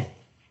 10.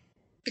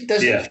 It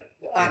doesn't. Yeah,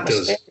 it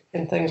does.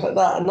 And things like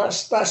that. And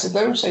that's the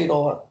downside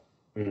of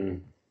it.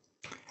 Mm.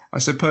 I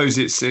suppose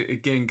it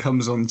again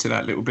comes on to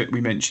that little bit we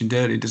mentioned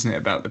earlier, doesn't it,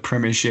 about the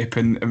Premiership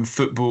and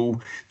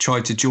football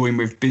tried to join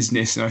with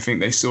business, and I think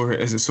they saw it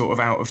as a sort of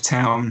out of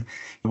town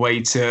way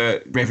to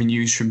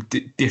revenues from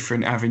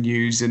different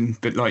avenues.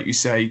 But like you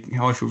say,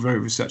 Highfield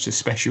Road was such a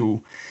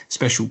special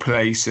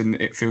place, and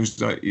it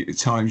feels like at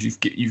times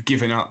you've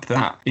given up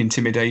that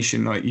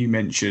intimidation, like you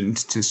mentioned,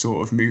 to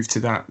sort of move to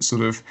that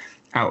sort of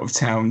out of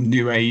town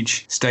new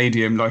age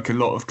stadium like a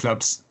lot of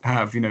clubs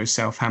have.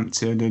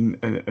 Southampton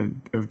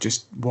and have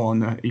just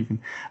won. Even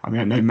I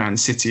know Man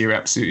City are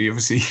absolutely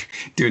obviously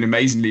doing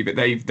amazingly, but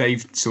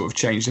they've sort of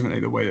changed, haven't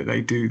they, the way that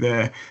they do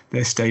their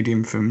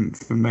stadium from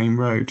Main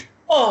Road.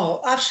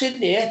 Oh, I've seen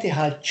the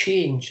Etihad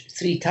change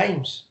 3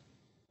 times.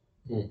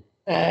 With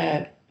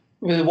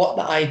the work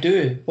that I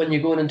do when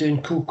you're going and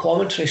doing cool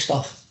commentary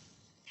stuff.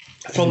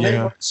 From when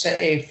Man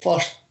City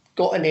first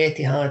got an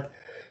Etihad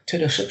to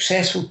the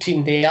successful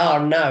team they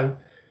are now,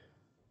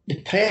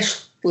 the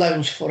press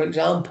lounge, for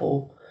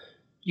example,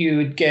 you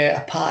would get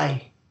a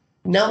pie.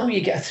 Now you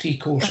get a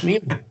 3-course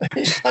meal.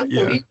 It's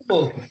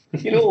unbelievable.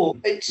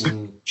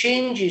 It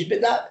changes,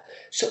 but that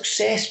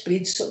success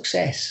breeds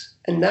success.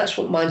 And that's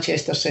what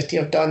Manchester City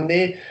have done.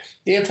 They've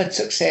had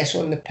success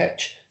on the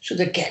pitch, so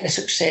they're getting the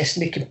success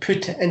and they can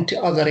put it into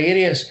other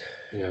areas.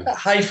 Yeah. At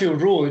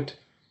Highfield Road,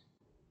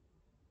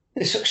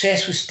 the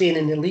success was staying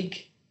in the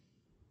league.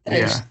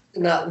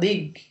 And that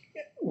league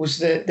was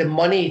the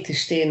money to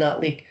stay in that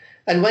league.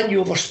 And when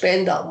you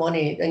overspend that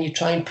money and you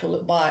try and pull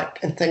it back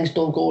and things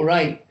don't go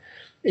right,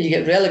 and you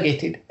get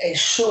relegated,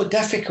 it's so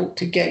difficult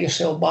to get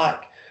yourself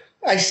back.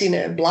 I seen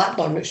it at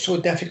Blackburn, it's so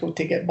difficult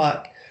to get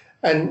back.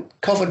 And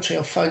Coventry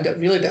have found it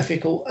really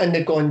difficult, and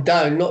they've gone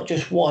down, not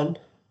just 1,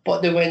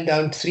 but they went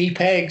down 3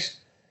 pegs,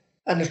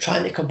 and they're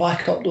trying to come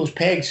back up those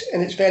pegs,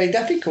 and it's very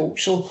difficult.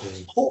 So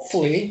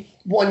hopefully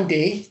one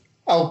day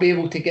I'll be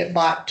able to get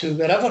back to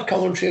wherever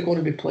Coventry are going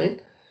to be playing,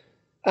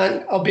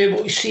 and I'll be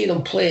able to see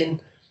them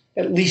playing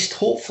at least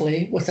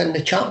hopefully within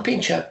the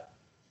Championship,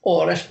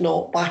 or if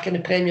not back in the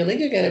Premier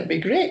League again. It'd be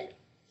great.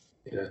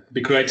 Yeah, it'd be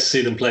great to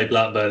see them play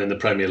Blackburn in the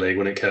Premier League,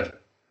 wouldn't it, Kev?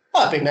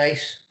 That'd be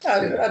nice. I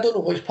don't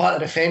know which part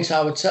of the fence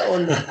I would sit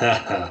on.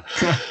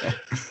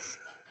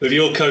 With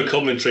your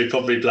co-commentary,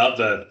 probably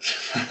Blackburn.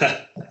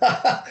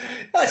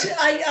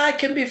 I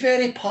can be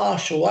very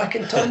partial. I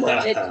can turn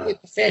my head to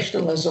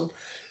professionalism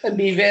and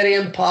be very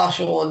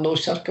impartial on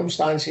those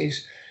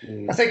circumstances.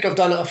 I think I've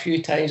done it a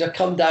few times. I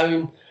come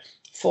down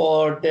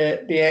for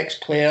the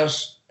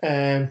ex-players,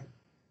 and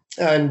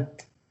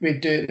we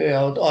do.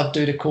 I'd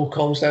do the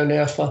co-coms down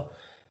there for,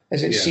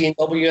 is it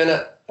C&W in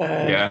it?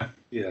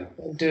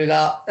 Do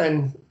that,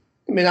 and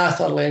I mean, I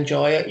thoroughly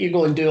enjoy it. You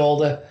go and do all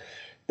the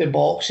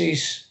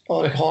boxes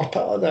or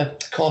the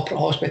corporate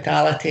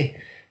hospitality,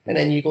 and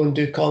then you go and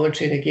do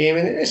commentary of the game,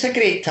 and it's a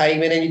great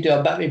time. And then you do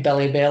a bit with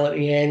Billy Bell at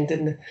the end,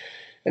 and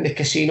the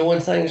casino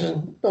and things.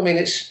 And I mean,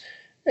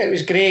 it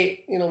was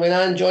great. I mean,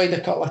 I enjoyed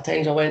a couple of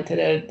times I went to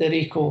the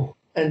Rico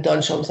and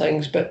done some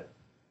things, but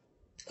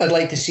I'd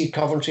like to see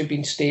Coventry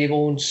being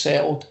stable and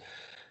settled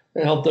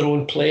and have their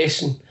own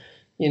place. And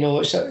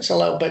it's a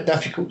little bit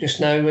difficult just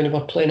now when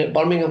we're playing at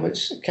Birmingham.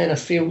 It kind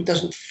of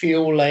doesn't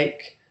feel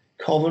like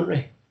Coventry.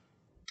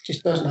 It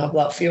just doesn't have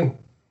that feel.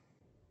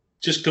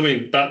 Just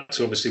coming back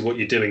to obviously what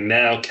you're doing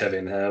now,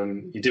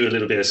 Kevin, you do a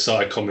little bit of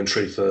side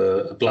commentary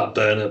for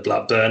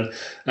Blackburn,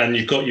 and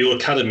you've got your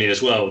academy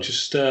as well.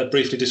 Just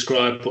briefly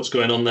describe what's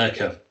going on there,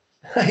 Kev.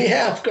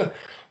 Yeah,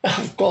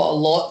 I've got a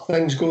lot of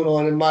things going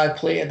on in my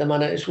plate at the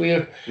minute. It's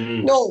weird.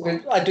 No,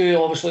 I do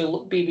obviously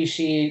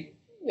BBC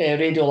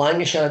Radio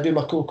Lancashire. I do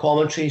my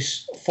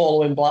co-commentaries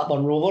following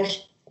Blackburn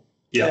Rovers.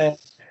 Yeah.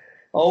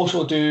 I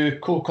also do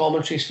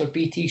co-commentaries for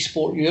BT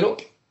Sport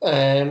Europe,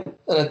 and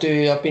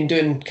I've been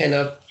doing kind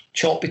of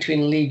chop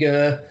between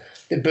Liga,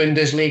 the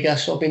Bundesliga,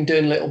 so I've been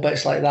doing little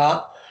bits like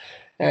that.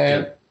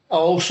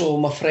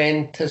 My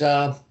friend has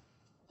a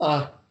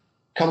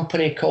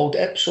company called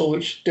Ipso,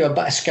 which do a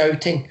bit of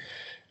scouting,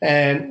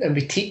 and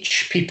we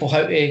teach people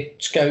how to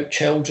scout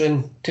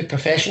children to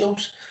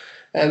professionals,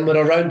 and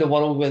we're around the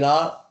world with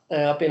that.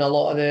 I've been a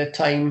lot of the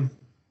time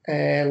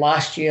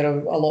last year,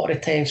 a lot of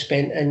the time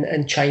spent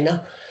in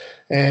China,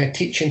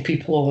 teaching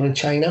people over in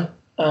China.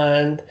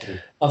 And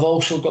I've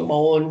also got my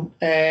own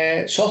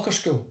soccer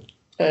school,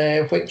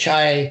 which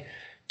I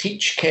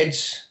teach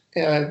kids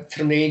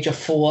from the age of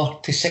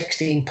 4 to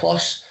 16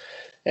 plus.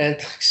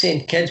 And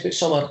saying kids,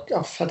 but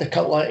I've had a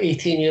couple of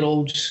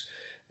 18-year-olds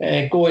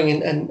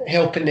going and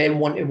helping them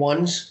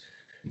one-to-ones,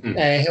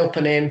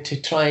 helping them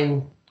to try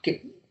and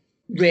get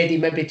ready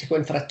maybe to go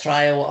in for a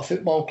trial at a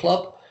football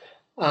club.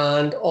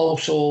 And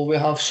also we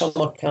have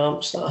summer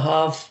camps that I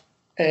have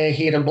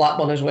here in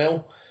Blackburn as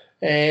well.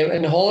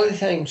 In the holiday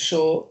time,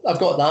 so I've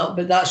got that,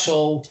 but that's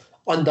all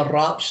under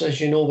wraps, as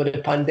you know, with the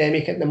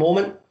pandemic at the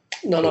moment.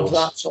 none of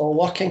that's all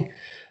working.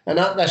 And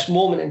at this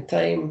moment in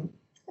time,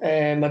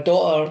 my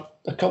daughter,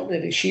 the company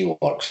that she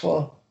works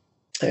for,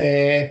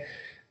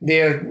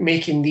 they're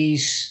making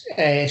these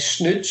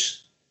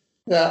snoods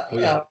that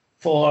are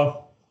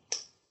for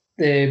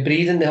the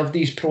breathing. They have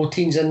these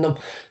proteins in them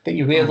that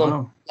you wear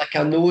them like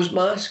a nose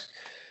mask.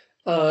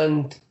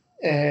 And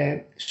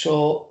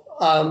so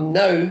I'm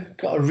now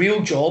got a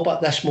real job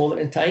at this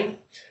moment in time.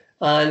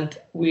 And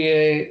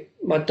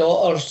my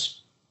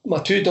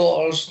two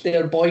daughters,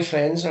 their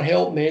boyfriends are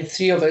helping me,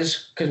 3 of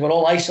us, because we're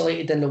all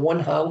isolated in the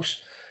one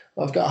house.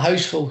 I've got a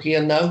house full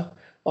here now,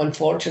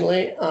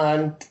 unfortunately,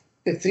 and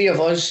the 3 of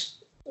us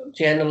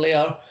generally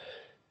are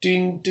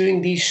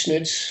doing these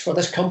snoods for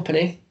this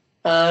company,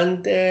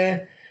 and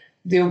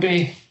they'll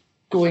be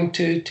going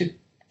to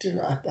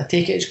I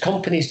take it it's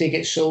companies they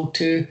get sold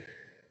to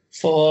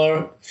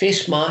for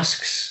face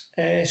masks,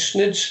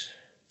 snoods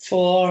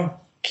for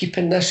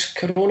keeping this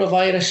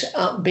coronavirus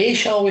at bay,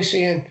 shall we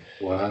say.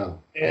 Wow.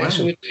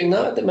 So we're doing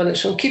that at the minute.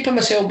 So I'm keeping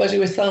myself busy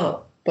with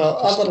that. But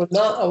other than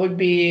that, I would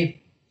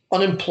be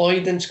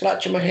unemployed and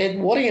scratching my head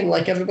worrying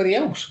like everybody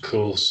else. Of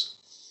course.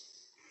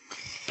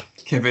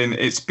 Kevin,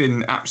 it's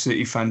been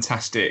absolutely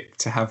fantastic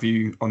to have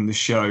you on the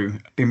show.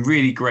 Been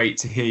really great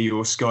to hear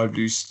your Sky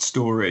Blues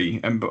story,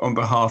 and on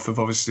behalf of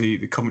obviously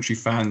the Coventry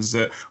fans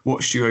that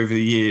watched you over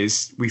the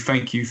years, we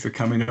thank you for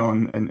coming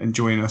on and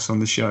joining us on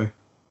the show.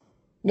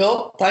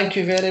 No, thank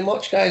you very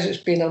much, guys. It's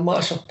been a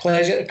massive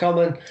pleasure to come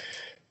and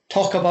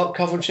talk about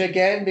Coventry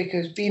again,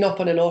 because being up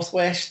in the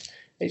northwest,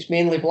 it's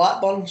mainly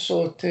Blackburn.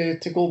 So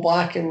to go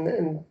back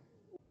and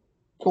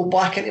go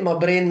back into my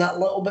brain that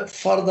little bit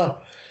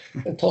further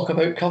and talk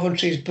about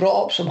Coventry's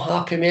brought up some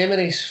happy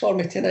memories for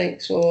me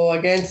tonight. So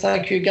again,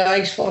 thank you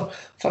guys for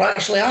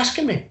actually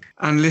asking me.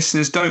 And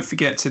listeners, don't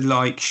forget to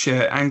like,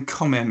 share and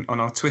comment on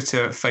our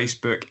Twitter,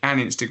 Facebook and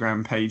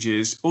Instagram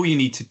pages. All you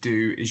need to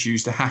do is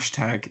use the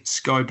hashtag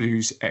Sky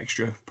Blues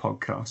Extra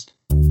Podcast.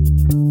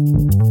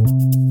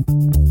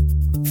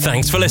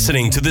 Thanks for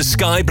listening to the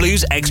Sky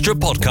Blues Extra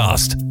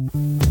Podcast.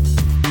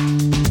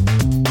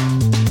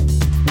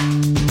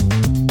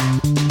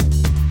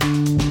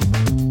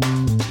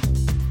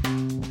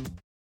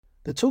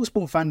 The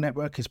TalkSport Fan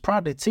Network is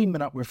proudly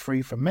teaming up with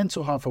Free for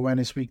Mental Health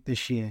Awareness Week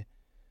this year.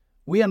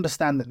 We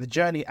understand that the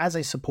journey as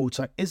a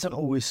supporter isn't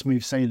always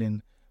smooth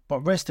sailing, but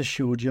rest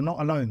assured you're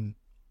not alone.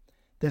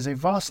 There's a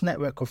vast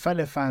network of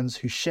fellow fans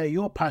who share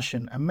your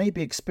passion and may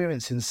be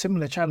experiencing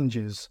similar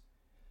challenges.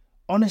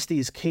 Honesty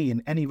is key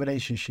in any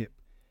relationship.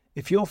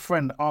 If your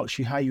friend asks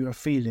you how you are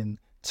feeling,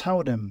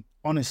 tell them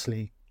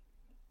honestly.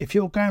 If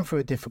you're going through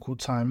a difficult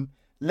time,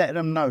 let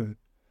them know.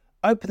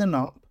 Opening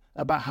up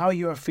about how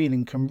you are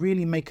feeling can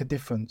really make a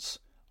difference.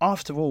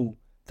 After all,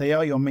 they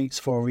are your mates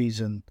for a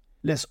reason.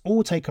 Let's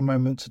all take a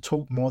moment to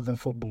talk more than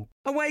football.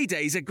 Away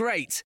days are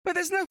great, but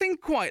there's nothing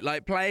quite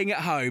like playing at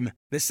home.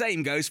 The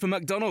same goes for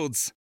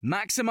McDonald's.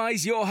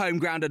 Maximise your home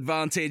ground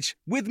advantage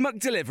with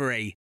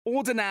McDelivery.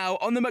 Order now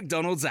on the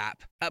McDonald's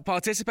app. At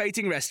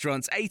participating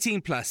restaurants,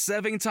 18 plus,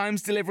 serving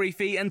times, delivery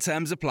fee and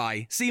terms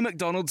apply. See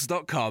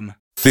mcdonalds.com.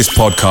 This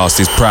podcast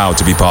is proud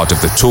to be part of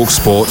the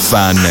TalkSport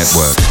Fan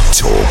Network.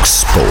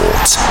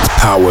 TalkSport.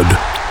 Powered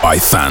by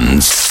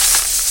fans.